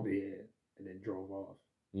 for real? Yeah, and then drove off.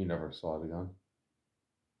 You never saw it again?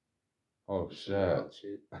 Oh shit. Wild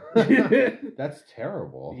shit. That's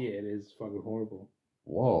terrible. Yeah, it is fucking horrible.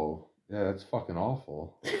 Whoa. Yeah, that's fucking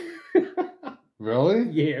awful. Really?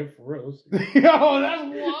 Yeah, for real. Yo, that's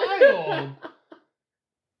wild.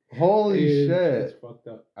 Holy Yeah, shit. It's fucked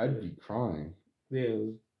up. I'd be crying. Yeah, it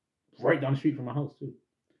was right down the street from my house too.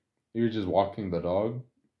 You were just walking the dog?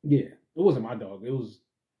 Yeah, it wasn't my dog. It was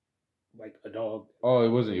like a dog. Oh, it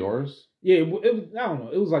wasn't yours? Yeah, it was. I don't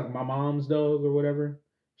know. It was like my mom's dog or whatever.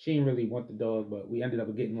 She didn't really want the dog, but we ended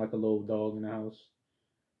up getting like a little dog in the house.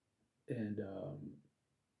 And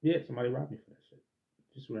yeah, somebody robbed me for that shit.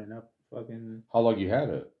 Just ran up, fucking. How long you had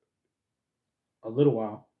it? A little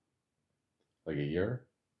while. Like a year?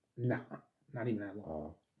 Nah, not even that long.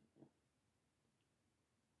 Oh.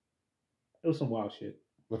 It was some wild shit.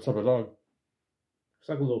 What type of dog? It's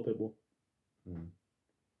like a little pit bull. Hmm.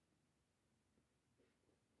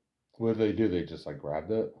 What did they do? They just like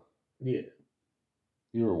grabbed it? Yeah.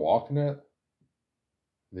 You were walking it?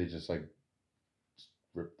 They just like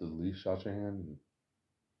ripped the leash out your hand?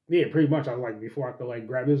 Yeah, pretty much. I was like, before I could like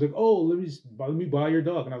grab it, it was like, oh, let me buy your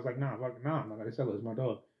dog. And I was like, nah, I'm not gonna sell it. It's my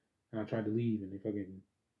dog. And I tried to leave, and they fucking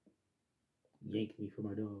yanked me for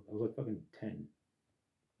my dog. I was like fucking 10.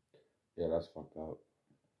 Yeah, that's fucked up.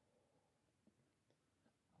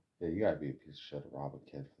 Yeah, you gotta be a piece of shit to rob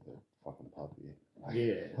a kid for their fucking puppy. Like,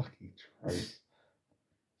 Yeah. Fucking Christ.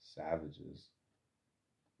 Savages.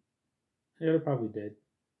 Yeah, they're probably dead.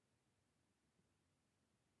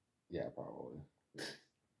 Yeah, probably.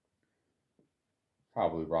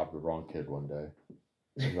 Probably robbed the wrong kid one day.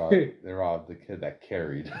 They robbed the kid that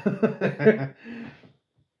carried.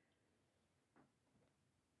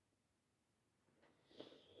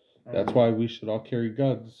 That's why we should all carry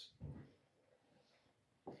guns.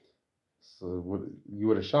 So you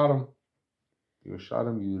would have shot him. You would have shot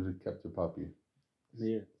him, you would have kept your puppy.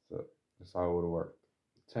 Yeah. So that's how it would have worked.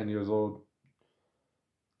 10 years old.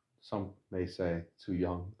 Some may say too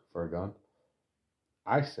young for a gun.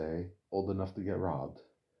 I say old enough to get robbed.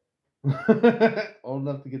 Old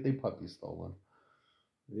enough to get their puppy stolen.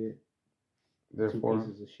 Yeah. Therefore, 2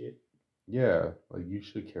 pieces of shit. yeah, like you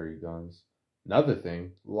should carry guns. Another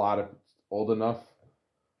thing, a lot of old enough,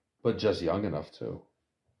 but just young enough too,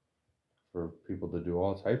 for people to do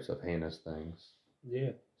all types of heinous things.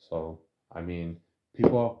 Yeah. So, I mean,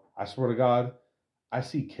 people, I swear to God, I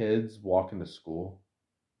see kids walking to school,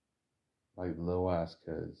 like little ass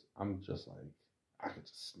kids. I'm just like, I could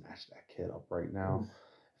just snatch that kid up right now.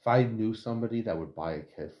 If I knew somebody that would buy a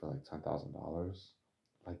kid for like $10,000,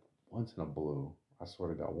 like once in a blue, I swear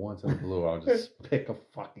to God, once in a blue, I'll just pick a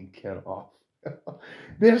fucking kid off.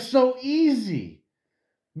 They're so easy.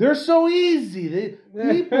 They're so easy.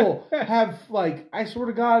 People have like, I swear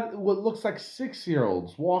to God, what looks like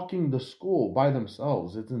 6-year-olds walking to school by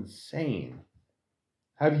themselves. It's insane.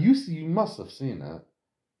 You must have seen that.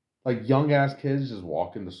 Like young ass kids just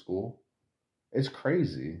walking to school. It's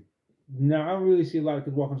crazy. No, I don't really see a lot of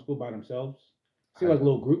kids walking to school by themselves. I see like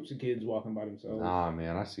little groups of kids walking by themselves. Nah,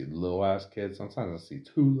 man, I see little ass kids. Sometimes I see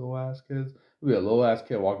 2 little ass kids. There'll be a little ass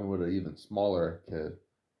kid walking with an even smaller kid.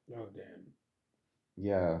 Oh, damn.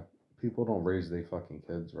 Yeah, people don't raise their fucking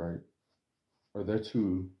kids right. Or they're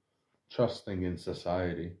too trusting in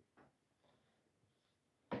society.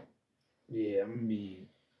 Yeah, I'm gonna be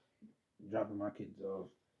dropping my kids off.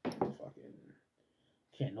 Fucking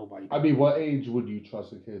can't nobody. I mean, what age would you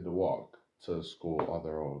trust a kid to walk to school on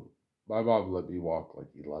their own? My mom let me walk like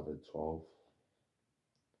 11, 12.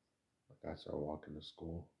 Like I started walking to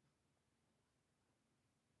school.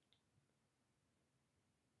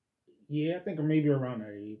 Yeah, I think maybe around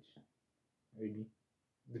that age. Maybe.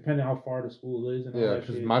 Depending how far the school is and all Yeah, that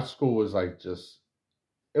because shit. my school was like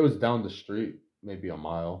it was down the street, maybe a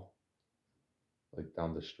mile. like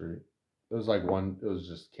down the street. It was like one. It was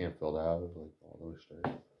just Canfield Ave, like all the way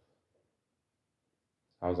straight.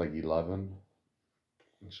 I was like 11,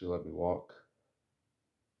 and she let me walk.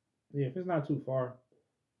 Yeah, if it's not too far,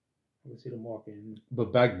 I can see them walking.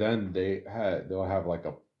 But back then they'll have like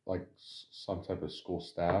some type of school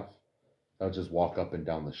staff that would just walk up and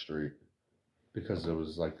down the street because it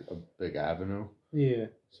was like a big avenue. Yeah.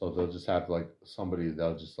 So they'll just have like somebody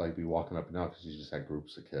they'll just like be walking up and down because you just had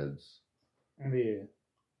groups of kids. Yeah.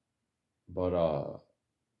 But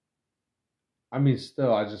I mean,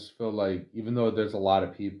 still, I just feel like even though there's a lot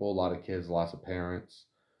of people, a lot of kids, lots of parents,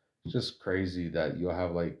 it's just crazy that you'll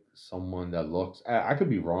have like someone that looks. I could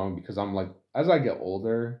be wrong because I'm like, as I get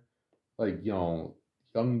older, like young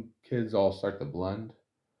kids all start to blend.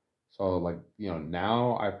 So like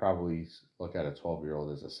now I probably look at a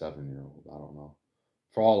 12-year-old as a 7-year-old. I don't know,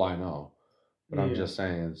 for all I know, but I'm just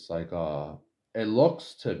saying it's like it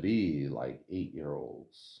looks to be like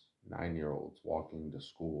 8-year-olds, 9-year-olds walking to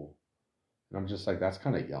school. And I'm just like, that's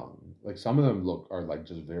kind of young. Like some of them are like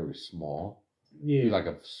just very small. Yeah. Be like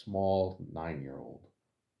a small 9-year-old.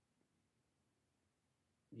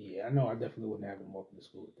 Yeah, I know. I definitely wouldn't have them walking to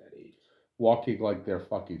school at that age. Walking like their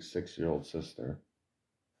fucking 6-year-old sister.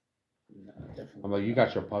 Nah, definitely. I'm like, you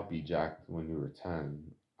got your puppy jacked when you were 10.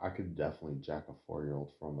 I could definitely jack a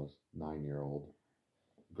 4-year-old from a 9-year-old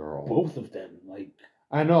girl. Both of them, like.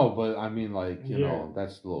 I know, but I mean, like, you know,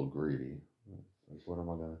 that's a little greedy. Like, what am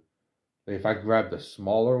I gonna? If I grab the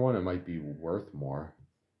smaller one, it might be worth more.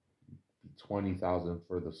 20,000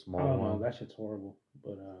 for the small one. Oh no, that shit's horrible.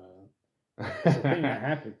 But it's a thing that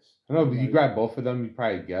happens. I know, but you grab both of them, you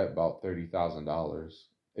probably get about $30,000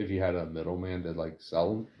 if you had a middleman to like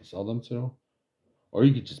sell them to, or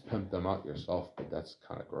you could just pimp them out yourself. But that's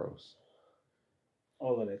kind of gross.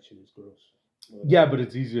 All of that shit is gross. Yeah, but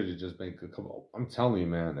it's easier to just make a couple. I'm telling you,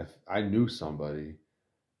 man. If I knew somebody,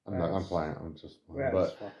 I'm playing. I'm just playing.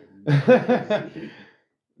 But fucking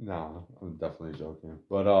no, I'm definitely joking.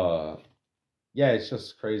 But yeah, it's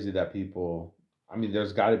just crazy that people. I mean,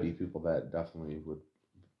 there's got to be people that definitely would.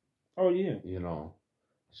 Oh yeah. You know,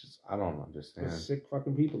 it's just I don't understand. There's sick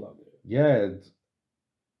fucking people out there. Yeah,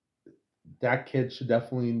 that kid should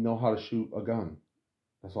definitely know how to shoot a gun.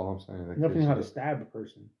 That's all I'm saying. Definitely know how to stab a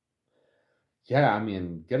person. Yeah, I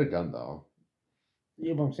mean, get a gun though.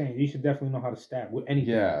 Yeah, but I'm saying you should definitely know how to stab with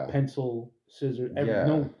anything. Yeah. Pencil, scissors,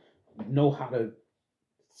 know how to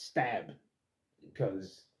stab.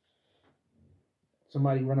 Because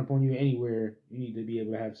somebody run up on you anywhere, you need to be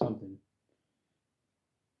able to have something.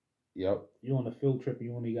 Yep. You're on a field trip,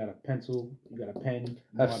 you only got a pencil, you got a pen.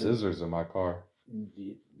 I have scissors in my car.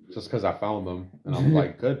 Yeah. Just because I found them. And I'm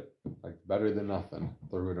like, good. Like, better than nothing.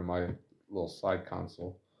 Threw it in my little side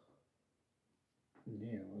console.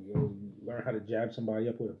 Yeah, you learn how to jab somebody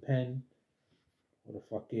up with a pen, with a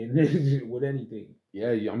fucking, with anything.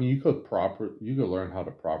 Yeah, I mean, you could learn how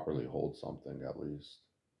to properly hold something at least,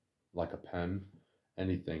 like a pen,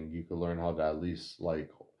 anything. You could learn how to at least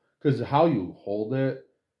because how you hold it,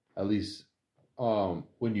 at least,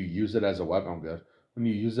 when you use it as a weapon, I'm good. When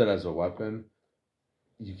you use it as a weapon,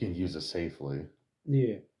 you can use it safely.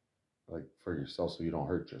 Yeah. Like for yourself, so you don't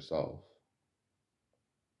hurt yourself.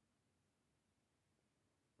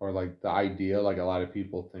 Or like the idea, like a lot of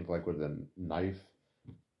people think like with a knife,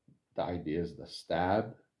 the idea is the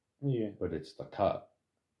stab. Yeah. But it's the cut.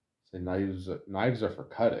 So knives are for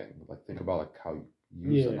cutting. Like think about like how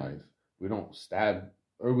you use a knife. We don't stab,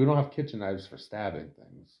 or we don't have kitchen knives for stabbing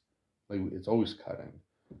things. Like it's always cutting.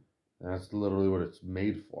 And that's literally what it's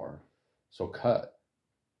made for. So cut.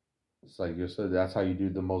 It's like you said, that's how you do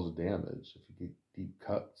the most damage. If you get deep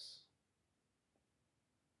cuts.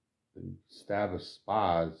 Then stab a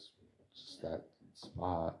spot, it's just that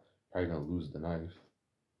spot. Probably gonna lose the knife.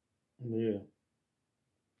 Yeah.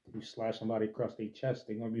 If you slash somebody across their chest,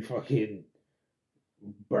 they're gonna be fucking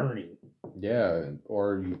burning. Yeah,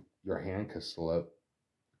 or your hand could slip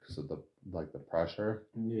because of the pressure.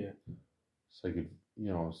 Yeah. So you could,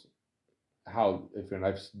 how if your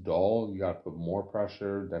knife's dull, you gotta put more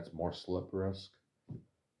pressure. That's more slip risk.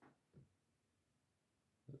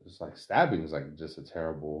 It's like stabbing is like just a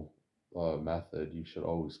terrible method. You should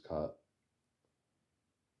always cut,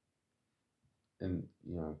 and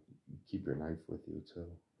keep your knife with you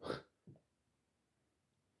too.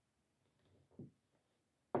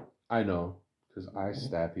 I know, because I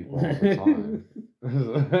stab people all the time.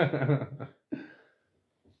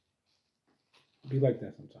 Be like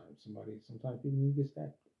that sometimes. Sometimes people need to get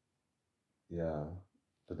stabbed. Yeah,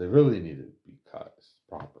 but they really need to be cut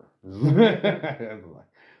proper.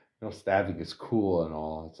 Stabbing is cool and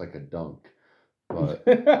all. It's like a dunk. But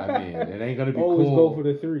I mean, it ain't gonna be always cool. go for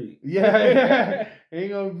the 3. Yeah,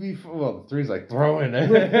 ain't gonna be. Well, the 3's like throwing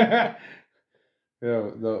it.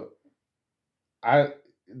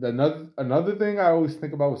 Another thing I always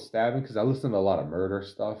think about with stabbing, because I listen to a lot of murder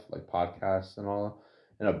stuff, like podcasts and all.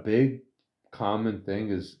 And a big common thing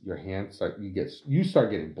is your hands you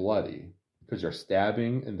start getting bloody because you're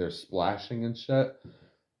stabbing and they're splashing and shit,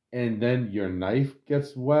 and then your knife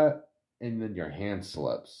gets wet and then your hand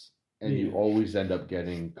slips and you always end up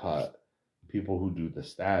getting cut. People who do the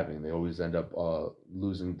stabbing, they always end up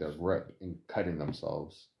losing their grip and cutting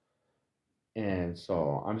themselves. And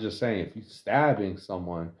so I'm just saying, if you're stabbing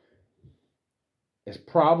someone, it's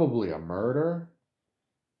probably a murder.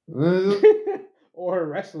 Or a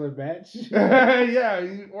wrestling match. Yeah,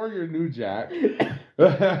 or your New Jack. He's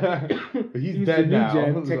Use dead the now.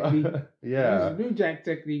 New Jack technique. Yeah. Use the New Jack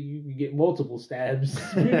technique, you can get multiple stabs.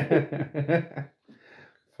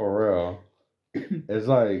 For real. It's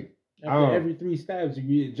like, After every 3 stabs, you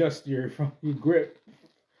readjust your grip.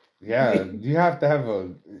 Yeah,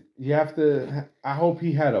 I hope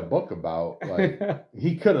he had a book about, like,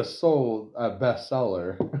 he could have sold a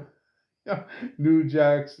bestseller. New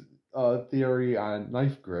Jack's theory on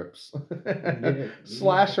knife grips.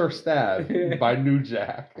 Slash or stab by New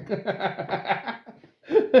Jack.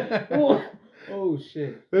 Oh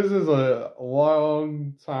shit. This is a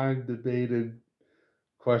long time debated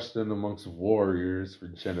question amongst warriors for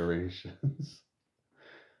generations.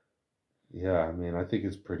 Yeah, I mean, I think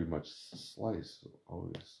it's pretty much slice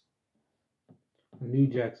always. New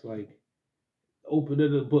Jack's like, open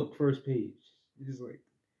of the book, first page. It's like,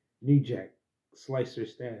 New Jack, slice or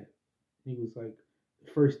stab. He was like,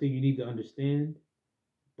 the first thing you need to understand,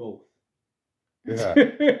 both. Yeah.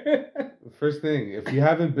 First thing, if you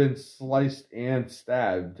haven't been sliced and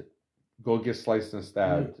stabbed, go get sliced and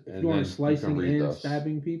stabbed. If and you then aren't slicing you can read and this.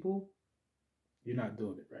 stabbing people, you're not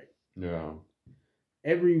doing it right. Yeah.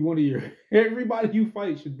 Everybody you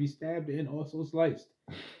fight should be stabbed and also sliced.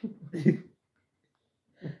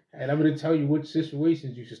 And I'm going to tell you which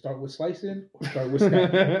situations you should start with slicing or start with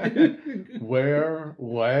stabbing. Where,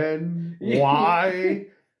 when, why.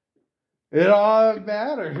 It all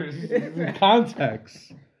matters. The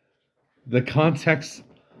context. The context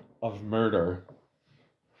of murder.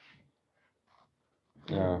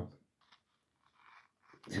 Yeah.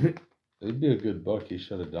 It'd be a good book. He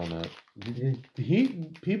should have done it.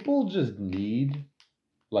 People just need,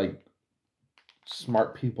 like,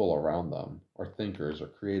 smart people around them, or thinkers, or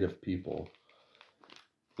creative people.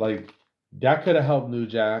 Like, that could have helped New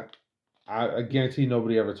Jack. I guarantee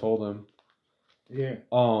nobody ever told him. Yeah.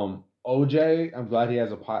 OJ, I'm glad he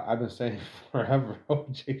has a pod. I've been saying forever,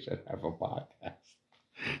 OJ should have a podcast.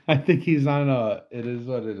 I think he's on It Is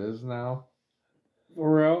What It Is now.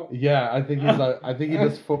 For real? Yeah, I think he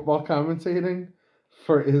does football commentating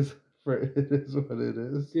for It Is What It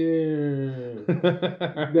Is. Yeah.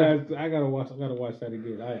 I gotta watch that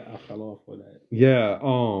again. I fell off for that. Yeah,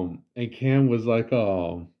 and Cam was like,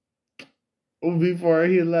 before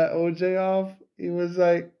he let OJ off, he was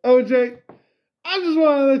like, OJ, I just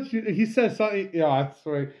want to let you. He said something. Yeah, I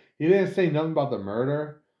swear he didn't say nothing about the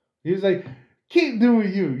murder. He was like, keep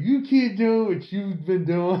doing you. You keep doing what you've been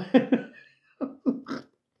doing.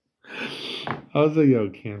 I was like, yo,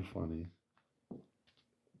 Cam funny.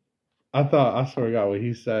 I swear to God, what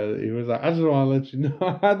he said, he was like, I just want to let you know.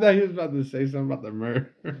 I thought he was about to say something about the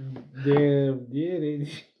murder. Damn, yeah,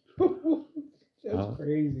 that's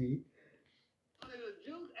crazy.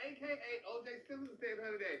 Juice, a.k.a. O.J. Simpson, said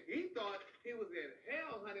that he thought he was in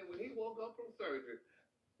hell, honey, when he woke up from surgery.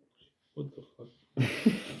 What the fuck?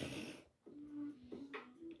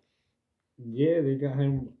 Yeah, they got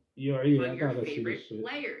him. Yeah, I gotta see this shit.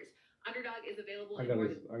 Players. Underdog is available.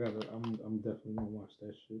 I'm definitely gonna watch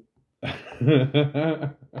that shit.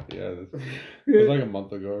 Yeah, it was like a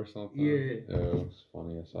month ago or something. Yeah, it was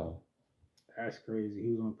funny. I saw. That's crazy. He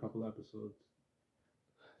was on a couple episodes.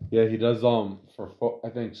 Yeah, he does. I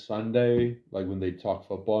think Sunday, like when they talk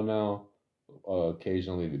football now,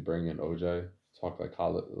 occasionally they bring in OJ, talk like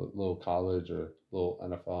little college or little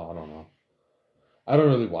NFL. I don't know. I don't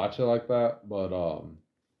really watch it like that, but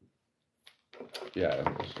yeah.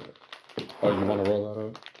 Oh, you want to roll that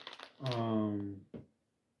up?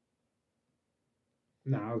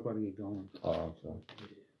 Nah, I was about to get going. Oh, okay.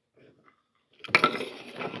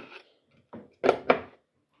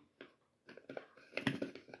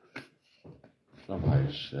 I'm high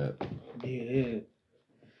as shit. Yeah.